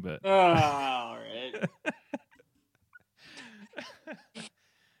painting, but all right.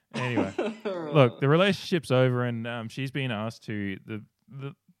 Anyway, look, the relationship's over, and she's been asked to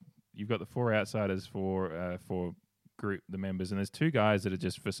you've got the 4 outsiders for group the members, and there's 2 guys that are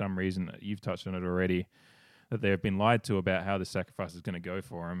just for some reason you've touched on it already that they've been lied to about how the sacrifice is going to go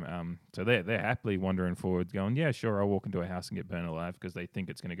for them. So they're happily wandering forward, going, yeah, sure, I'll walk into a house and get burned alive because they think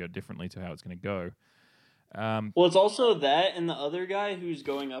it's going to go differently to how it's going to go. Well, it's also that, and the other guy who's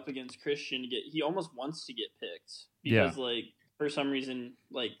going up against Christian, he almost wants to get picked because like for some reason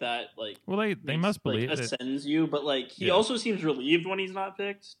like that well they must believe ascends you, but like he also seems relieved when he's not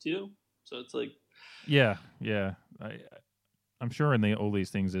picked too. So it's like I'm sure in all these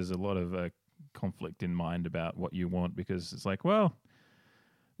things there's a lot of conflict in mind about what you want, because it's like, well,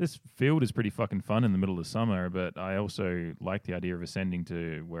 this field is pretty fucking fun in the middle of summer, but I also like the idea of ascending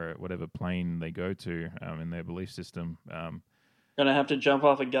to whatever plane they go to in their belief system. Gonna have to jump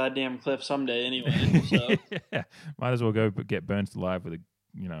off a goddamn cliff someday anyway. So yeah, might as well go get burnt alive with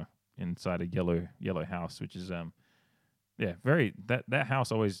inside a yellow house, which is very that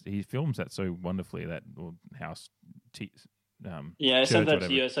house always he films that so wonderfully, that house. I sent that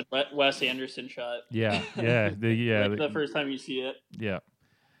to you. I said Wes Anderson shot. The first time you see it. Yeah.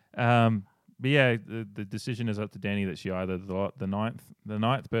 But yeah, the decision is up to Danny that she either the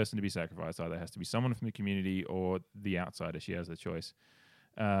ninth person to be sacrificed either has to be someone from the community or the outsider. She has the choice.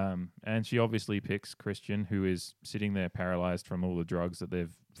 And she obviously picks Christian, who is sitting there paralyzed from all the drugs that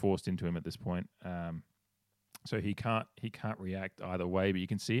they've forced into him at this point. So he can't react either way, but you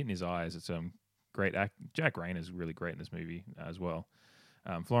can see it in his eyes. It's great act. Jack Rayner's really great in this movie as well.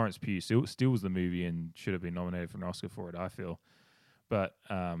 Florence Pugh steals the movie and should have been nominated for an Oscar for it, I feel. But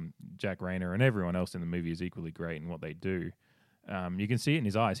Jack Rayner and everyone else in the movie is equally great in what they do. You can see it in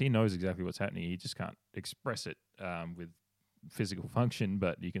his eyes. He knows exactly what's happening. He just can't express it with physical function,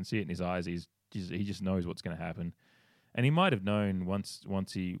 but you can see it in his eyes. He just knows what's going to happen. And he might have known once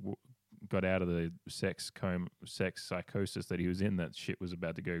he got out of the sex psychosis that he was in, that shit was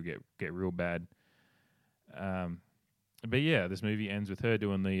about to get real bad. But yeah, this movie ends with her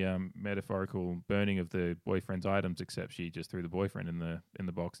doing the metaphorical burning of the boyfriend's items, except she just threw the boyfriend in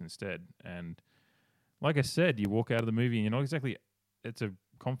the box instead. And like I said, you walk out of the movie and you're not exactly. It's a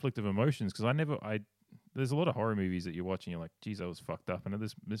conflict of emotions, because there's a lot of horror movies that you watch and you're like, geez, I was fucked up. And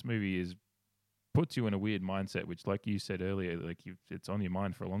this movie puts you in a weird mindset, which, like you said earlier, it's on your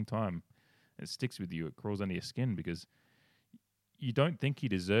mind for a long time. It sticks with you. It crawls under your skin because you don't think he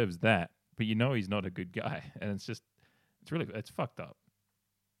deserves that, but you know he's not a good guy, and it's fucked up.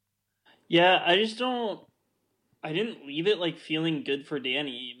 Yeah, I didn't leave it like feeling good for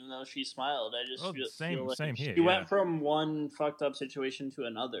Danny, even though she smiled. I just feel like same here. She went from one fucked up situation to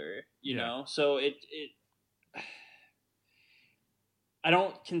another, you know? So I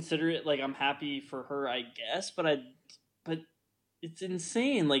don't consider it like I'm happy for her, I guess, but it's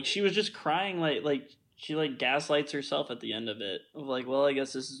insane. Like, she was just crying like she like gaslights herself at the end of it. Of like, well, I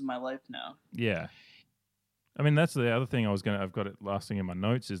guess this is my life now. Yeah. I mean, that's the other thing I've got it last thing in my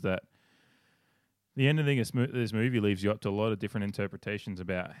notes, is that the ending of this movie leaves you up to a lot of different interpretations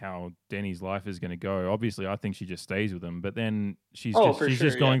about how Danny's life is going to go. Obviously, I think she just stays with him, but then she's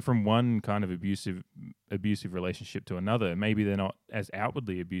just going from one kind of abusive relationship to another. Maybe they're not as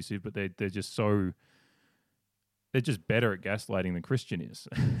outwardly abusive, but they're just better at gaslighting than Christian is.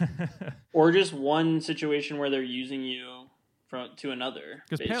 Or just one situation where they're using you to another.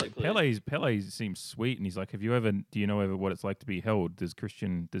 Because Pele seems sweet, and he's like, do you know ever what it's like to be held? Does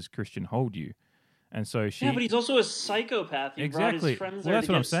Christian hold you? And so yeah, but he's also a psychopath. He brought his friends there. Well, that's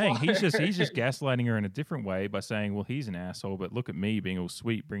what I'm saying. He's just gaslighting her in a different way by saying, well, he's an asshole, but look at me being all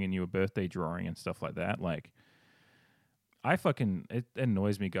sweet, bringing you a birthday drawing and stuff like that. Like, it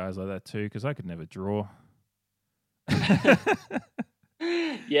annoys me, guys like that too, because I could never draw.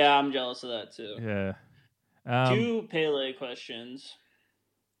 Yeah, I'm jealous of that too. Yeah. 2 Pele questions.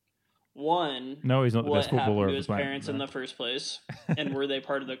 One, no, he's not the best footballer of what happened to his parents in the first place, and were they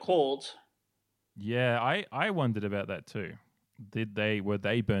part of the cult? Yeah, I wondered about that too. Were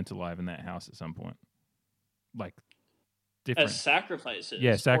they burnt alive in that house at some point? Like, different as sacrifices?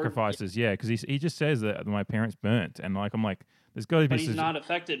 Yeah, sacrifices. Yeah, because he just says that my parents burnt, and like I'm like, there's got to be. But he's not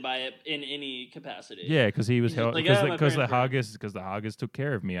affected by it in any capacity. Yeah, because he was held because the Haggis Haggis took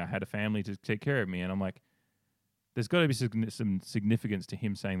care of me. I had a family to take care of me, and I'm like, there's got to be some significance to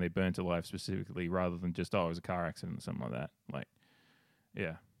him saying they burnt alive specifically, rather than just it was a car accident or something like that. Like,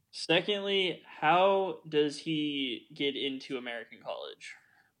 Yeah. Secondly, how does he get into American college?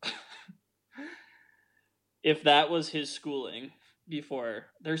 If that was his schooling before.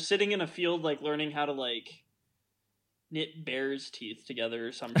 They're sitting in a field like learning how to like knit bear's teeth together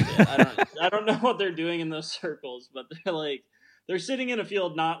or some shit. I don't know what they're doing in those circles, but they're sitting in a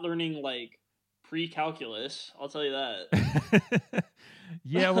field not learning like pre-calculus. I'll tell you that.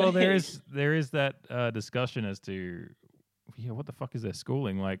 Yeah, well, there is that discussion as to what the fuck is their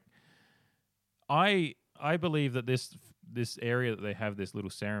schooling like. I believe that this area that they have this little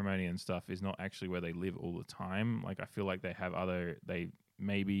ceremony and stuff is not actually where they live all the time. Like I feel like they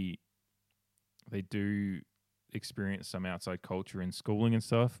do experience some outside culture in schooling and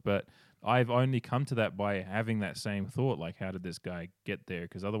stuff, but I've only come to that by having that same thought, like how did this guy get there?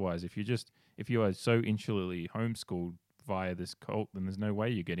 Because otherwise, if you are so insularly homeschooled via this cult, then there's no way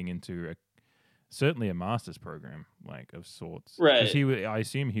you're getting into certainly a master's program like of sorts, right? Because I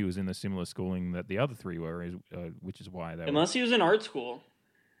assume he was in the similar schooling that the other three were, which is why they unless he was in art school.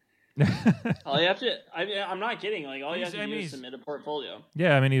 All you have to, I'm not kidding. Like all you have to do is submit a portfolio.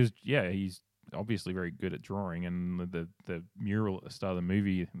 Yeah, I mean he's obviously very good at drawing, and the mural at the start of the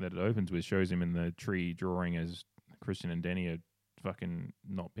movie that it opens with shows him in the tree drawing as Christian and Denny are fucking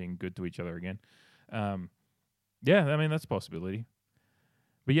not being good to each other again. Yeah, I mean that's a possibility.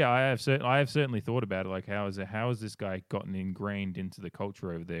 But yeah, I have certainly thought about it. Like, how has this guy gotten ingrained into the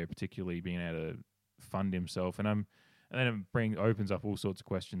culture over there, particularly being able to fund himself? And then it opens up all sorts of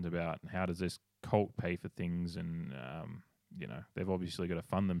questions about how does this cult pay for things, and they've obviously got to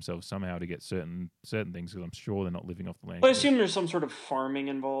fund themselves somehow to get certain things, because I'm sure they're not living off the land. I assume there's some sort of farming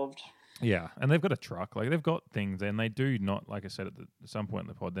involved. Yeah, and they've got a truck, like they've got things, and they do not, like I said at some point in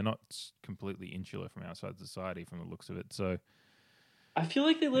the pod, they're not completely insular from outside society from the looks of it. So I feel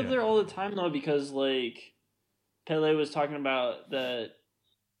like they live there all the time though, because like Pele was talking about that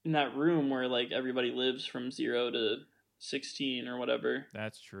in that room where like everybody lives from 0 to 16 or whatever.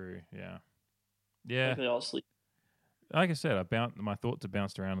 That's true. Yeah. Yeah. Like they all sleep. Like I said, my thoughts have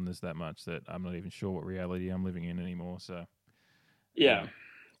bounced around on this that much that I'm not even sure what reality I'm living in anymore. So yeah,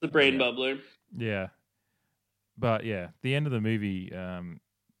 the brain bubbler. Yeah, but yeah, the end of the movie,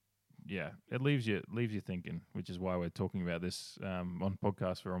 it leaves you thinking, which is why we're talking about this on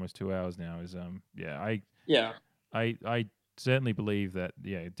podcast for almost 2 hours now. I certainly believe that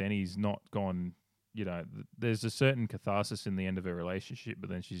Denny's not gone. There's a certain catharsis in the end of her relationship, but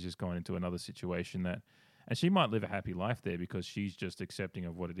then she's just gone into another situation and she might live a happy life there because she's just accepting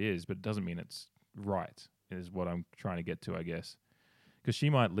of what it is, but it doesn't mean it's right, is what I'm trying to get to, I guess. Because she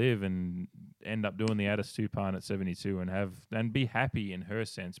might live and end up doing the Addis 2-part at 72 and be happy in her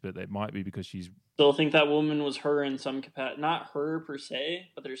sense, but it might be because she's... Still think that woman was her in some capacity. Not her per se,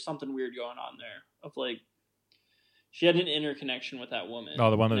 but there's something weird going on there. Of like, she had an interconnection with that woman.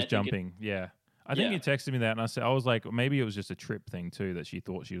 Oh, the one that was jumping. I think you texted me that, and I was like, maybe it was just a trip thing too, that she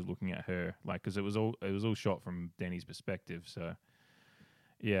thought she was looking at her, like, because it was all shot from Danny's perspective. So,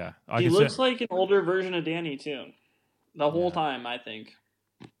 yeah, he looks like an older version of Danny too, the whole time. I think.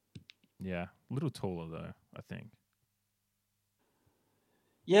 Yeah, a little taller though, I think.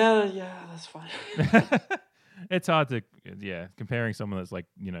 Yeah, that's fine. It's hard to, comparing someone that's like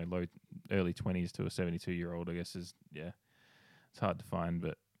early 20s to a 72-year-old, I guess it's hard to find,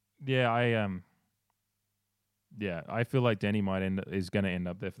 but I feel like Denny is going to end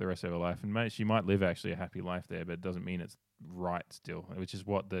up there for the rest of her life, and she might live actually a happy life there, but it doesn't mean it's right still, which is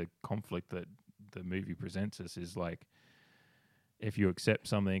what the conflict that the movie presents us is like. If you accept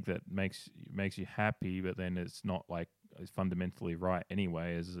something that makes you happy, but then it's not like it's fundamentally right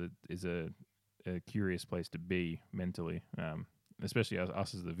anyway, is a curious place to be mentally, especially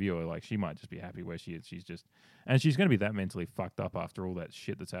us as the viewer. Like she might just be happy where she is. She's going to be that mentally fucked up after all that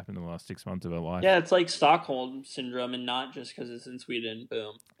shit that's happened in the last 6 months of her life. Yeah, it's like Stockholm syndrome, and not just because it's in Sweden.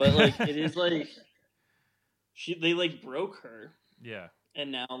 Boom, but like it is like they like broke her. Yeah. And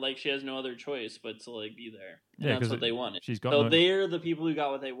now, like, she has no other choice but to, like, be there. And yeah, that's what they wanted. So they're the people who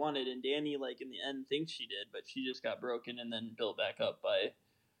got what they wanted, and Danny, like, in the end thinks she did, but she just got broken and then built back up by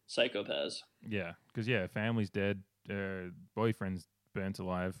psychopaths. Yeah, because, family's dead, boyfriend's burnt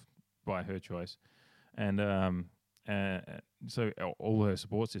alive by her choice, and so all her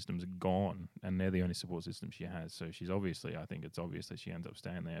support systems are gone, and they're the only support system she has, so I think it's obvious that she ends up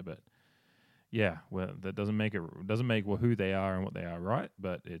staying there, but... Yeah, well, that doesn't make who they are and what they are right,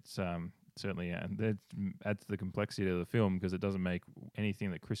 but it's certainly that adds to the complexity of the film because it doesn't make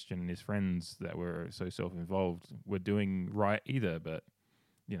anything that Christian and his friends that were so self-involved were doing right either. But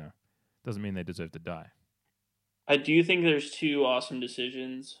doesn't mean they deserve to die. I do think there's two awesome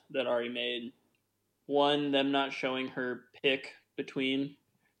decisions that Ari made. One, them not showing her pick between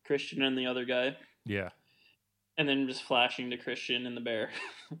Christian and the other guy. Yeah. And then just flashing to Christian and the bear.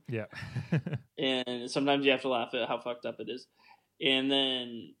 Yeah. And sometimes you have to laugh at how fucked up it is. And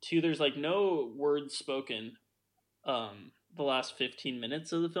then 2, there's like no words spoken the last 15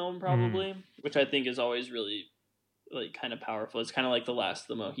 minutes of the film probably, which I think is always really like kind of powerful. It's kind of like The Last of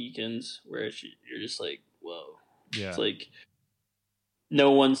the Mohicans, where you're just like, whoa. Yeah. It's like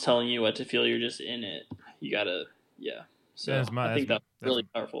no one's telling you what to feel. You're just in it. You gotta, yeah. So I think that's really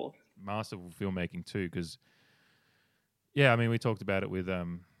powerful. Masterful filmmaking too, because yeah, I mean, we talked about it with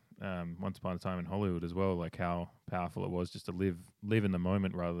Once Upon a Time in Hollywood as well, like how powerful it was just to live in the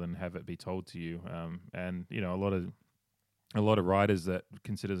moment rather than have it be told to you. And you know, a lot of writers that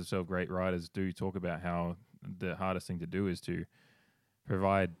consider themselves great writers do talk about how the hardest thing to do is to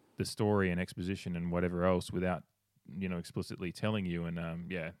provide the story and exposition and whatever else without, you know, explicitly telling you. And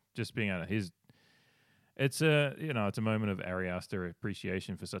just being out of it's a moment of Ari Aster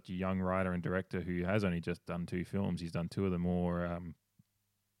appreciation for such a young writer and director who has only just done 2 films. He's done 2 of the more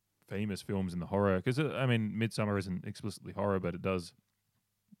famous films in the horror. Because I mean, Midsommar isn't explicitly horror, but it does.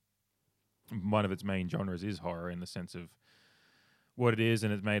 One of its main genres is horror in the sense of what it is,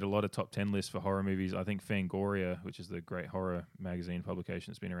 and it's made a lot of top 10 lists for horror movies. I think Fangoria, which is the great horror magazine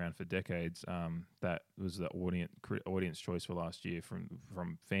publication that's been around for decades, that was the audience choice for last year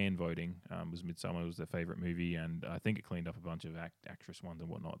from fan voting. Was Midsommar was their favorite movie, and I think it cleaned up a bunch of actress ones and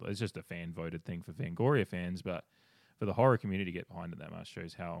whatnot. It's just a fan voted thing for Fangoria fans, but for the horror community to get behind it that much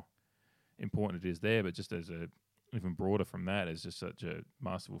shows how important it is there. But just as a even broader from that, is just such a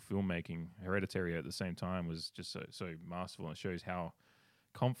masterful filmmaking. Hereditary at the same time was just so masterful, and it shows how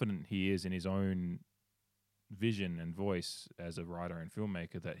confident he is in his own vision and voice as a writer and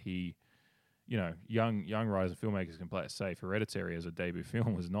filmmaker, that he, you know, young writers and filmmakers can play it safe. Hereditary as a debut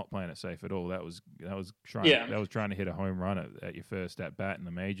film was not playing it safe at all. That was trying to hit a home run at your first at bat in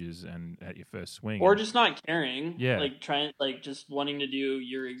the majors and at your first swing, or just not caring. Yeah, like trying, like just wanting to do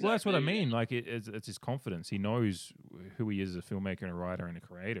your exact. Well, that's what I mean. Like it's his confidence. He knows who he is as a filmmaker and a writer and a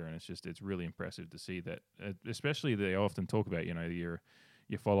creator, and it's really impressive to see that. Especially they often talk about, you know, your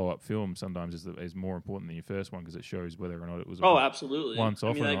follow-up film sometimes is more important than your first one because it shows whether or not it was absolutely once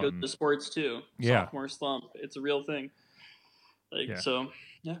off. I mean, that goes to sports too. Yeah, sophomore slump. It's a real thing. So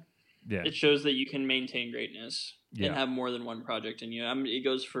yeah, it shows that you can maintain greatness and have more than one project in you. I mean, it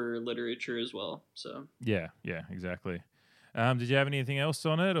goes for literature as well. So yeah, exactly. Did you have anything else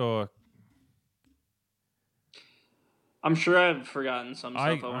on it, or? I'm sure I've forgotten some stuff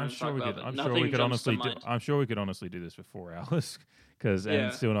I I'm want to sure talk we about. could. I'm sure we could honestly do this for 4 hours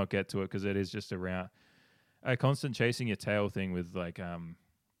and still not get to it, because it is just around a constant chasing your tail thing with like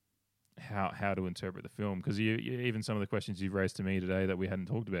how to interpret the film. Because you even some of the questions you've raised to me today that we hadn't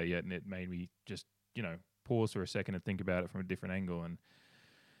talked about yet, and it made me just, you know, pause for a second and think about it from a different angle.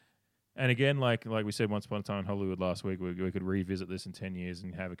 And again, like we said Once Upon a Time in Hollywood last week, we could revisit this in 10 years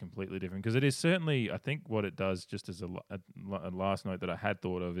and have a completely different, because it is certainly, I think what it does, just as a last note that I had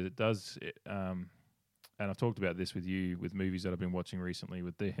thought of, and I've talked about this with you, with movies that I've been watching recently,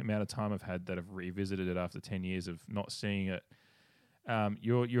 with the amount of time I've had that I've revisited it after 10 years of not seeing it.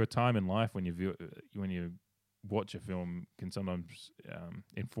 Your time in life when you watch a film can sometimes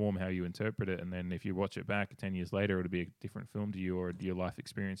inform how you interpret it, and then if you watch it back 10 years later, it'll be a different film to you, or your life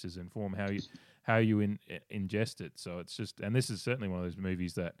experiences inform how you ingest it. So it's just, and this is certainly one of those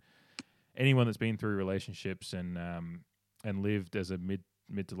movies that anyone that's been through relationships and lived as a mid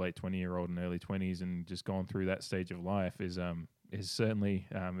to late 20-year-old and early 20s and just gone through that stage of life is certainly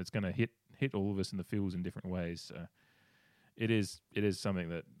it's going to hit all of us in the feels in different ways. So it is something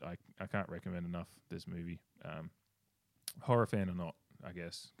that I can't recommend enough, this movie. Horror fan or not, I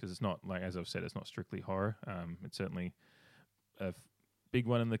guess, because it's not, like, as I've said, it's not strictly horror. It's certainly a big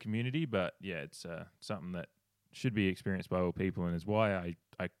one in the community, but yeah, it's something that should be experienced by all people, and is why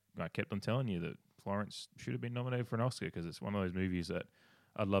I kept on telling you that Florence should have been nominated for an Oscar, because it's one of those movies that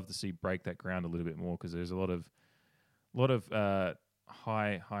I'd love to see break that ground a little bit more, because there's a lot of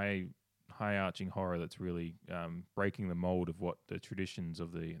high arching horror that's really breaking the mold of what the traditions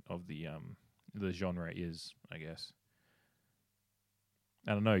of the genre is, I guess.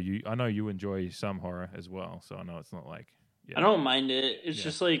 And I know you enjoy some horror as well, so I know it's not like I don't mind it. It's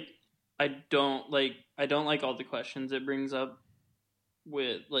just like I don't like all the questions it brings up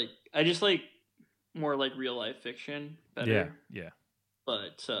with, like, I just like more like real life fiction better. Yeah.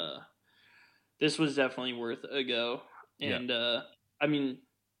 But this was definitely worth a go, and I mean,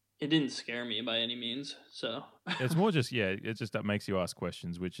 it didn't scare me by any means. So it's more just it's just that makes you ask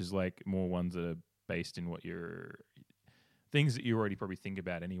questions, which is like more ones that are based in what you're things that you already probably think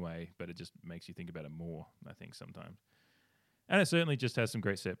about anyway, but it just makes you think about it more, I think, sometimes. And it certainly just has some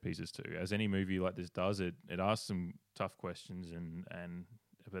great set pieces too. As any movie like this does, it asks some tough questions and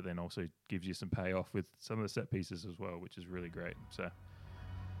but then also gives you some payoff with some of the set pieces as well, which is really great. So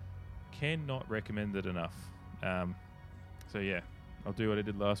cannot recommend it enough. So yeah, I'll do what I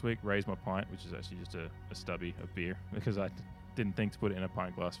did last week, raise my pint, which is actually just a stubby of beer, because I didn't think to put it in a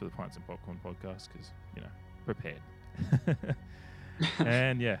pint glass for the Pints and Popcorn podcast because, prepared.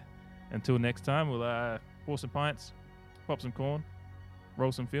 And yeah, until next time, we'll pour some pints, pop some corn,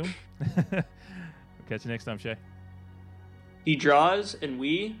 roll some film. We'll catch you next time, Shay. He draws, and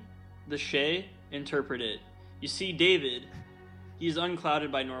we, the Shay, interpret it. You see, David, he's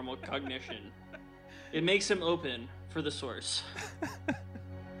unclouded by normal cognition. It makes him open for the source.